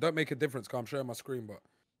matchmaking. Don't make a difference, cause I'm showing my screen, but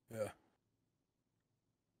yeah.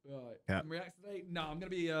 Right. Yeah. React today? No, I'm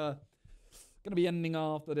gonna be ending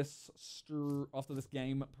after this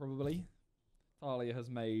game probably. Talia has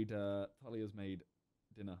made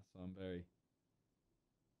dinner, so I'm very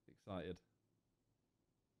excited.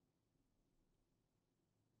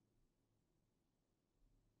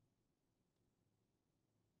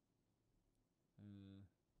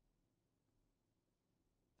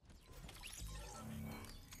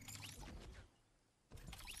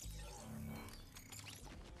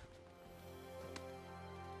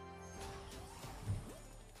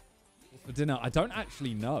 What's for dinner? I don't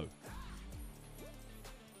actually know.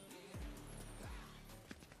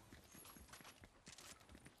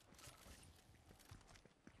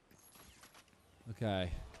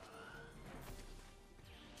 Okay.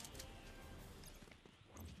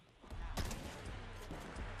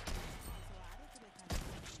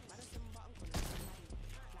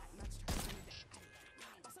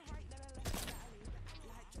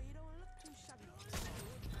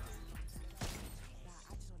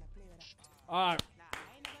 All right.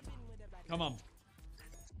 Come on.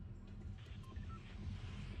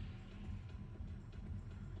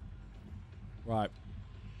 Right.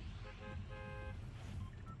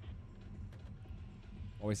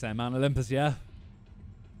 What are we saying? Mount Olympus, yeah?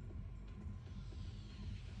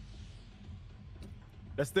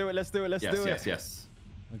 Let's do it. Let's do it. Let's do it. Yes.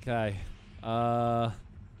 Okay. Should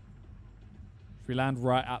we land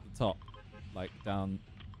right at the top? Like down...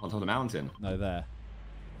 On top of the mountain. No, there.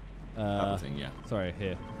 Mountain, yeah. Sorry,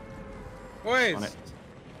 here. Boys, On it.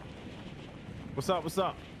 What's up? What's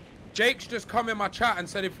up? Jake's just come in my chat and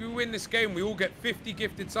said if we win this game, we all get 50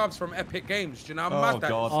 gifted subs from Epic Games. Do you know how mad that is?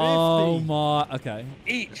 God. Oh my... Okay.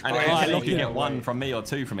 Each, And boys. Alright, you lock can it. get one from me or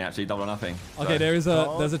two from me, actually, double or nothing. Okay,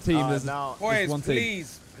 So- there's a team. There's now, there's Boys, one team.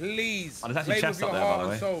 please. Oh, there's actually Play chests with up your there, by heart the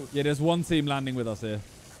and way. soul. Yeah, there's one team landing with us here.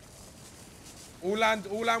 All land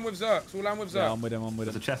with Zerks. All land with Zerks. Yeah, I'm with him.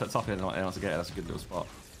 There's a chest at the top here, and else to get it. That's a good little spot.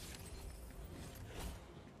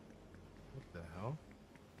 What the hell?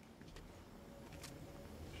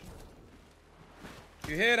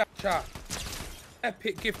 You hear that, chat?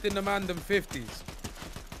 Epic gifting the man them 50s.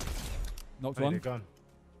 Knocked I need a one. gun.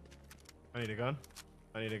 I need a gun.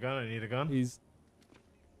 I need a gun. I need a gun. He's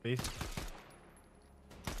Please.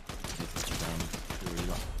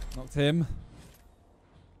 knocked him.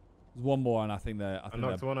 There's one more, and I think they're. I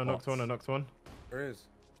knocked one. I knocked one. I knocked one. There is.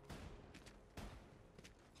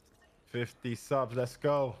 50 subs. Let's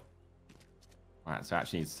go. Alright, so I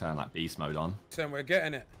actually need to turn like beast mode on. Saying we're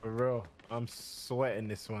getting it. For real. I'm sweating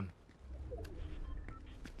this one.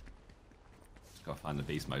 Just gotta find the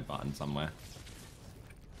beast mode button somewhere.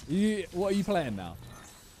 What are you playing now?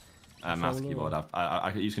 Mouse Controller. keyboard. I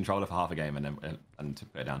could use controller for half a game and then to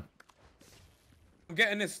put it down. I'm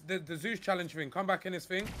getting this the Zeus challenge thing. Come back in this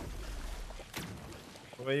thing.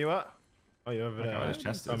 Where you at? Oh, you're over Okay, there. well, there's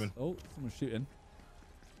chest is. Coming. Oh, someone's shooting.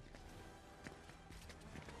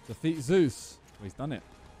 Defeat Zeus. Oh, he's done it.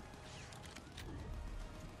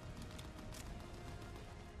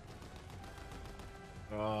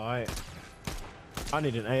 Alright. I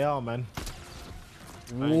need an AR, man.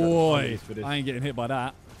 Boy, I ain't getting hit by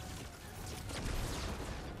that.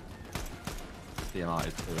 DMR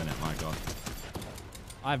is doing it, my god.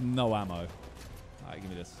 I have no ammo. Alright, give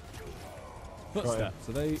me this. Footsteps.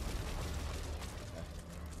 So they...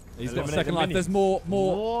 He's got a second life. There's more.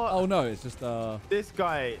 What? Oh no, it's just This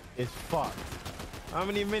guy is fucked. How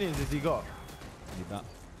many minions has he got? Need that.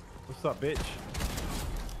 What's up, bitch?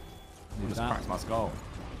 Need Just that. cracked my skull.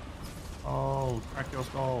 Oh, crack your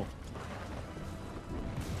skull.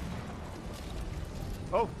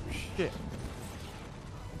 Oh shit!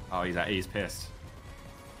 Oh, he's pissed.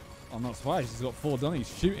 I'm not surprised. He's got 4 done.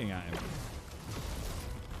 He's shooting at him.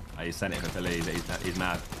 Oh, he sent it for Philly. He's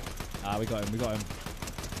mad. Ah, we got him. We got him.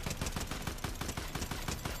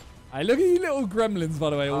 Hey, look at you little gremlins,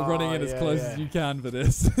 by the way, all running in as close as you can for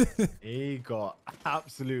this. He got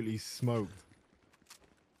absolutely smoked.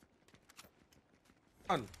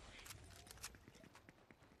 Gun.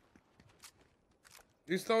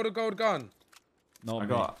 You stole the gold gun. Not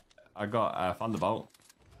I got a Thunderbolt.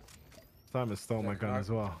 Simon stole my gun as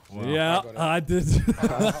well. Wow. Yeah, I did.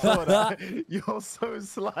 I saw that. You're so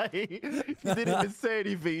sly. You didn't even say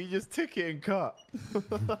anything. You just took it and cut.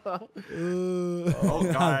 Oh,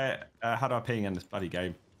 guy, how do I ping in this bloody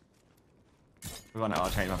game? We're on it. I'll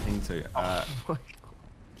change my ping to. There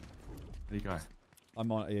you go. I'm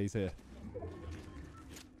on. Yeah, he's here.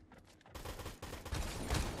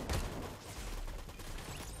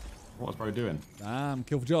 What was bro doing? Damn,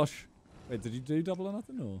 kill for Josh. Wait, did you do double or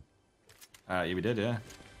nothing or? Yeah, we did, yeah.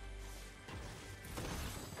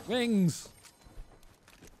 Wings.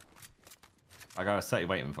 I got a set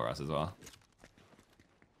waiting for us as well.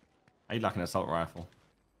 I'd like an assault rifle.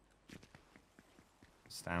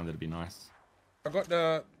 Standard would be nice. I got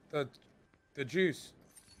the juice.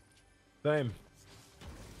 Same.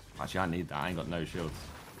 Actually, I need that. I ain't got no shields.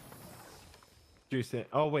 Juice it.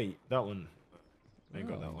 Oh wait, that one. I ain't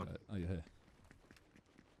got that one. Oh, you're here.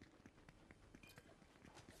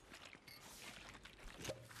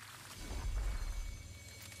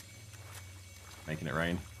 Making it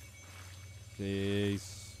rain.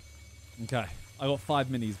 Jeez. Okay. I got 5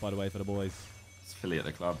 minis, by the way, for the boys. It's Philly at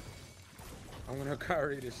the club. I'm gonna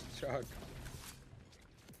carry this jug.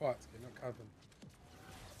 What? You're not capping.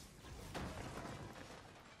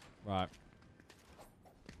 Right.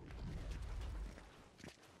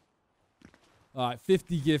 All right,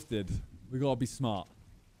 50 gifted. We gotta be smart.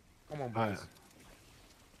 Come on, boys.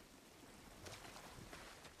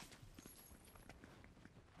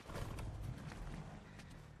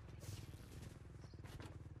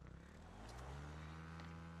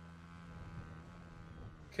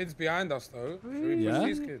 Kids behind us, though. Should we push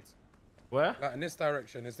these kids? Where? Like in this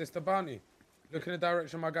direction. Is this the bounty? Look in the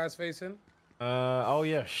direction my guy's facing. Oh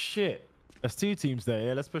yeah, shit. There's 2 teams there.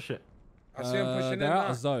 Yeah, let's push it. I see him pushing in They're out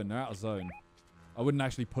now. of zone. They're out of zone. I wouldn't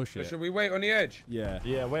actually push So it. should we wait on the edge? Yeah.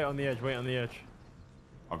 Yeah, wait on the edge. Wait on the edge.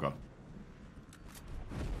 Oh god.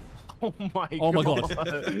 Oh my god. Oh my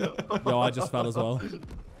god. Yo, I just fell as well.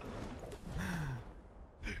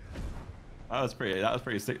 That was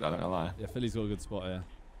pretty sick though, I'm not gonna lie. Yeah, Philly's got a good spot here.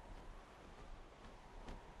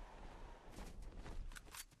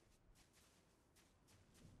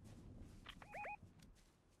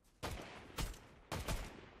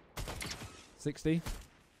 $60.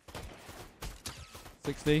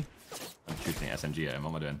 $60. I'm shooting SMG at him. What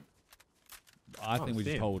am I doing? I think we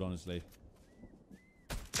just damn. hold, honestly.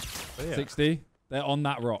 Oh, yeah. 60. They're on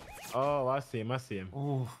that rock. Oh, I see him. I see him.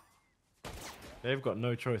 Oh. They've got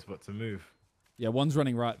no choice but to move. Yeah, one's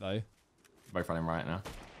running right, though. Both running right now.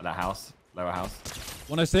 At that house. Lower house.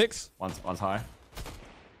 106. One's high.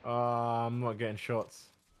 I'm not getting shots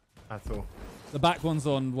at all. The back one's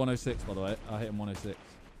on 106, by the way. I hit him 106.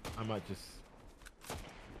 I might just...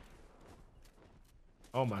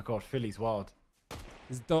 Oh my god, Philly's wild.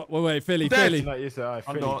 Wait, Philly. Like you said,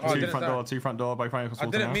 Front Philly. door, Oh, two did front it door, 2 front door, both running I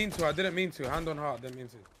across didn't mean to. I didn't mean to. Hand on heart. Didn't mean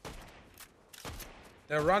to.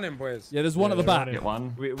 They're running, boys. Yeah, there's one at the they're back. running. Get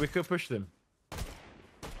one. We could push them.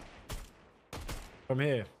 From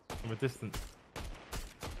here. From a distance.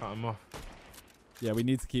 Cut them off. Yeah, we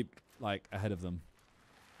need to keep, like, ahead of them.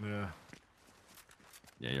 Yeah.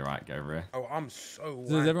 Yeah, you're right. Go over here. Oh, I'm so.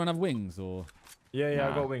 Does everyone have wings, or Yeah,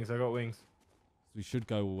 Nah. I got wings. I got wings. we should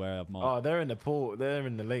go where I've marked? Oh, they're in the pool. They're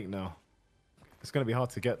in the lake now. It's going to be hard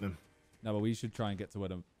to get them. No, but we should try and get to where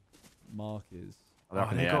the mark is. Oh, they're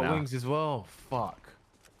up in the they air got now. wings as well. Fuck.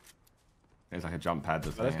 It's like a jump pad.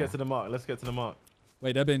 So let's get to the mark. Let's get to the mark.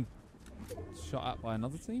 Wait, they've been shot at by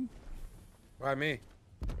another team? Why me?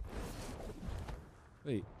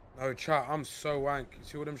 Wait. No, chat, I'm so wank. You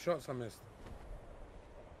see all them shots I missed?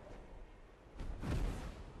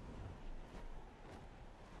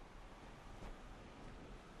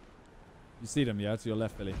 You see them, yeah? To your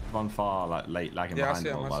left, Billy. One far, like late, lagging Yeah, I behind see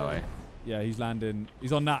the him, wall, I by the see way. him. Yeah, he's landing.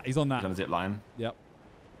 He's on that. He's on He's on that. a zip line. Yep.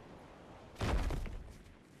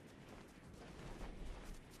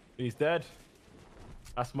 He's dead.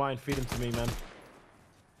 That's mine. Feed him to me, man.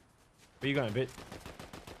 Where you going, bitch?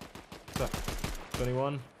 What's up?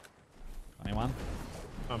 21. 21.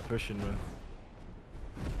 I'm pushing, man.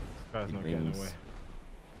 This guy's not getting away.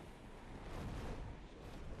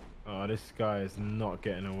 Oh, this guy is not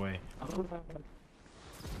getting away.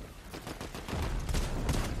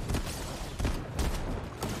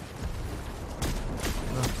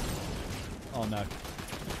 Oh no.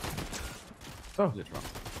 Oh. Literal.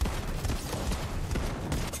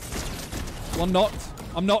 One knocked.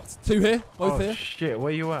 I'm knocked. Two here. Both Oh here. shit,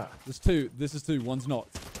 where you at? There's two. This is two. One's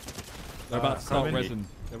knocked. They're about to start come in. resin.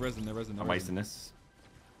 They're resin. They're resin. I'm wasting this.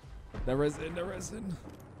 They're resin. They're resin.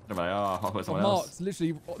 Nobody. Oh, I'll put I'm someone marked. else.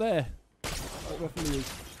 Literally there. Where Philly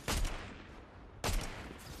is.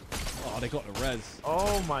 Oh, they got the res.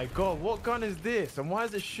 Oh my god, what gun is this? And why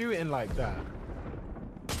is it shooting like that?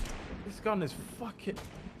 This gun is fucking...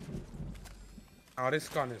 Oh, this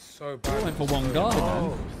gun is so I bad. went for one guy, Oh,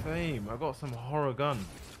 man. same. I got some horror gun.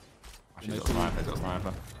 Actually, he's got a sniper. He's got a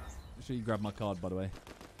sniper. Make sure you grab my card, by the way.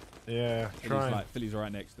 Yeah, Philly's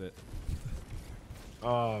right next to it.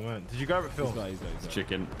 Oh man, did you grab it, Phil? He's got it, he's got it, he's got it.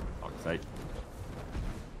 Chicken. Fuck's sake.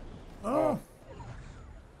 Oh,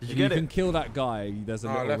 Did If you you get can it? kill that guy, there's a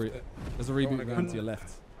no, I little left it. there's a Don't reboot wanna go going to in your there.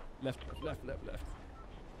 left. Left.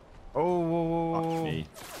 Oh, whoa, whoa, Fuck whoa. me.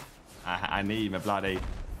 I need my bloody.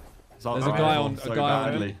 There's a guy on so a guy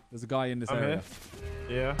on, badly. there's a guy in this I'm area.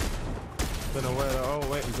 here. Yeah. Don't know where. Oh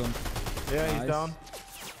wait. He's on. Yeah, Nice. he's down.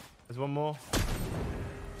 There's one more.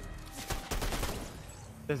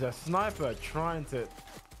 There's a sniper trying to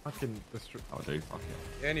fucking destroy. I'll do. Fuck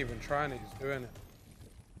it. he ain't even trying it. He's doing it.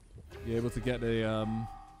 You able to get the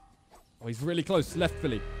Oh, he's really close. Left,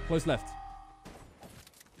 Philly. Close left.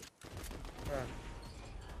 Where?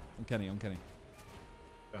 On Kenny.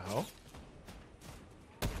 The hell?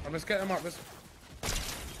 Let's get him up. Let's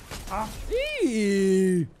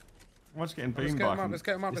Eee! I'm just getting get beamed him by up. from Let's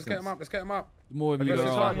get him up. Let's get him distance. up. Let's get him up. The more of you Press there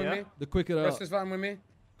this are, van with yeah? me. the quicker they Press are. this van with me.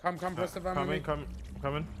 Come, press the van with me.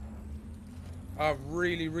 Coming. I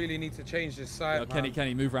really need to change this side, man.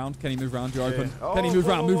 Kenny, move round. Kenny, move round. You're open. Oh, Kenny, move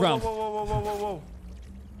round. Move round. Whoa.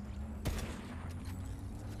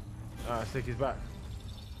 Alright, stick his back.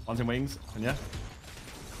 One's in wings. And yeah.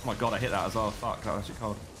 Oh my god, I hit that as well. Fuck, that was actually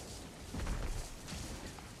cold.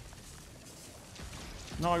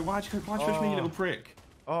 No, why'd you push me, you little prick?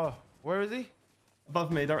 Oh, where is he?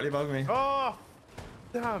 Above me, directly above me. Oh,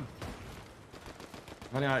 damn.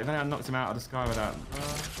 If only I knocked him out of the sky with that.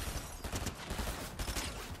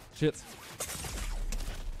 Shit.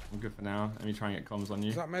 I'm good for now. Let me try and get comms on you.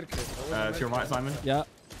 Is that medkit? To your right, Simon. Yeah.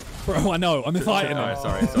 Bro, I know. I'm fighting Oh, him.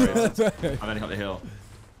 sorry. I've only got the hill.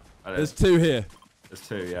 There's two here. There's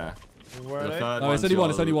two, yeah. Where are The they? third No, it's one's only one. your-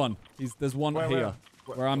 It's only one. There's one Where? here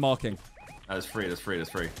where I'm marking. There's three.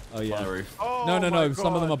 Oh, yeah. On the roof. Oh, No. my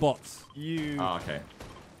Some of them are God. bots. Oh, okay.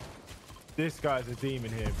 This guy's a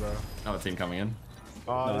demon here, bro. Another team coming in.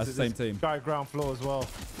 Oh, No, this that's is the same this team. Guy ground floor as well.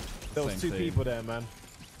 There was Same two team. people there, man.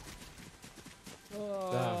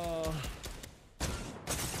 Oh.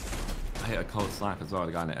 I hit a cold snipe as well,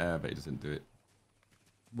 the guy in the air, but he just didn't do it.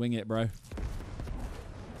 Wing it, bro.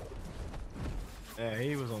 Yeah,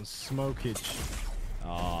 he was on smokage.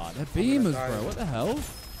 Ah, they're beamers, die. bro. What the hell?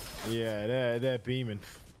 Yeah, they're beaming.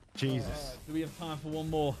 Jesus. Do we have time for one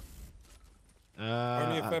more?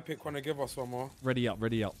 Only if Epic want to give us one more. Ready up.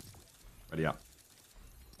 Ready up.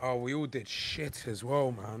 Oh, we all did shit as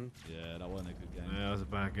well, man. Yeah, that wasn't a good game. Yeah, that was a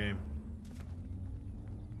bad game.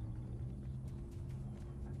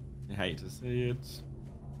 You hate to see it.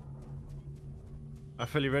 I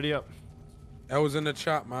feel you ready up. That was in the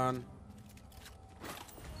chat, man.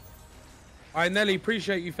 I Nelly,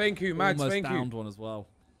 appreciate you. Thank you, Max. Almost Thank you. downed one as well.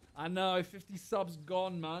 I know, 50 subs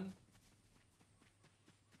gone, man.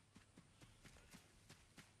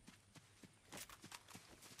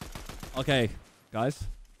 Okay, guys.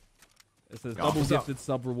 It says Yeah, double what's up? gifted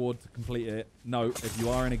sub reward to complete it. Note, if you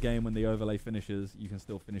are in a game when the overlay finishes, you can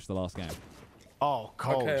still finish the last game. Oh,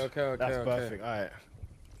 cold. Okay, That's okay. perfect. All right.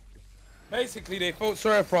 Basically, they felt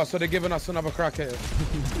sorry for us, so they're giving us another crack at it.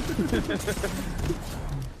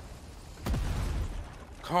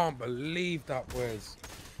 Can't believe that, boys.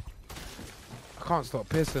 I can't stop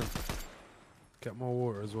pissing. Get more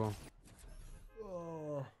water as well.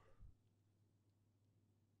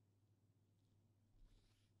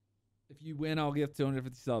 you win, I'll give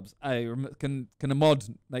 250 subs. Hey, can a mod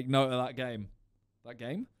make note of that game? That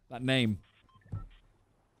game? That name?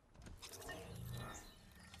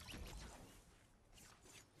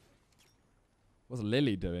 What's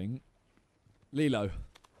Lily doing? Lilo.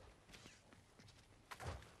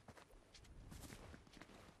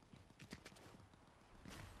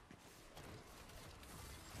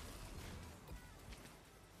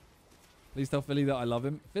 Please tell Philly that I love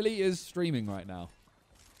him. Philly is streaming right now.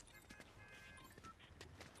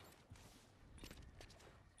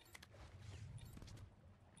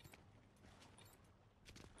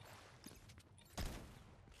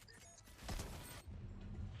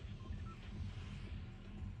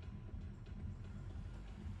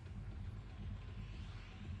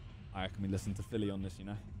 I reckon we listen to Philly on this, you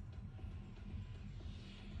know.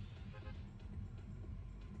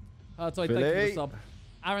 Sorry, thank you for the sub.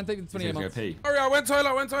 Aaron, thank you for 28 months. Sorry, I went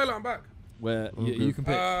toilet, I'm back. Where you can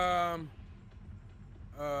pick.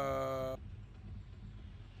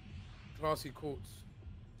 Classy courts.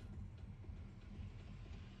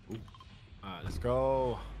 Alright, let's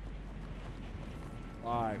go.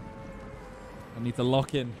 Alright. I need to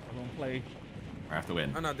lock in. I don't play. I have to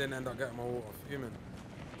win. And I didn't end up getting my water. Fuming.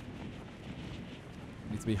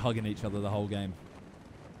 Need to be hugging each other the whole game.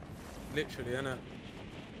 Literally, innit?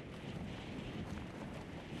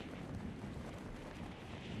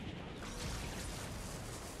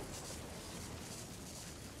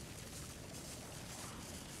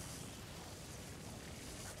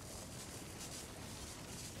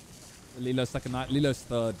 Lilo's second night. Lilo's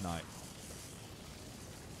third night.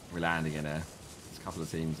 We're landing in there. There's a couple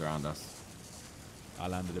of teams around us. I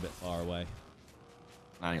landed a bit far away.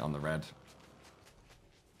 Landing on the red.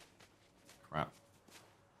 Crap.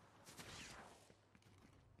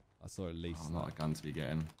 I saw at least. Oh, not a gun to be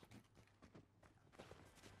getting.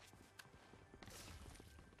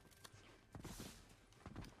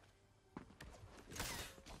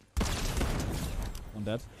 One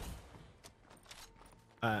dead.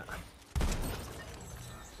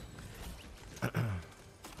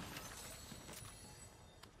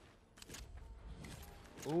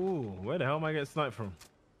 Ooh, where the hell am I getting sniped from?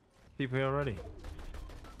 People here already.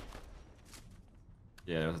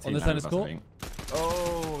 Yeah, there was a On team the down with tennis us, court? I think.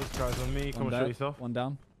 Oh, this guy's on me. Come One on, show down. yourself. One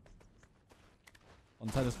down. On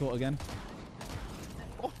tennis court again.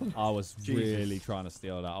 I was really trying to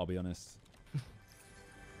steal that, I'll be honest.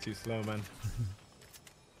 Too slow, man.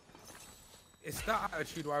 It's that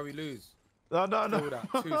attitude why we lose. No. Feel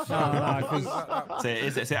that too soon. Things like that. So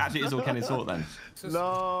it actually is all Kenny's fault then. It's just-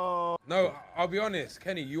 No. No, I'll be honest,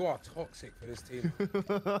 Kenny, you are toxic for this team.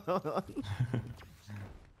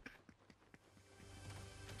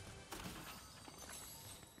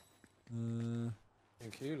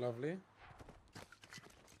 Thank you, lovely.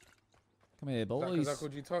 Come here, Because I boys.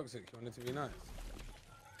 called you toxic, you wanted to be nice.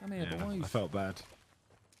 Come here, Yeah, boys. I felt bad.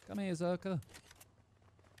 Come here, Zerka.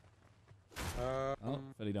 Oh,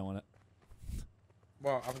 Philly don't want it.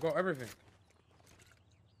 Well, I've got everything.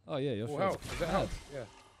 Oh yeah, you're Full sure. health. Does that help? Yeah.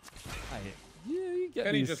 Hey, you get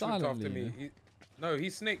Kenny me just looked silently. after me. No, he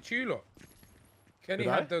snaked you lot. Kenny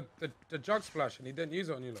Did I? had the jug splash and he didn't use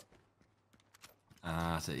it on you lot.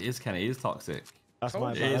 Ah, so it is Kenny. He is toxic. That's Told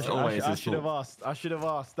my you. bad. It is always I his should have fault. asked. I should have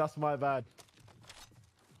asked. That's my bad.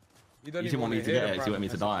 You don't You even didn't want me to hear get the it, 'cause you want me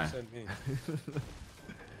to private die. message you sent me.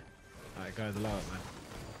 Alright, guys, allow it, man.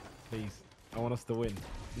 Please. I want us to win.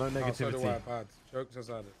 No Oh, so do negativity. I, bad. Jokes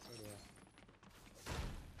aside, so do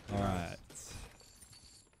I. Alright.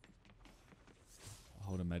 I'll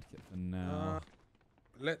hold a medkit for now.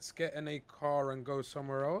 Let's get in a car and go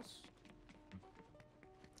somewhere else.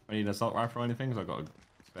 I need an assault rifle or anything, because I've got a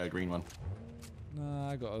spare green one. No,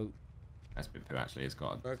 I got. SP2 actually has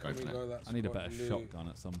got a Where scope can in we it. go? That's I need a got better loot shotgun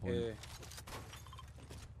at some point. here.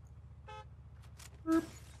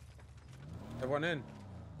 Everyone in?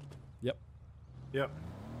 Yep. Yep.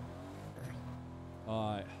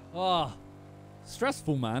 Alright. Ah,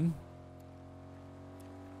 stressful, man.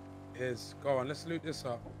 Is go on. Let's loot this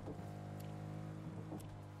up.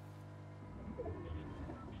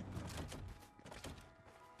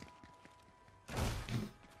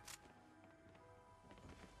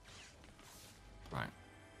 Right.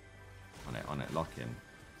 On it, lock in,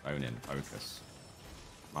 zone in, focus.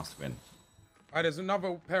 Must win. Alright, there's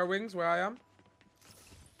another pair of wings where I am.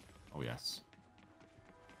 Oh yes.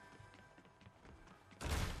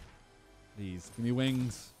 Please, give me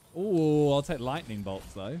wings. Oh, I'll take lightning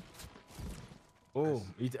bolts though. Oh,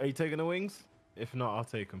 are you taking the wings? If not, I'll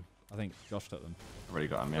take them. I think Josh took them. I've already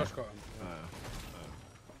got them, yeah. Josh got them. Do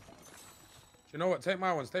you know what? Take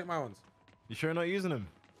my ones. Take my ones. You sure you're not using them?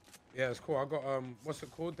 Yeah, it's cool. I got what's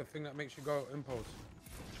it called? The thing that makes you go impulse.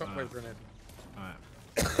 Shockwave grenade.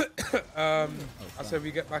 Alright. I said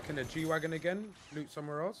we get back in the G-Wagon again, loot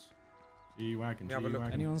somewhere else. G-Wagon, Have a look.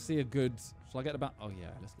 G-Wagon. Anyone see a good... Shall I get the bounty? Oh, yeah.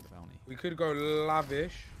 Let's get the bounty. We could go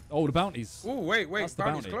lavish. Oh, the bounties. Oh, wait. That's the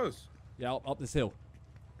Bounty's bounty. close. Yeah, up this hill.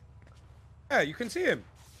 Yeah, you can see him.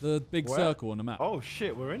 The big Where? circle on the map. Oh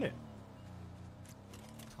shit, we're in it.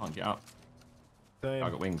 Can't get up. Same. I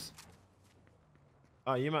got wings.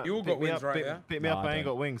 Oh, you might. You all pick got me wings, up, right, pick, yeah? Pick me No, up. I I ain't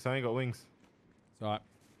don't. got wings. I ain't got wings. It's alright.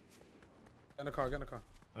 Get in the car, get in the car.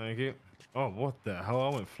 Thank you. Oh, what the hell? I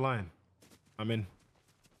went flying. I'm in.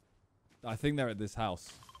 I think they're at this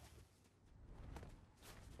house.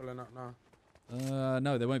 Pulling up now.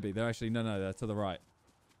 No, they won't be. They're actually... No, they're to the right.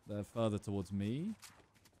 They're further towards me.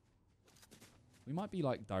 We might be,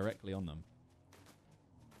 like, directly on them.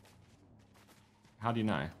 How do you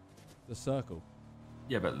know? The circle.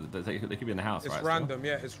 Yeah, but they could be in the house, It's right? random,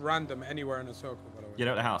 yeah. It's random anywhere in a circle, by the way. Yeah,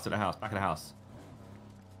 they're at the house, back of the house.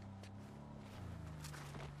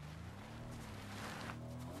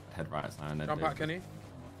 Head right side. and then Jump they- out, Kenny.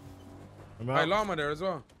 I'm Hey, out. llama there as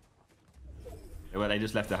well. Well, they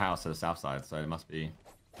just left the house to the south side, so it must be.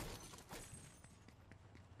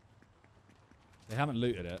 They haven't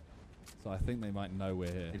looted it. So I think they might know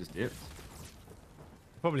we're here. They just dipped.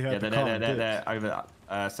 Probably Yeah, heard the car. and dipped. they're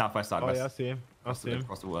over southwest side. Oh west, yeah, I see him. I see him.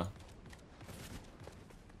 across the water.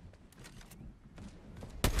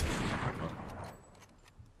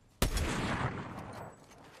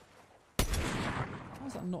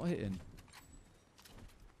 How's that not hitting?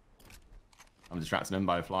 I'm distracting them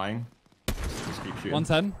by flying. Just keep shooting.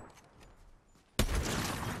 110.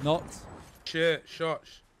 Knocked. Shit,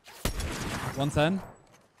 shots. 110.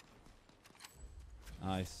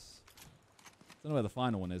 Nice. Don't know where the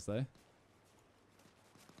final one is though.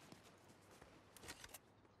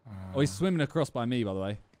 Oh, he's swimming across by me, by the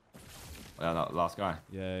way. Yeah, that last guy.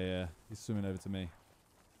 Yeah. He's swimming over to me.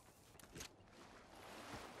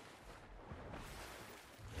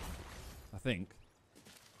 I think.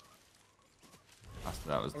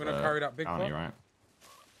 That was I'm gonna the carry that big bounty, pot. right?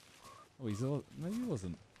 Oh, he's all... Maybe he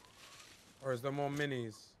wasn't. Or is there more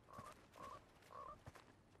minis?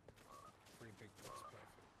 3 big pots,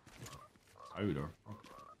 perfect. Odor.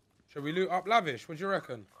 Should we loot up lavish? What do you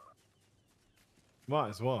reckon? Might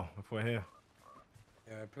as well if we're here.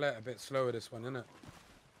 Yeah, play it a bit slower this one, innit?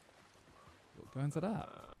 Go into that.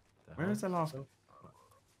 Where is the last?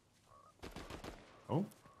 Oh,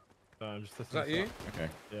 So I'm just Is that you? okay.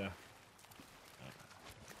 Yeah.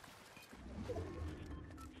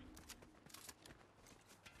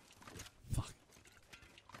 Fuck.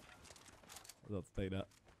 I'll have to take that.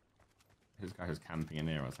 This guy who's camping in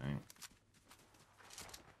here, I think.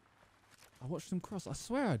 I watched him cross. I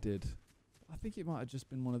swear I did. I think it might have just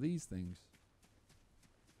been one of these things.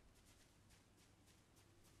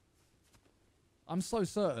 I'm so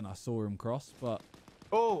certain I saw him cross, but...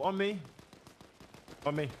 Oh, on me.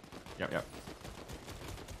 On me. Yep.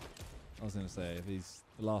 I was going to say, if he's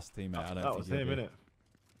the last teammate, I don't That think was he'll him, be. innit?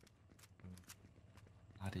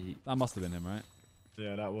 Bloody. That must have been him, right?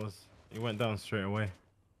 Yeah, that was. He went down straight away.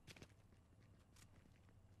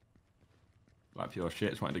 Like pure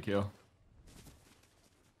shit, trying to kill.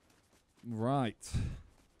 Right.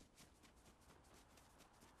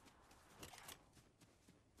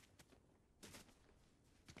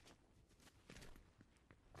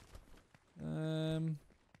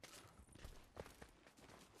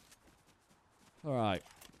 All right.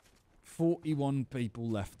 41 people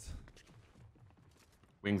left.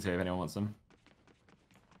 Wings here if anyone wants them.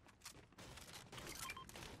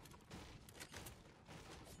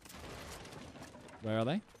 Where are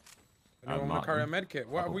they? Anyone want to carry a med kit?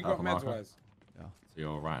 What have we got Alpha meds marker. wise? Yeah. So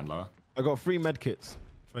you're right and lower. I got 3 med kits.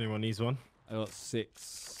 If anyone needs one. I got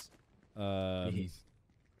 6. Oh,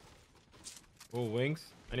 wings.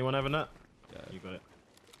 Anyone having that? Yeah. You got it.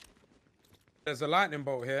 There's a lightning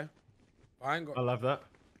bolt here. I ain't got. I love that.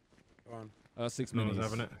 Go on. I got 6 No one's minis.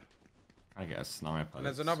 having it. I get a sniper. And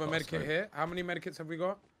there's that's another got a med kit scope. here. How many med kits have we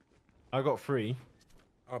got? I got 3.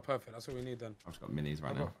 Oh, perfect. That's what we need then. I've just got minis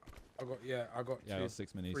right I now. got, I got 2. Yeah, I got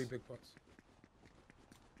 6 minis. 3 big pots.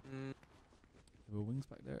 There were wings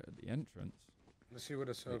back there at the entrance. Let's see where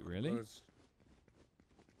the circle really? goes.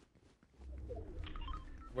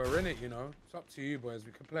 We're in it, you know. It's up to you, boys.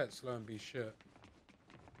 We can play it slow and be shit.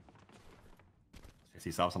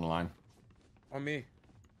 50 subs on the line. On me.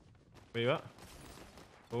 Where you at?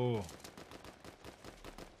 Oh. Is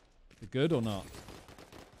it good or not?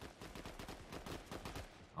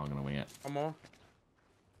 I'm gonna wing it. One more.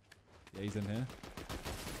 Yeah, he's in here.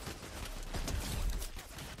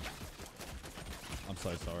 I'm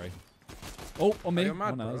so sorry. Oh, on me. you're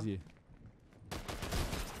mad, Oh, no, that was bro. you.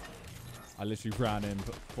 I literally ran in,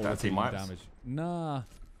 put 14 team wipes? damage. Nah,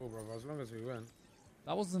 Cool, bro. As long as we win.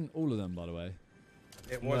 that wasn't all of them, by the way.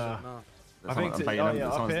 It wasn't, no. I think. I'm paying Oh them, yeah,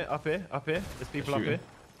 someone's- up here. There's people up shooting.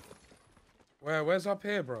 here. Where's up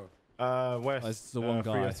here, bro? West. That's the one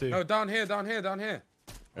guy. 302. No, down here. Oh,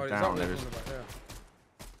 They're it's down, up there. there is- Back there.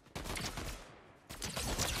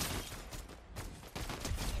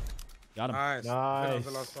 Got him. Nice. That was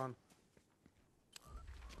the Nice. last one.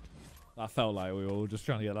 I felt like we were all just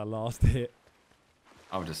trying to get that last hit.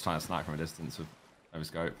 I was just trying to snipe from a distance with no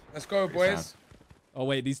scope. Let's go, Pretty boys. sad. Oh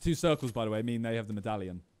wait, these two circles, by the way, mean they have the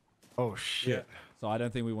medallion. Oh shit. So I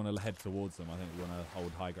don't think we want to head towards them. I think we want to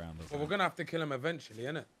hold high ground. Or Well, we're something. gonna have to kill him eventually,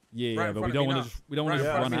 innit? Yeah, right yeah, in but front we of don't me want now. to. We don't want Right to in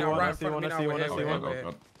just front run of me out. now, I right in see front of one, me I now, see we're one, I here, see we're one. here, we're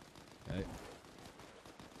here. Okay.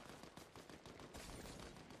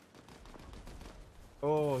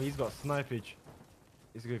 Oh, he's got snipage.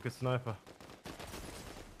 He's a good sniper.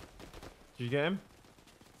 Did you get him?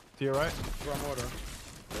 To your right? Go on, order.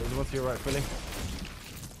 There's one to your right, Philly.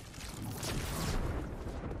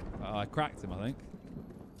 I cracked him, I think.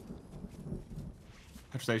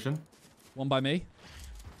 Petrol station. One by me.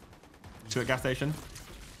 2 at gas station.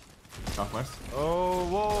 Southwest. Oh,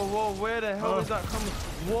 whoa, where the hell is that coming?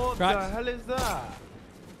 What the Cracked. hell is that?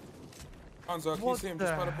 Hanzo, can you What see him the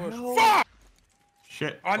just by the bush? hell? Fuck!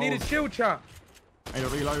 Shit. I need a Oh, shield, chat. I need a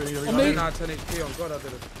reload. I need a On I me. reload. didn't have 10 HP on. God, I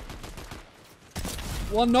did it.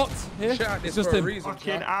 One knocked here. Shit at It's this just for a him. reason,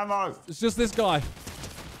 Fucking chat. ammo. It's just this guy.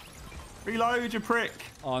 Reload, you prick.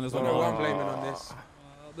 Oh, and there's I one don't know more. what I'm blaming on this.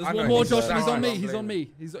 There's I one know more, he's Josh, and he's on me. I'm He's on blaming.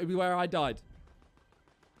 me. He's where I died.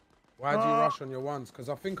 Why'd you rush on your ones? Because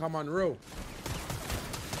I think I'm unreal.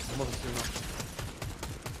 I'm obviously not.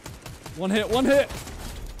 One hit. One hit.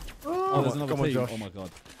 Oh, there's Come another on, team. Josh. Oh my god.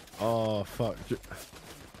 Oh, fuck. You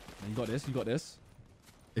got this. You got this.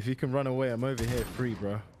 If you can run away, I'm over here free,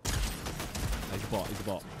 bro. He's a bot. He's a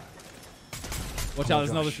bot. Watch Oh out!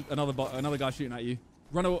 my There's gosh. another guy shooting at you.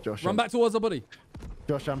 Run Josh, run back towards our buddy.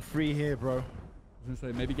 Josh, I'm free here, bro. I was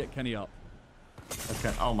gonna say maybe get Kenny up.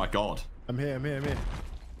 Okay. Oh my god. I'm here.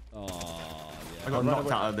 Oh yeah. I got run knocked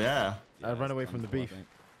away. out of the air. I ran away from the beef.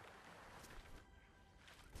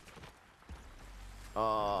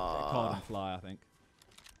 Can't even fly, I think.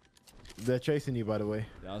 They're chasing you, by the way.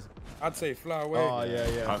 Yeah, I was, I'd say fly away. Oh,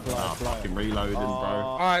 yeah. I'm Fly. fucking reloading, bro.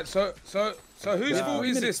 Alright, so whose Yeah. fault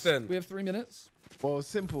is this then? We have 3 minutes. Well, it's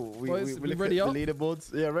simple. We Boys, look ready at up? the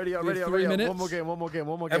leaderboards. Yeah, ready up. We have 3 minutes. One more game.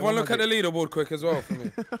 Everyone look at the leaderboard quick as well for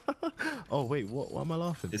me. Oh, wait, what? Why am I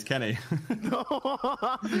laughing? It's Kenny.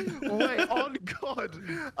 Wait, on God.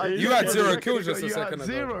 You had 0 kills just a You had second ago.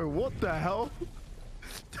 0. What the hell?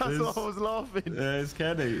 That's why I was laughing. It's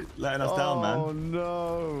Kenny letting us down, man. Oh,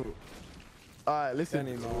 no. All right, listen.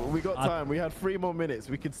 Kenny, man. We got time. We had 3 more minutes.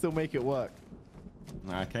 We can still make it work.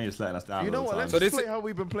 Nah, Kenny's letting us down. You know all the what? time. Let's So just this play how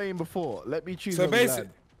we've been playing before. Let me choose. So where we land.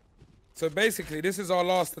 basically, this is our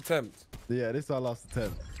last attempt. Yeah, this is our last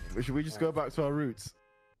attempt. Should we just go back to our roots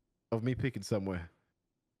of me picking somewhere?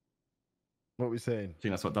 What are we saying? I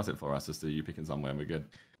think that's what does it for us, is you picking somewhere and we're good.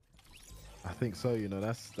 I think so. You know,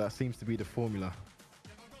 that seems to be the formula.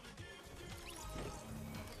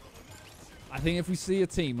 I think if we see a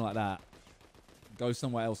team like that, go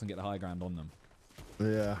somewhere else and get the high ground on them.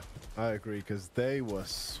 Yeah, I agree because they were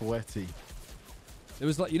sweaty. There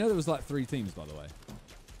was like, there was like 3 teams, by the way.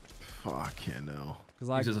 Fucking hell. Because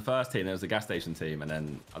like This was the first team, there was the gas station team, and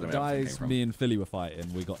then I the don't know where everything guys came from. me and Philly were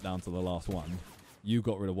fighting, we got down to the last one. You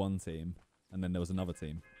got rid of one team, and then there was another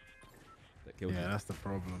team that killed Yeah, you. that's the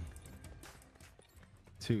problem.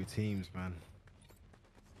 2 teams, man.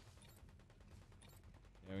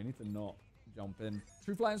 Yeah, we need to not jump in.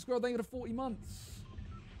 True Flying Squirrel, thank you for 40 months.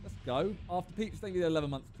 Let's go. After Peach, thank you for 11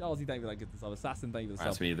 months. Charlesy, thank you for that good sub. Assassin, thank you for the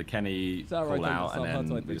That's sub. me, the Kenny Sarah, call thank you out, for the sub. and Hard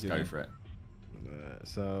then to we just do, go man. for it.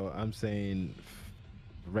 So I'm saying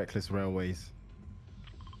reckless railways.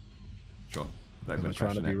 Sure. I'm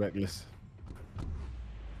trying to be reckless.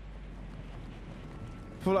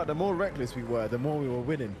 I feel like the more reckless we were, the more we were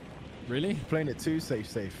winning. Really? Playing it too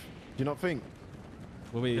safe. Do you not think?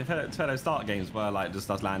 Were we? The fellow start games were like just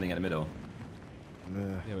us landing in the middle.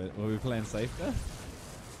 Yeah, were we playing safe there?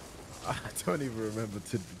 I don't even remember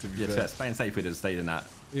to be Yeah, fair. playing safe, we'd have stayed in that.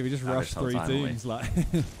 Yeah, we just Average rushed whole 3 time, haven't we? teams. Like,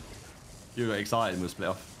 You got excited and we'll split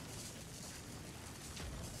off.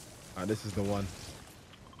 This is the one.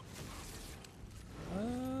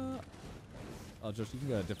 oh, Josh, you can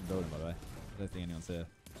go to a different building, by the way. I don't think anyone's here.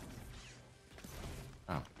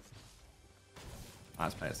 Oh.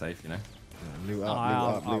 Let's play it safe, you know. Yeah, loot up,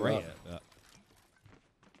 I'll loot rate up. it, but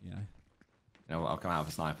you know. You know, I'll come out of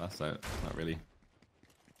a sniper, so it's not really.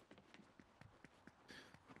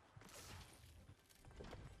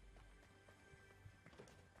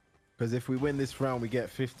 Because if we win this round, we get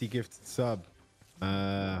 50 gifted sub.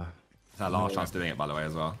 It's our last chance doing it, by the way,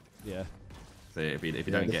 as well. Yeah. So if you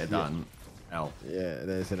don't get it done, L. Yeah,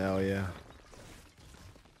 there's an L, yeah.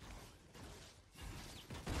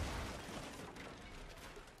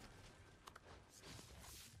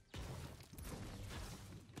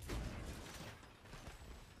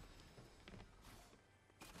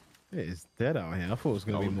 It is dead out here. I thought it was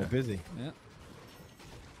going to be more busy. Yeah.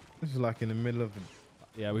 This is like in the middle of...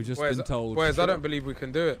 Yeah, we've just been told. Boys, I don't believe we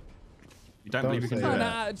can do it. You don't believe you can do What kind it?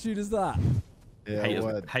 of attitude is that? Yeah,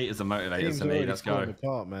 Haters are motivators Team's to me. already Let's falling go.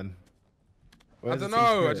 apart, man. I Where's don't the team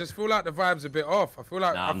know. I spirit? just feel like the vibe's a bit off. I feel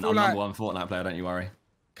like Nah, I'm I feel like. number one Fortnite player. Don't you worry.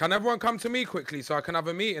 Can everyone come to me quickly so I can have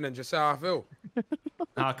a meeting and just say how I feel?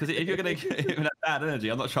 Nah, because if you're gonna give him that bad energy,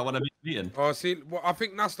 I'm not sure I want to be meeting. Oh, see, well, I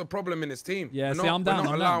think that's the problem in this team. Yeah, We're see, not- I'm we're down.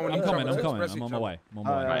 not I'm allowing down. I'm each coming. other I'm to coming. express I'm on each my other. way. I'm on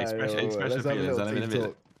my way. Right, Alright, express let's your have a feelings. little I'm in a team minute.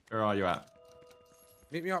 talk. Where are you at?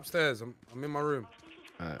 Meet me upstairs. I'm in my room.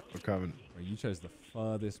 Alright, we're coming. Bro, you chose the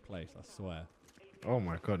furthest place, I swear. Oh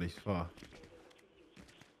my god, he's far.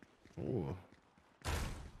 Ooh.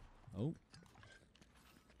 Oh.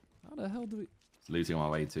 How the hell do we... It's losing my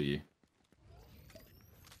way to you.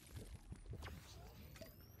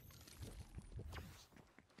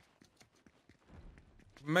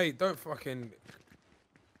 Mate, don't fucking...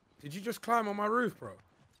 Did you just climb on my roof, bro?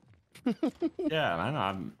 Yeah, man.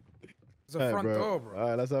 I'm. There's a front door, bro.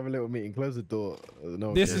 Alright, let's have a little meeting. Close the door.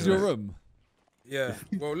 No, This is your room? Yeah.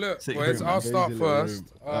 Well, look, Sick boys, room, I'll man. start Crazy little first.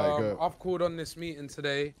 room. Alright, go. I've called on this meeting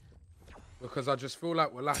today because I just feel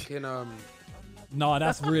like we're lacking... No,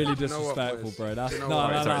 that's really know what, disrespectful, boys? bro. That's You know no,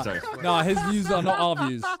 what? no, no. Sorry. No, his views are not our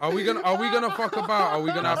views. Are we gonna fuck about? Are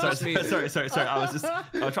we gonna have this meeting? Sorry. I was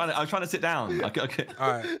trying to sit down. Okay.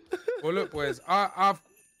 All right. Well, look, boys. I've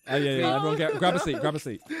Oh, yeah. Everyone grab a seat. Grab a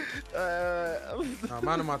seat. no,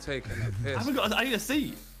 man, am I taking a I piss? haven't got. I need a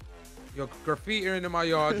seat. You're graffitiing in my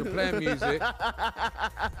yard. You're playing music.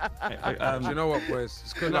 Hey, You know what, boys?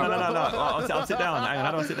 It's good No. luck. I'll sit down. Hang on,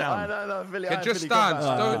 how do I sit down? No, Philly. Yeah, just stand.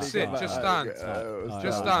 Don't sit. Just stand.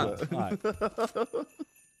 Just stand. Alright.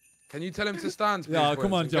 Can you tell him to stand? Please, Yeah, boys?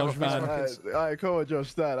 come on, And get Josh, off his man. fucking- Alright, come on, Josh,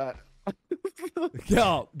 stand. Get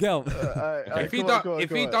up.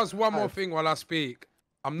 If he does one more thing while I speak,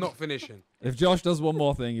 I'm not finishing. If Josh does one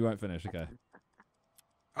more thing, you won't finish, okay?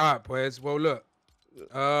 All right, boys. Well, look.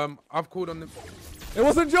 I've called on the. It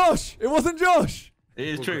wasn't Josh! It wasn't Josh! It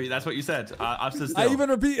is true. That's what you said. I've stood I still. even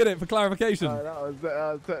repeated it for clarification. That was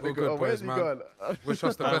technical. good, Where's boys, he man. gone? Wish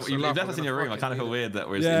us the best. You of luck. left us We're in your gonna room. I kind of fucking feel need it. weird that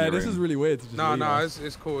we're in Yeah, your this room. is really weird to just No, leave no, us.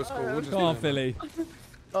 it's cool. It's cool. We'll just Come on, leave it. Philly.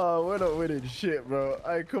 Oh, we're not winning shit, bro.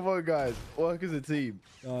 Hey, come on, guys. Work as a team.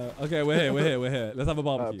 Okay, we're here. Let's have a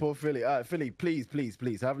barbecue. Poor Philly. All right, Philly,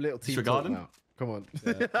 please. Have a little team your talk garden? now. Come on.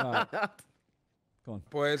 Yeah, alright. Come on.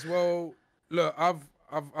 Boys, well, look,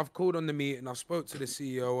 I've called on the meeting. I've spoke to the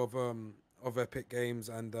CEO of Epic Games,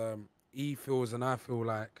 and he feels and I feel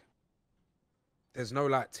like there's no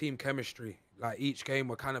like team chemistry. Like each game,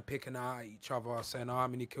 we're kind of picking out at each other, saying, "Oh, how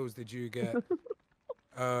many kills did you get?"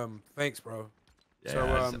 Thanks, bro. Yeah,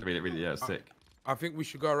 So, it's really, it's sick. I think we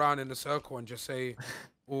should go around in a circle and just say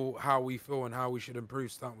all how we feel and how we should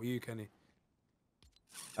improve. Starting with you, Kenny.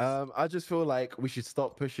 I just feel like we should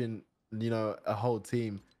stop pushing, a whole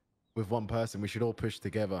team with one person. We should all push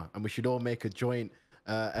together, and we should all make a joint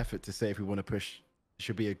effort to say if we want to push. It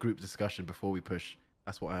should be a group discussion before we push.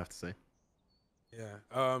 That's what I have to say.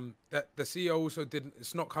 Yeah. That the CEO also didn't.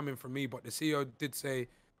 It's not coming from me, but the CEO did say,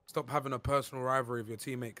 "Stop having a personal rivalry with your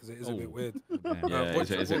teammate because it is a bit weird." Yeah, what-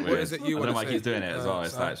 is it what weird? is it you I don't know wanna why he keeps say? doing it as well.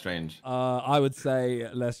 It's Sam? like strange. I would say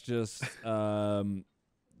let's just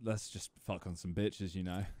fuck on some bitches,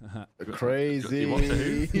 Crazy. You want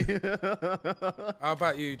to How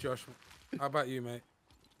about you, Josh? How about you, mate?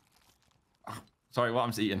 Sorry, what I'm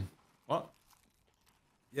just eating. What?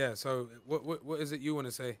 Yeah. So, what is it you want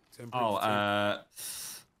to say to improve? Oh, the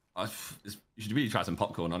team? you should really try some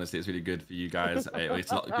popcorn. Honestly, it's really good for you guys.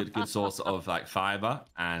 It's a good source of like fiber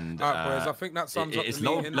and. All right, boys. I think that sums up It's the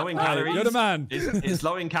meeting. low in Hey, calories. you're the man. It's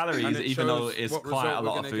low in And calories, it even though shows it's what quite a result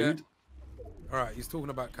lot we're of gonna food. get. All right, he's talking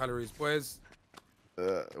about calories, boys.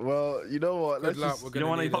 Well, you know what? Good luck. Just, We're You gonna don't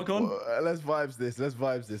want any need it. popcorn? let's vibes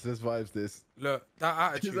this. Look, that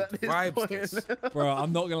attitude, That is vibes. annoying. This. Bro,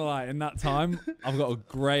 I'm not gonna lie. In that time, I've got a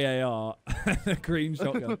grey AR and a green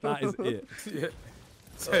shotgun. That is it. Yeah.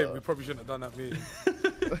 Same. We probably shouldn't have done that meeting.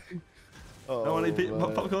 Oh, Don't want any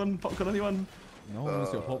man. popcorn? Popcorn, anyone? No one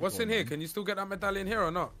wants your popcorn. What's in here? Can you still get that medallion here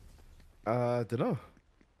or not? Don't know.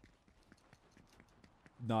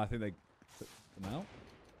 No, I think they took them out.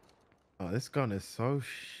 Oh, this gun is so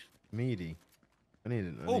meaty. I need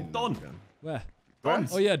it. Oh, Don. Where? Don.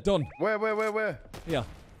 Oh yeah, done. Where? Yeah.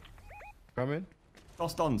 Coming.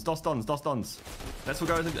 Dos dons. Let's all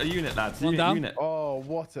go as a unit, lads. One down. Unit. Oh,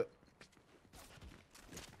 what a...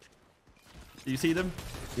 Do you see them?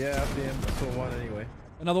 Yeah, I see him. I saw one anyway.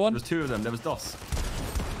 Another one. There was 2 of them. There was Dos.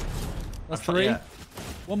 That's I've shot- 3. yeah.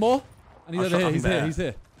 One more. And he's I've over shot here. He's nothing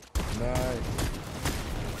here. there. He's here. Nice.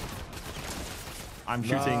 I'm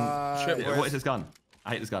shooting. Nice. Shit, What is this gun? I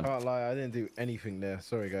hate this gun. Can't lie, I didn't do anything there.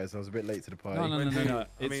 Sorry, guys. I was a bit late to the party. No.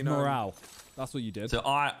 It's morale. That's what you did. So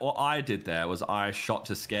what I did there was I shot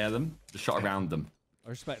to scare them. Just shot around them. I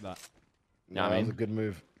respect that. No, Yeah, I that mean- was a good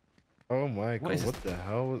move. Oh my god, is what this? the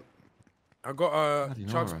hell? I got a Bloody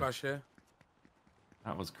chug Nora. splash here.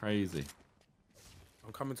 That was crazy.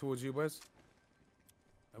 I'm coming towards you, boys.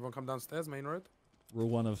 Everyone come downstairs, main road. Rule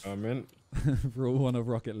 1 of I'm in. Rule 1 of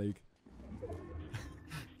Rocket League.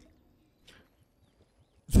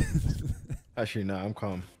 Actually, no, I'm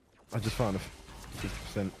calm. I just found a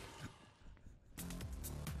 50%.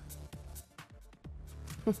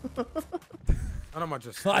 And I'm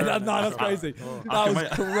just. No, staring that's at crazy. myself. That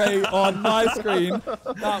was great on my screen.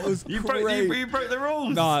 That was You great. broke the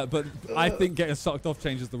rules. Nah, but I think getting sucked off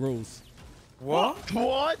changes the rules. What?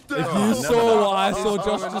 What the? If Oh, you never saw what I that. saw Oh, Josh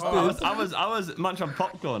oh, just oh, did. I was munching on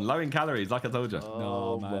popcorn, low in calories, like I told you.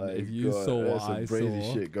 No, man, my if you saw what there's I some crazy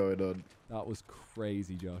saw- shit going on. That was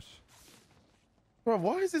crazy, Josh. Bro,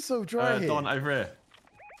 why is it so dry here? Don over here.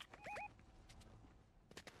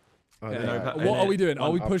 Oh, Okay, yeah, but- what are we doing? Are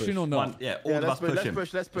we I'll pushing push. or not? One, yeah, all Yeah, of us push him.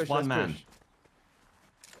 let's push. Just one man.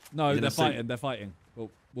 No, He's in they're a suit. fighting. They're fighting. We'll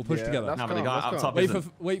push Yeah, together. that's No, but the calm, guy that's up calm. top Wait isn't.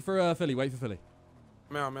 for Philly. Wait for Philly.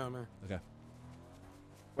 Man. Okay.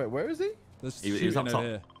 Wait, where is he? There's He was shooting up over top.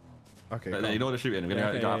 here. Okay. But calm. ignore the shooting. We're Yeah,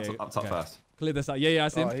 going to okay, go yeah, up top okay. first. Clear this out. Yeah, I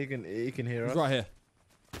see him. Oh, he can hear He's us. right here.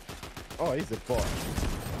 Oh, he's a bot.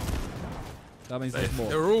 That means Safe. there's more.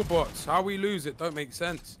 They're all bots. How we lose it don't make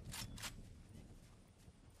sense.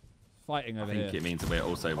 Fighting I over think here. it means we're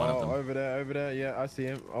also one of Oh, them. over there. Yeah, I see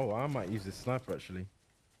him. Oh, I might use this sniper actually.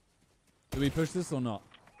 Do we push this or not?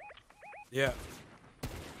 Yeah.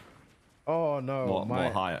 Oh no,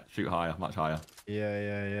 More higher. Shoot higher, much higher.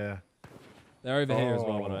 Yeah. They're over here as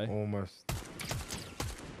well, by the Oh, way. almost.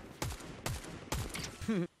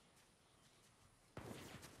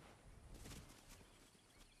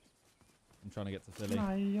 I'm trying to get to Philly.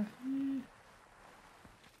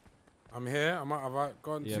 I'm here. Have I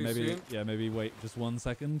gone Yeah, too maybe. soon? Yeah, maybe wait just 1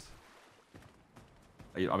 second.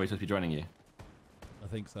 Are we supposed to be joining you? I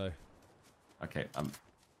think so. Okay.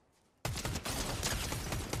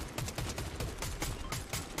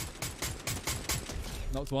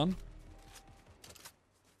 Knocked one.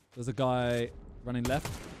 There's a guy running left.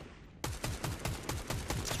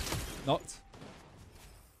 Knocked.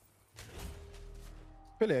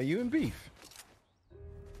 Billy, are you in beef?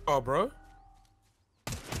 Oh, bro.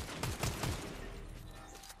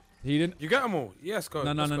 He didn't. You get them all? Yes, go.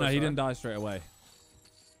 No. Let's go, He Si. didn't die straight away.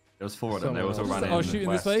 There was 4 of them. They was all Someone running. Oh, shooting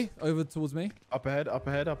west. this way, over towards me. Up ahead.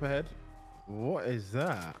 What is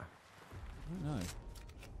that? No.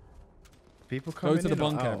 People Go coming to the in or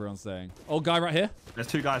bunker. out? Everyone's saying. Oh, guy right here. There's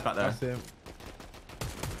 2 guys back there. That's him.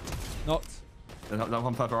 Knocked. There's not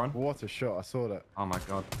one further on. What a shot! I saw that. Oh my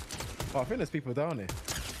god. Oh, I think there's people down here.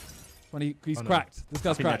 20. He's Oh, no. cracked. This I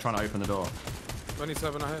guy's think they're cracked. trying to open the door.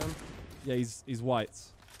 27, I hit him. Yeah, he's white.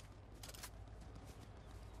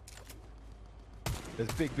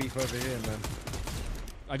 There's big beef over here, man.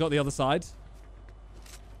 I got the other side.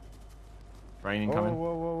 Raining Oh, coming.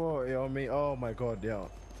 whoa. Yeah, on me. Oh my god, yeah.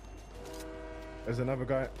 There's another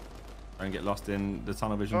guy. Don't get lost in the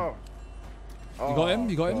tunnel vision. Oh. You got him?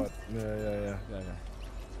 You got him? God. Yeah.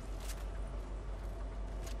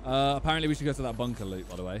 Yeah. Apparently we should go to that bunker loot,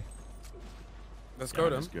 by the way. Let's Yeah, go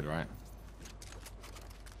then. that's good, right?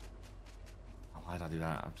 Oh, why did I do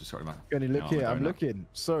that? I've just got my. Can you look No, here? we're I'm going up. looking.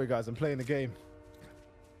 Sorry, guys. I'm playing the game.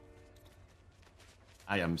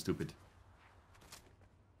 I am stupid.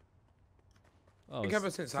 Oh, I think ever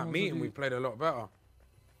since that someone's meeting, already- we played a lot better.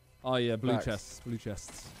 Oh yeah, blue Facts. chests. Blue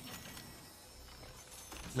chests.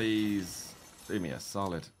 Please do me a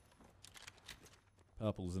solid.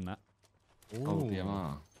 Purples and that. Oh,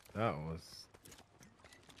 DMR. That was.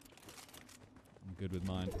 I'm good with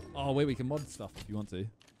mine. Oh wait, we can mod stuff if you want to.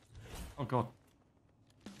 Oh god.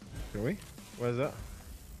 Can we? Where's that?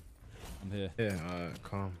 I'm here. Yeah.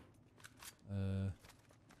 Calm.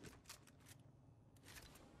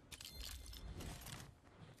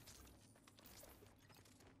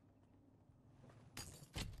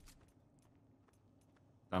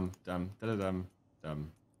 Dum dum da da dum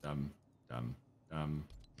dum dum dum dum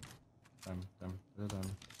dum dum da dum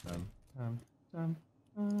dum dum dum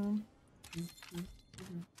dum.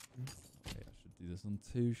 Okay, I should do this on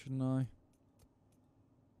 2, shouldn't I?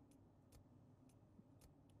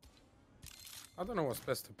 I don't know what's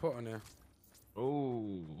best to put on here.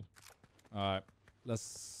 Oh. All right,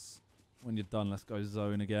 let's. When you're done, let's go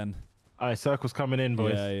zone again. All right, circle's coming in,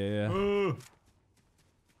 boys. Yeah. Oh,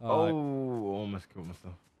 All right. almost killed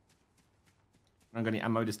myself. I'm going to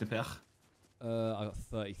ammo de sniper. I got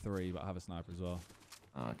 33, but I have a sniper as well.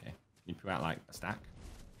 Oh, okay. You put out like a stack.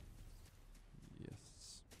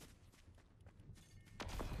 Yes.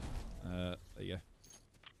 There you go.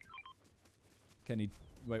 Kenny,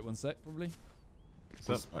 wait 1 sec, probably.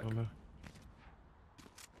 What's up? Smoke.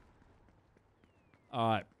 All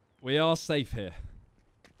right, we are safe here.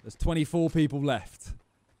 There's 24 people left.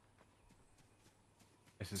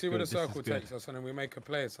 See where the circle takes us, and then we make a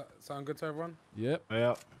play. Sound good to everyone? Yep.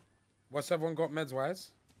 Yeah. What's everyone got meds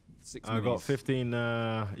wise? 6 I got minis. 15.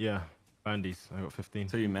 Yeah, bandies. I got 15.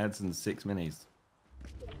 2 meds and 6 minis.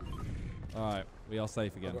 All right, we are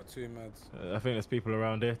safe I again. got 2 meds. I think there's people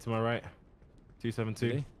around here to my right. 272.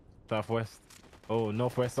 Really? Southwest. Oh,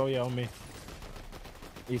 northwest. Oh yeah, on me.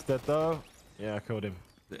 East dead though. Yeah, I killed him.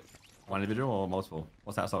 One individual or multiple?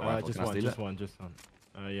 What's that assault rifle? Just Can I one. steal Just it? one. Just one.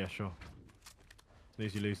 Yeah, sure.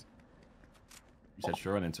 Lose, you lose. You said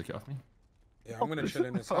sure and then took it off me? Yeah, I'm gonna chill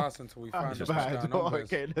in this house until we find That's out what's bad. going on. boys.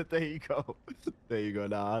 Okay, there you go. There you go.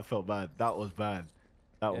 Nah, I felt bad. That was bad.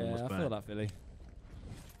 That one was Yeah, I bad. feel that, Philly.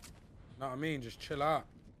 Know what I mean? Just chill out.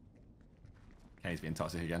 Kenny's being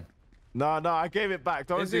toxic again. No, I gave it back.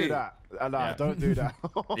 Don't Is do he? that. Nah, Yeah. don't do that.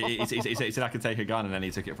 He said I could take a gun and then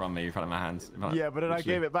he took it from me in front of my hands. Yeah, but then I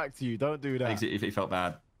gave it back to you. Don't do that. He felt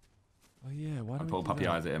bad. Oh yeah, why I don't we pulled do puppy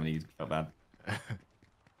that? eyes at him and he felt bad.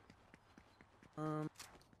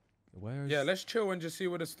 Where is... Yeah, let's chill and just see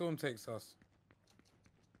where the storm takes us.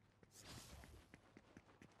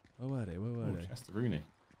 Where were they? Where were they? Chester Rooney.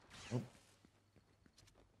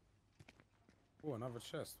 Oh, another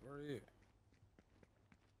chest. Where are you?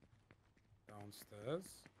 Downstairs.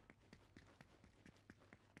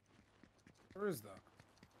 Where is that?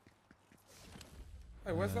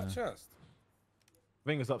 Hey, where's that chest? I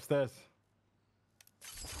think it's upstairs.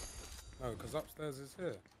 No, because upstairs is here.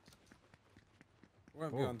 It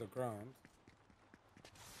won't be Oh. underground.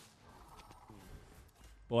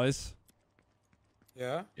 Boys,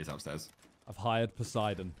 Yeah? He's upstairs. I've hired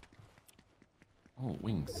Poseidon. Oh,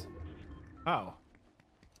 wings. How?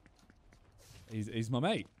 He's my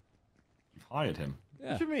mate. You've hired him.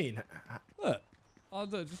 Yeah. What do you mean? Look, I'll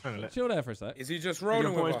just Hang on, let- chill there for a sec. Is he just Your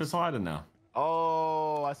rolling boy's with us? Poseidon now.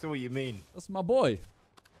 Oh, I see what you mean. That's my boy.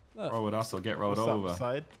 Look, Roll with us or get rolled What's over. up,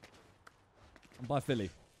 side? I'm by Philly.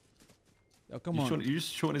 Yo, come on. You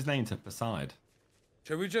just shortened his name to Poseid.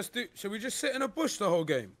 Should we just sit in a bush the whole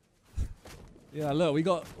game? Yeah, look, we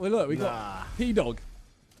got Nah. P-Dog.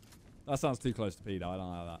 That sounds too close to P-Dog. I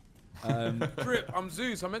don't like that. Drip, I'm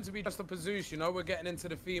Zeus. I'm meant to be dressed up as Zeus, you know? We're getting into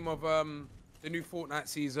the theme of the new FORTNITE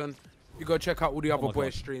season. You go check out all the other my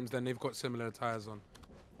boys' God. streams, then they've got similar attires on.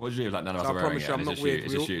 What did you do if like none of us So are I wearing promise it? you, I'm and not it's just weird. you.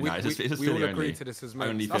 It's just you. No, it's just we Philly all only. agreed to this as mates.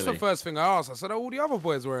 Only That's Philly. the first thing I asked. I said, "Oh, all the other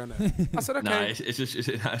boys wearing it." I said, "Okay." No,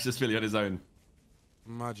 it's just Philly on his own.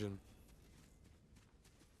 Imagine.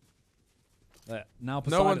 Now No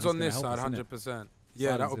Poseidon's one's on gonna this help side, us, innit? 100%.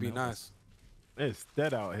 Yeah, that Poseidon's would be gonna help nice. It's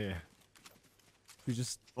dead out here. We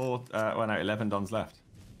just Or, well, no, 11 dons left.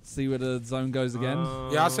 see where the zone goes again.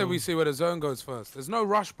 Yeah, I said we see where the zone goes first. There's no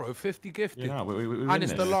rush, bro. 50 gifted. Yeah, no, we and win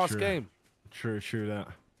it's this. the last True. game. True that.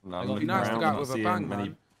 No, I'm It'd It'd be looking nice to around, go out not with a seeing bang, many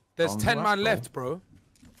man. There's dons 10 left, man bro. left, bro.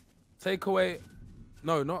 Take away.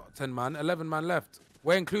 No, not 10 man. 11 man left.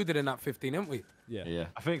 We're included in that 15, aren't we? Yeah. Yeah.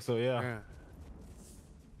 I think so, yeah. Yeah.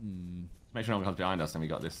 Make sure no one comes behind us and we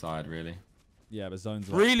got this side, really. Yeah, but zones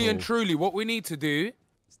are Really cool. and truly, what we need to do,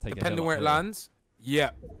 Let's take a depending hill where up it here. lands,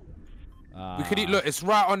 yeah. We could look. It's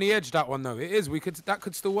right on the edge. That one though. It is. That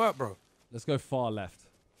could still work, bro. Let's go far left.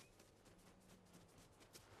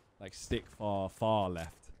 Like stick far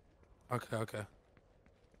left. Okay.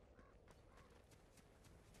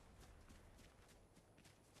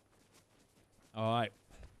 All right.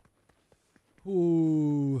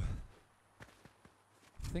 Ooh.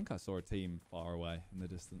 I think I saw a team far away in the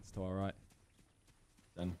distance to our right.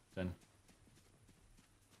 Then.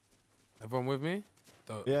 Everyone with me?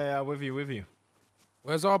 Dope. Yeah, with you.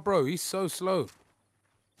 Where's our bro? He's so slow.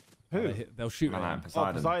 Who? They'll shoot Man, at him. Oh,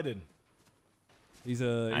 Poseidon. Poseidon. He's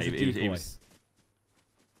a He decoy. was-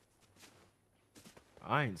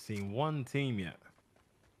 I ain't seen one team yet.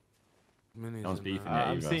 Minis No one's in beefing there. yet.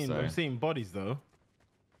 I'm either, seeing so- I'm seeing bodies though.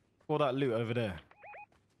 All that loot over there.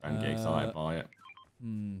 Don't get excited by it.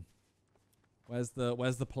 Where's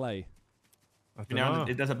the play? I You don't know,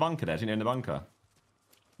 know. there's a bunker there. Do you know in the bunker?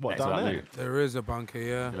 What Next to down that there? loot. There is a bunker,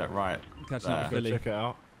 yeah. You look right. Catching up with Go Philly. check it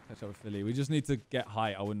out. Catch up with Philly. We just need to get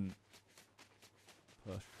height. I wouldn't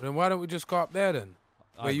push. Well, then why don't we just go up there then?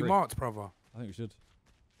 I Where you agree. marked, brother? I think we should.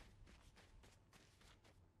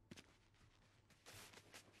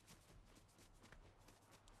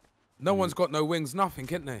 No one's got no wings, nothing,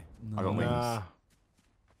 can't they? I got wings. Nah.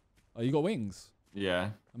 Oh, you got wings? Yeah.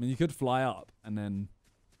 I mean, you could fly up and then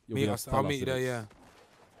you'll be able to tell I'll us meet you if there, it's- yeah.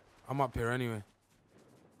 I'm up here anyway.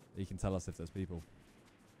 You can tell us if there's people.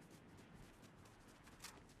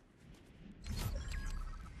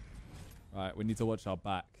 Right, we need to watch our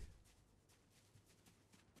back.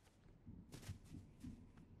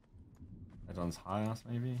 Everyone's high us,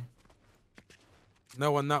 maybe.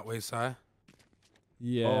 No one that way, Si.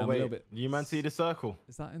 Yeah, Oh I'm a wait, little bit. you man see the circle?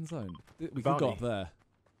 Is that in zone? We could go Bounty. up there.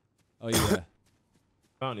 Oh yeah.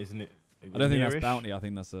 Bounty, isn't it? I don't think that's Nearish? bounty. I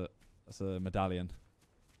think that's a medallion.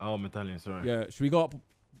 Oh, medallion. Sorry. Yeah, should we go up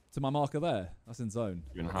to my marker there? That's in zone.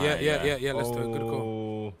 You're in high, Yeah, let's do it. Good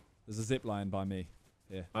call. Oh, There's a zip line by me.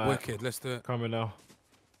 Here. alright, Wicked, let's do it. coming now.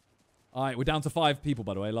 All right, we're down to 5 people,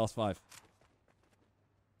 by the way. Last 5.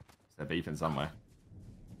 They're beefing somewhere.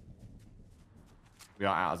 We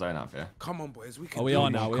are out of zone up here. Come on, boys. We can Oh, we do are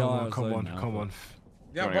it. now. We come are. on, in come zone on, now, come but- on.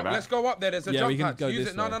 Yeah, Wanna but go back? let's go up there. There's a Yeah, we jump can pad. go Use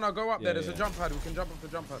this it. No, way. go up Yeah, there. There's a yeah. jump pad. We can jump off the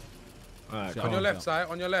jump pad. Alright, Shit, On your on, left yeah. side.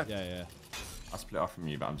 On your left. Yeah, yeah. I split off from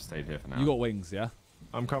you, but I'm stayed here for now. You got wings, yeah?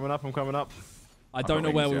 I'm coming up. I'm coming up. I got don't know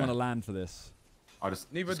where wings, we yeah. want to land for this. I'll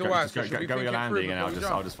just Neither just do go, I, Just so go, should we go think your it through landing, and before we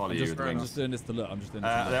I'll jump? just follow I'm you just, with I'm wings. just doing this to look. I'm just doing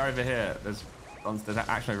this to They're look. over here. There's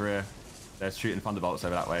action over here. They're shooting thunderbolts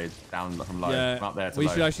over that way, down from low. Yeah, From up there to we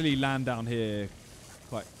low. should actually land down here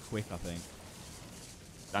quite quick, I think.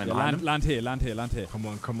 Down Yeah, behind them. land here, land here, land here. Come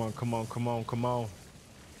on, come on, come on, come on, come on.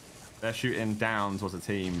 They're shooting down towards the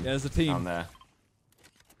team. Yeah, there's a Down team. there.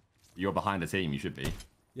 You're behind the team. You should be.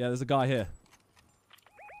 Yeah, there's a guy here.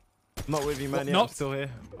 Not with you, man. What, Yeah, not? I'm still here.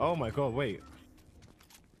 Oh my god, wait.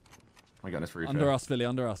 We got this roof Under here. us, Philly,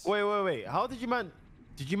 under us. Wait. How did you man?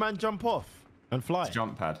 Did you man jump off and fly? It's a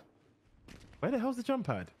jump pad. Where the hell's the jump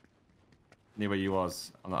pad? Near where you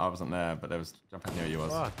was. I wasn't there, but there was a jump pad near where you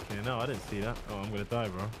was. Okay, no, I didn't see that. Oh, I'm gonna die,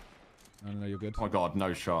 bro. No, you're good. Oh my god,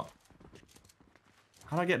 no shot.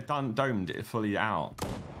 How did I get domed fully out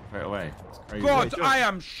straight away? It's crazy. God, I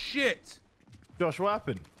am shit. Josh, what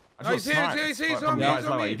happened? I No, just he's got here, sniped. he's here, he's Right, on from me, guys he's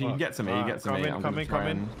on lower. me. If you can get to me, you get to me. Come in, I'm come gonna in, try come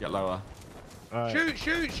in. and get lower. Alright.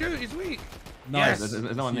 Shoot. He's weak. Nice.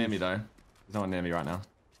 There's no one near me though. There's no one near me right now.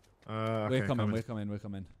 Okay, We're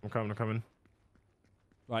coming. I'm coming.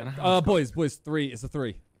 Right. Boys, 3. It's a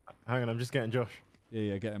 3. Hang on, I'm just getting Josh.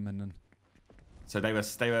 Yeah, get him and then. So they were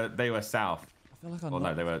south. I feel like I'm Well, no,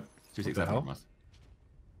 not. they were 267 hell? from us.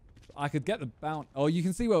 I could get the bounce. Oh, you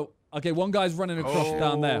can see where. Okay, one guy's running across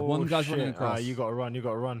down there. One guy's running shit. across. You gotta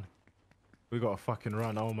run. We gotta fucking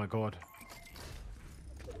run. Oh my god.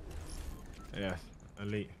 Yes,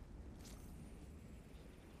 elite.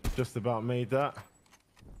 Just about made that.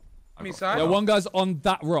 Me got side. Yeah, one guy's on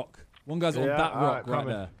that rock. One guy's on Yeah, that alright, rock right coming.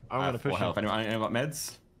 there. I'm gonna push health. him. Anyone got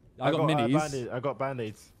meds? I got minis. I got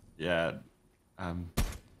band-aids. Yeah.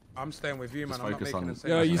 I'm staying with you, man. Just I'm not focus making on- a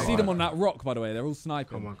second. Yeah, you Come see on. them on that rock, by the way. They're all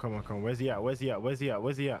sniping. Come on. Where's he at? Where's he at?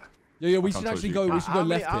 Yeah, we I should can't actually told go. you. We should go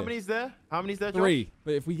left How here. many's there? How many's there, Josh? 3.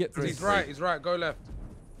 But if we get to He's this, right. Go left.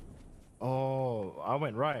 Oh, I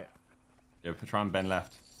went right. Yeah, try and bend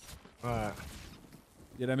left. Alright.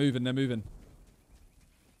 yeah, they're moving. Oh,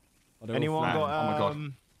 they're all Anyone flat. got Oh my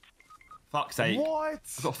God. Fuck's sake. What?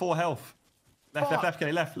 I've got 4 health. Left,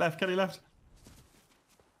 Kelly, left, Kelly, left.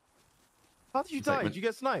 How did you It's like die? when- Did you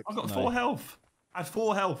get sniped? I've got No. 4 health. I had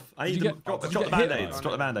 4 health. I Did need you to get- drop did the you get hit? band-aids.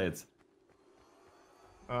 Drop the band-aids.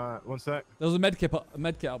 One sec. There was a med kit up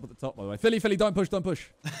at the top, by the way. Philly, don't push.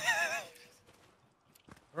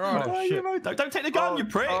 Right. Oh, shit. Don't take the gun, you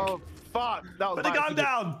prick. Oh, fuck. That was Put the by gun accident.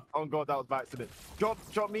 down. Oh god, that was by accident. Drop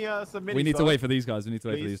me some minis. We need to though. wait for these guys. We need to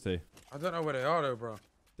wait for Please. these two. I don't know where they are though, bro.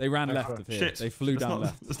 They ran Extra. left of here. Shit. They flew That's down not,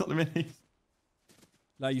 left. That's not the minis.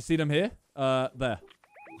 Like, you see them here? There. Okay,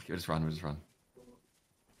 we'll just run.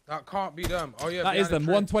 That can't be them. Oh yeah. That is them.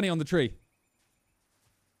 behind the tree. 120 on the tree.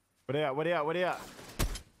 Where they at?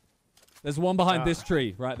 There's one behind this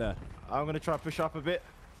tree right there. I'm gonna try to push up a bit.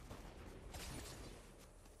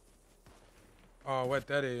 Oh, we're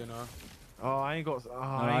dead here, you know. Oh, I ain't got. Oh,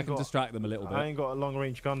 I can distract them a little I bit. ain't got a long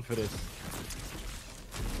range gun for this.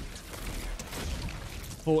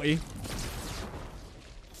 40.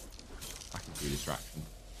 I can do distraction.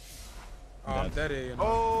 Oh, I'm dead here, you know.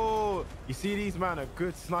 Oh, you see these man are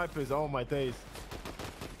good snipers. Oh my days.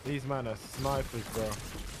 These man are snipers, bro.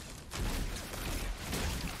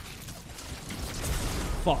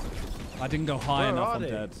 Fuck. I didn't go high Where enough. are I'm they?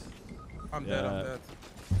 dead. I'm Yeah. dead.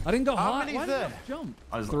 I didn't go How high. many's Why did there? I jump?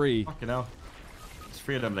 I was 3. Fucking hell. There's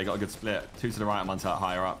 3 of them. They got a good split. 2 to the right and 1 to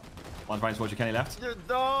higher up. One right towards you, Kenny left.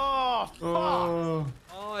 Oh, fuck. Oh,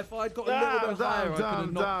 Oh, if I'd got a little bit higher, I could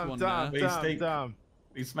have knocked one there. damn.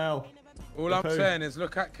 We smell. All I'm saying is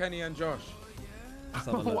look at Kenny and Josh. Let's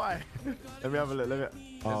have a look. Why? Let me have a look.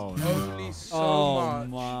 Oh, Only so Oh, much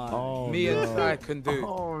my. oh, me and Sai can do.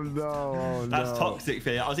 Oh, no. Oh, That's no. toxic,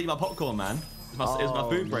 Fia. I was eating my popcorn, man. It was my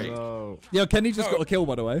food break. No. Yo, Kenny just No. got a kill,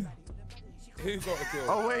 by the way. Who got the kill?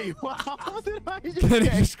 Oh, wait. How did I just Kenny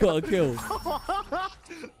get... just got a kill.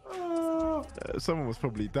 Someone was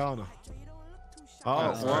probably downer.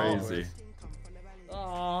 That's wow. crazy.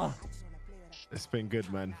 Ah, It's been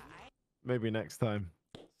good, man. Maybe next time.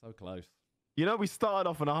 so close. You know, we started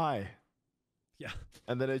off on a high. Yeah.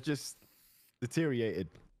 And then it just deteriorated.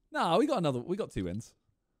 No, we got 2 wins.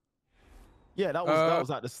 Yeah, that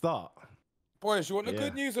was at the start. Boys, you want the Yeah.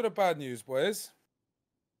 good news or the bad news, boys?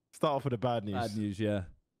 Start off with the bad news. Bad news, yeah.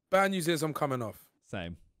 Bad news is I'm coming off.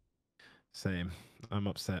 Same. Same. I'm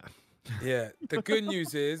upset. Yeah. The good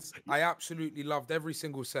news is I absolutely loved every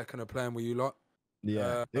single second of playing with you lot.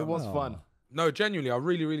 Yeah, it was Oh. fun. No, genuinely, I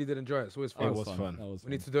really, really did enjoy it. It's always fun. It was fun. That was We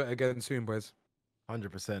need to do it again soon, boys.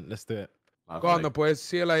 100%. Let's do it. Go on, the boys.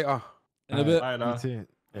 See you later. In a bit. I You know. too.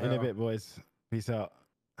 In a bit, boys. Peace out.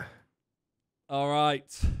 All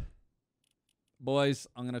right. Boys,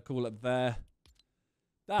 I'm going to call it there.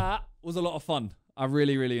 That was a lot of fun. I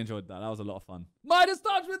really, really enjoyed that. That was a lot of fun. Midas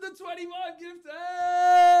Touch with the 25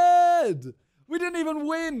 gifted. We didn't even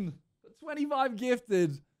win. 25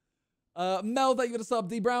 gifted. Mel, thank you for the sub.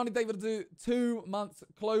 D Brownie, thank you for the 2 months.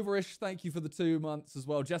 Cloverish, thank you for the 2 months as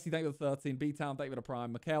well. Jesse, thank you for the 13. B-Town, thank you for the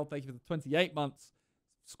Prime. Mikhail, thank you for the 28 months.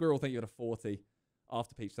 Squirrel, thank you for the 40.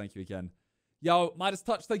 After Peach, thank you again. Yo, Midas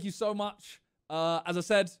Touch, thank you so much. As I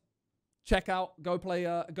said, check out, go play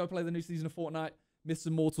the new season of Fortnite, Myths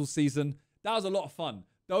and Mortals season. That was a lot of fun.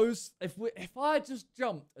 Those, if I just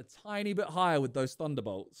jumped a tiny bit higher with those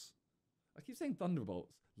thunderbolts, I keep saying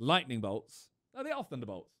thunderbolts, lightning bolts. No, they are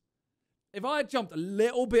thunderbolts. If I had jumped a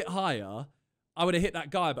little bit higher, I would have hit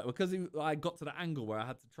that guy. But because I got to the angle where I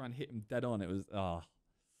had to try and hit him dead on, it was, I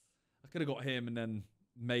could have got him and then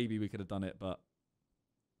maybe we could have done it. But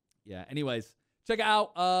yeah, anyways, check it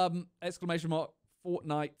out. !!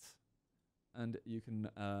 Fortnite. And you can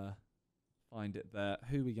find it there.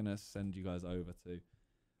 Who are we going to send you guys over to?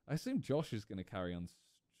 I assume Josh is going to carry on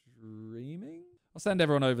streaming. I'll send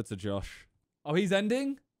everyone over to Josh. Oh, he's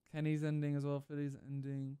ending? Kenny's ending as well. Philly's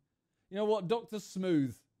ending. You know what? Dr.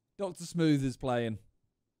 Smooth. Dr. Smooth is playing.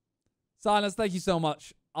 Silence, thank you so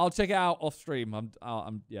much. I'll check it out off stream.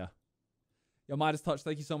 Yeah. Yo, Midas Touch,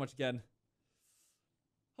 thank you so much again.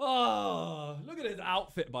 Oh, look at his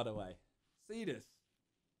outfit, by the way. See this?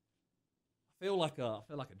 I feel like a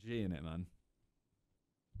G in it, man.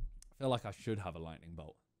 I feel like I should have a lightning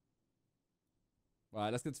bolt. Right,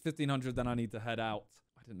 let's get to 1500, then I need to head out.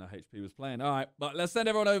 I didn't know HP was playing. All right, but let's send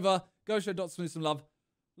everyone over. Go show Dr. Smooth some love.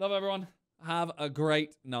 Love everyone. Have a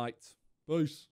great night. Peace.